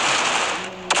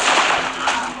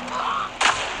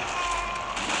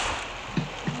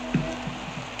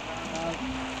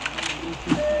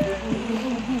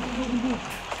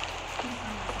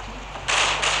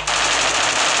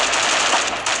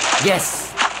 Yes.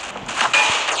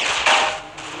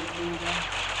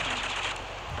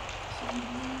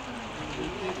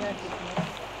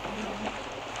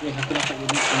 Ya, aku dapat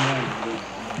jadi semua.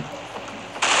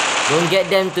 Don't get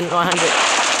them to 100.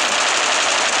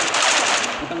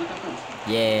 Betul.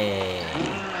 Yeah.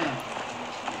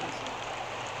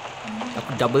 Aku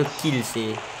double kill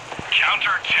sih.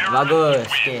 Bagus.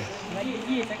 Okay.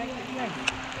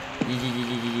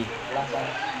 GG.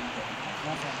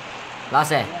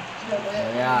 Last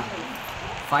yeah.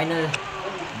 Final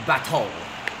battle.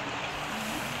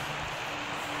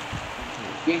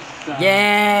 Yes.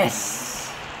 Yes.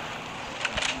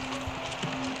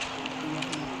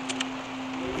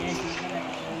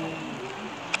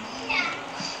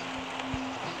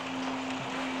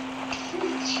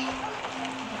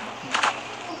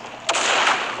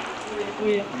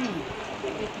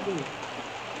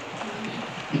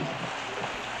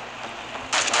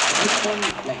 This one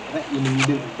like right in the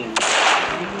middle of them.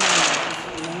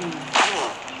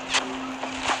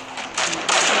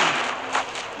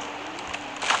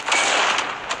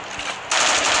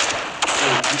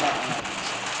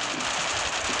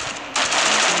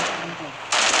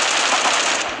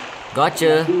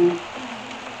 Gotcha.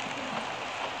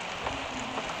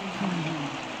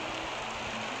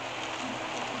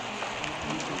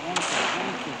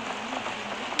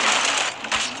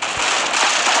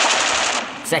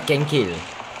 Second kill.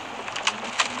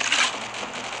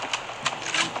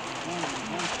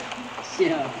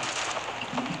 Siap.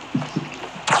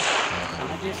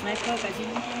 Ada sniper kat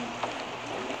sini.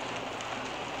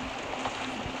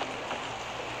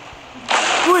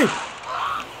 Ui.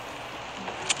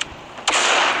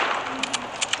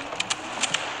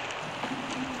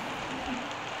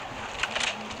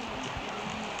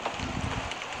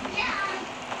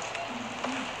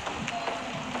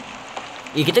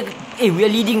 We are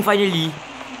leading finally.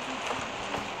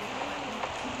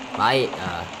 Baik.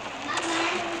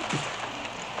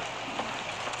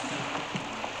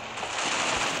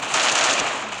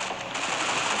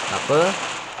 Apa?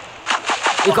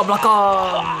 Kat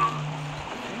belakang.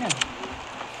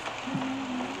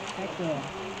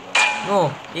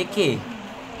 No, AK.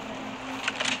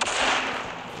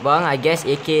 Bang, I guess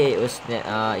AK is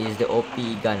the OP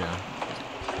gun lah.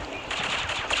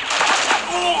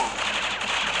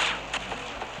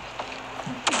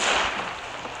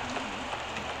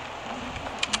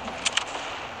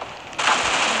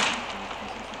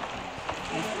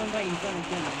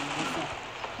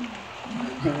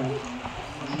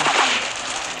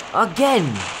 Again.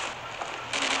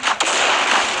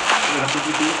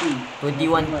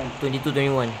 21, 22,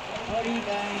 21. Sorry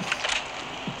guys.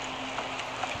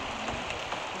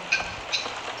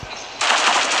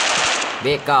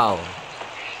 Baik kau.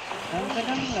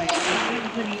 Kadang-kadang like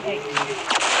bisa react.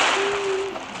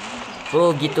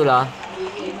 Oh gitulah.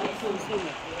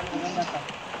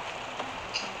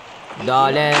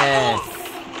 Dah left.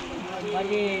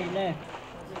 Balik left.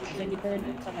 Macam kita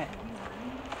sangat.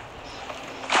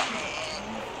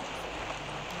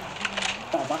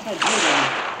 Tak pasal dia dah.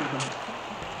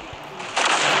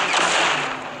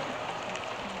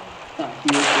 Tak,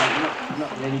 he was like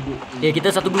not very good.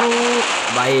 Kita satu group.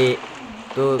 Baik.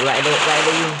 Tu right ada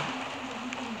you.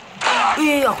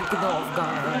 Aku kena off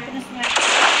guard. Kena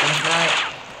snipe.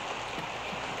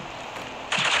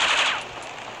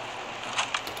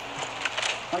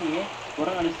 Funny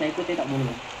orang ada sniper saya tak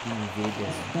bunuh.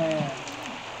 Beda.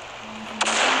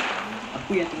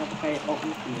 Aku yang tengah pakai off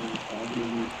ni.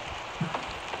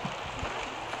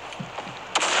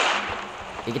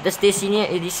 Kita stay sini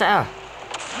di side lah.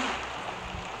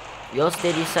 You all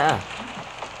stay di side lah.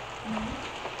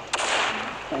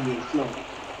 Tak boleh, slow.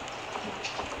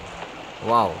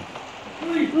 Wow.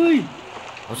 Ui.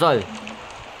 Osol.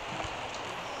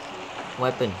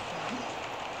 What happened?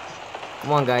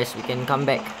 Come on guys, we can come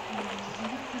back.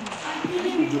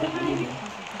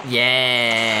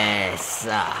 Yes.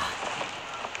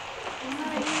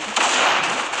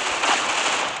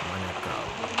 Mana kau?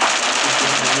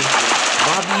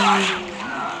 Babi.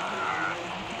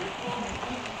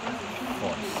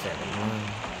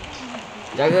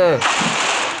 4-7. Jaga.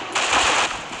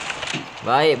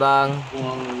 Baik bang.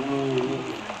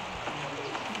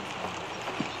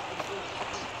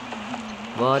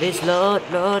 What is Lord,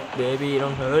 baby,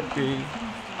 don't hurt me.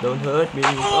 Don't hurt me.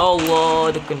 Oh,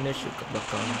 wow, dia kena shoot kat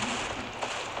belakang.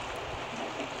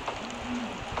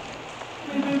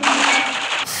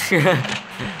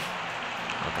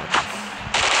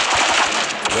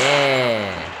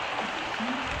 Yeah.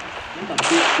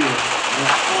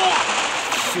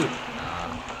 Shoot.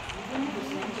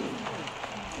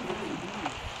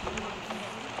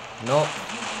 No.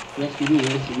 Yes, really.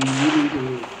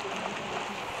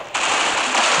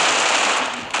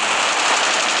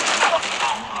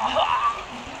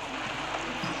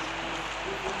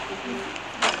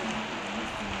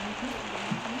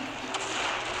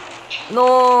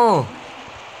 No.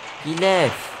 He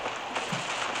left.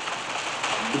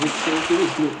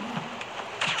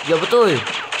 Ya betul.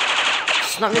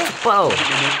 Snapnya cepat tau.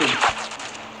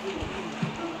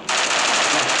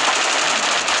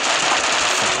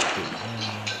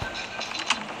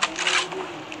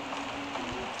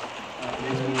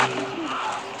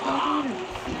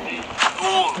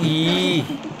 Ih.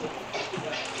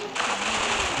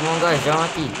 Come on guys, jangan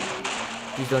mati.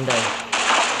 Please don't die.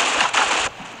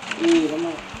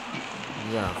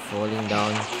 Yeah, falling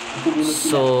down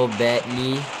so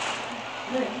badly.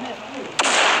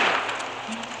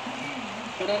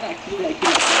 Kau dah nak kill.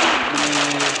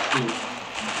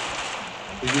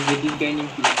 Dia jadi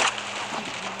gaining kill.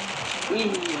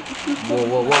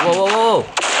 Whoa.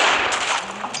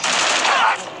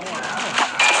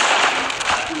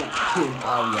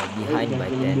 Oh, we are behind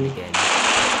by 10 again.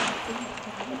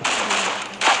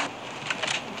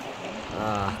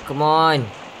 Come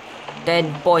on.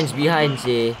 10 points behind,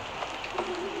 say.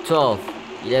 12,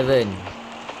 11,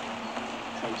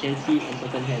 Chelsea and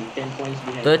Tottenham 10 points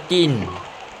behind. 13.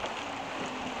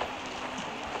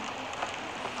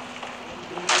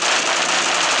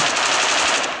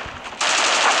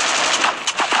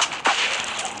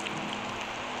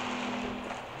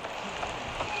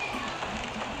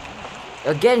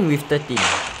 Again with 13.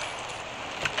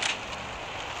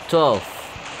 12.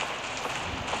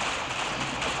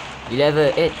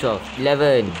 11, 12,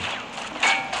 11.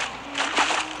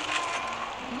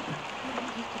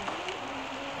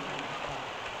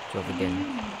 Again.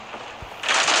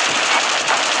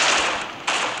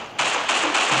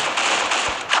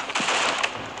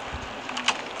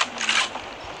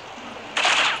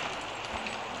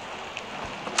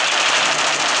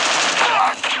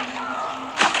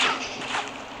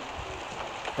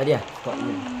 Tadi ah,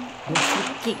 Scotland. Dia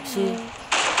free kick sih.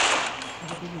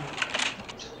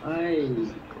 Ai.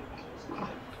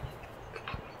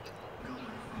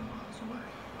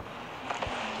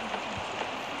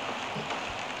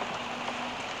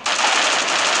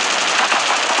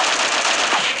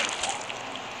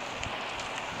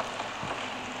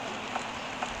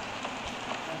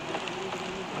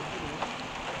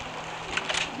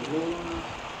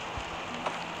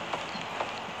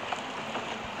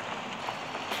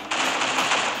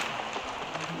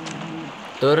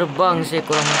 Terbang saya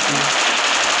kurang mati.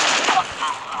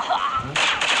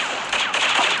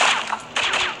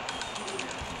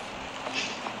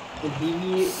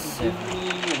 Berdiri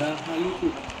Rahayu tu.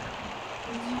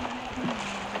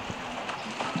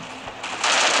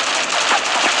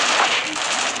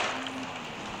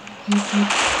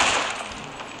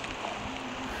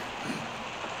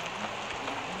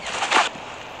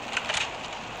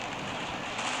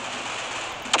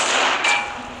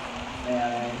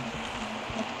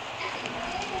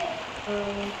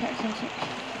 Tak sensor.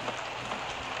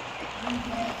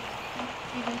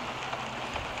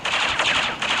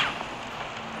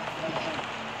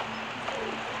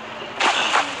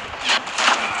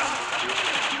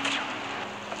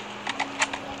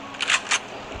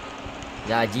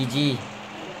 Ya, GG.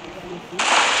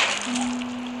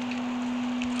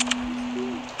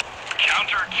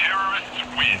 Counter-terrorists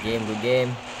win. Good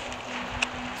game.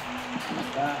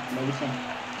 Tak, baguslah.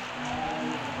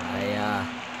 Ayah.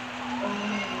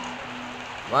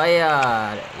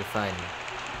 Waya, Irfan.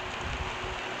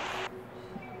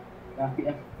 Rafiq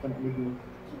lah, kau nak review.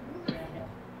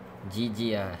 GG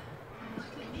ah.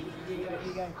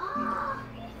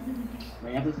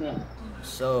 Banyak apa sekarang?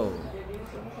 So,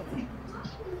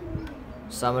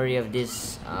 summary of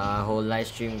this whole live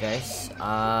stream, guys.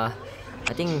 I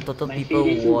think total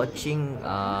people watching.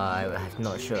 I'm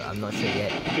not sure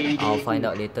yet. I'll find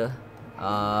out later.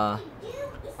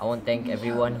 I want to thank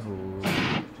everyone who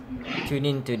tune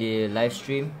in to the live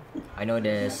stream. I know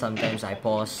that sometimes I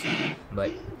pause, but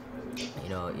you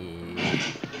know,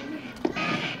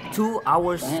 2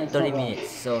 hours 30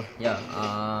 minutes. So yeah,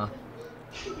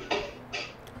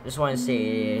 just want to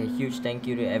say a huge thank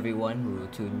you to everyone who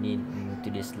tuned in to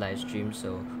this live stream.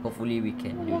 So hopefully we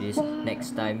can do this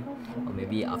next time, or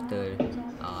maybe after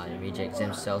the major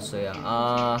exam cells. So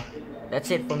yeah, that's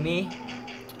it for me.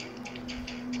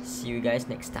 See you guys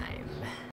next time.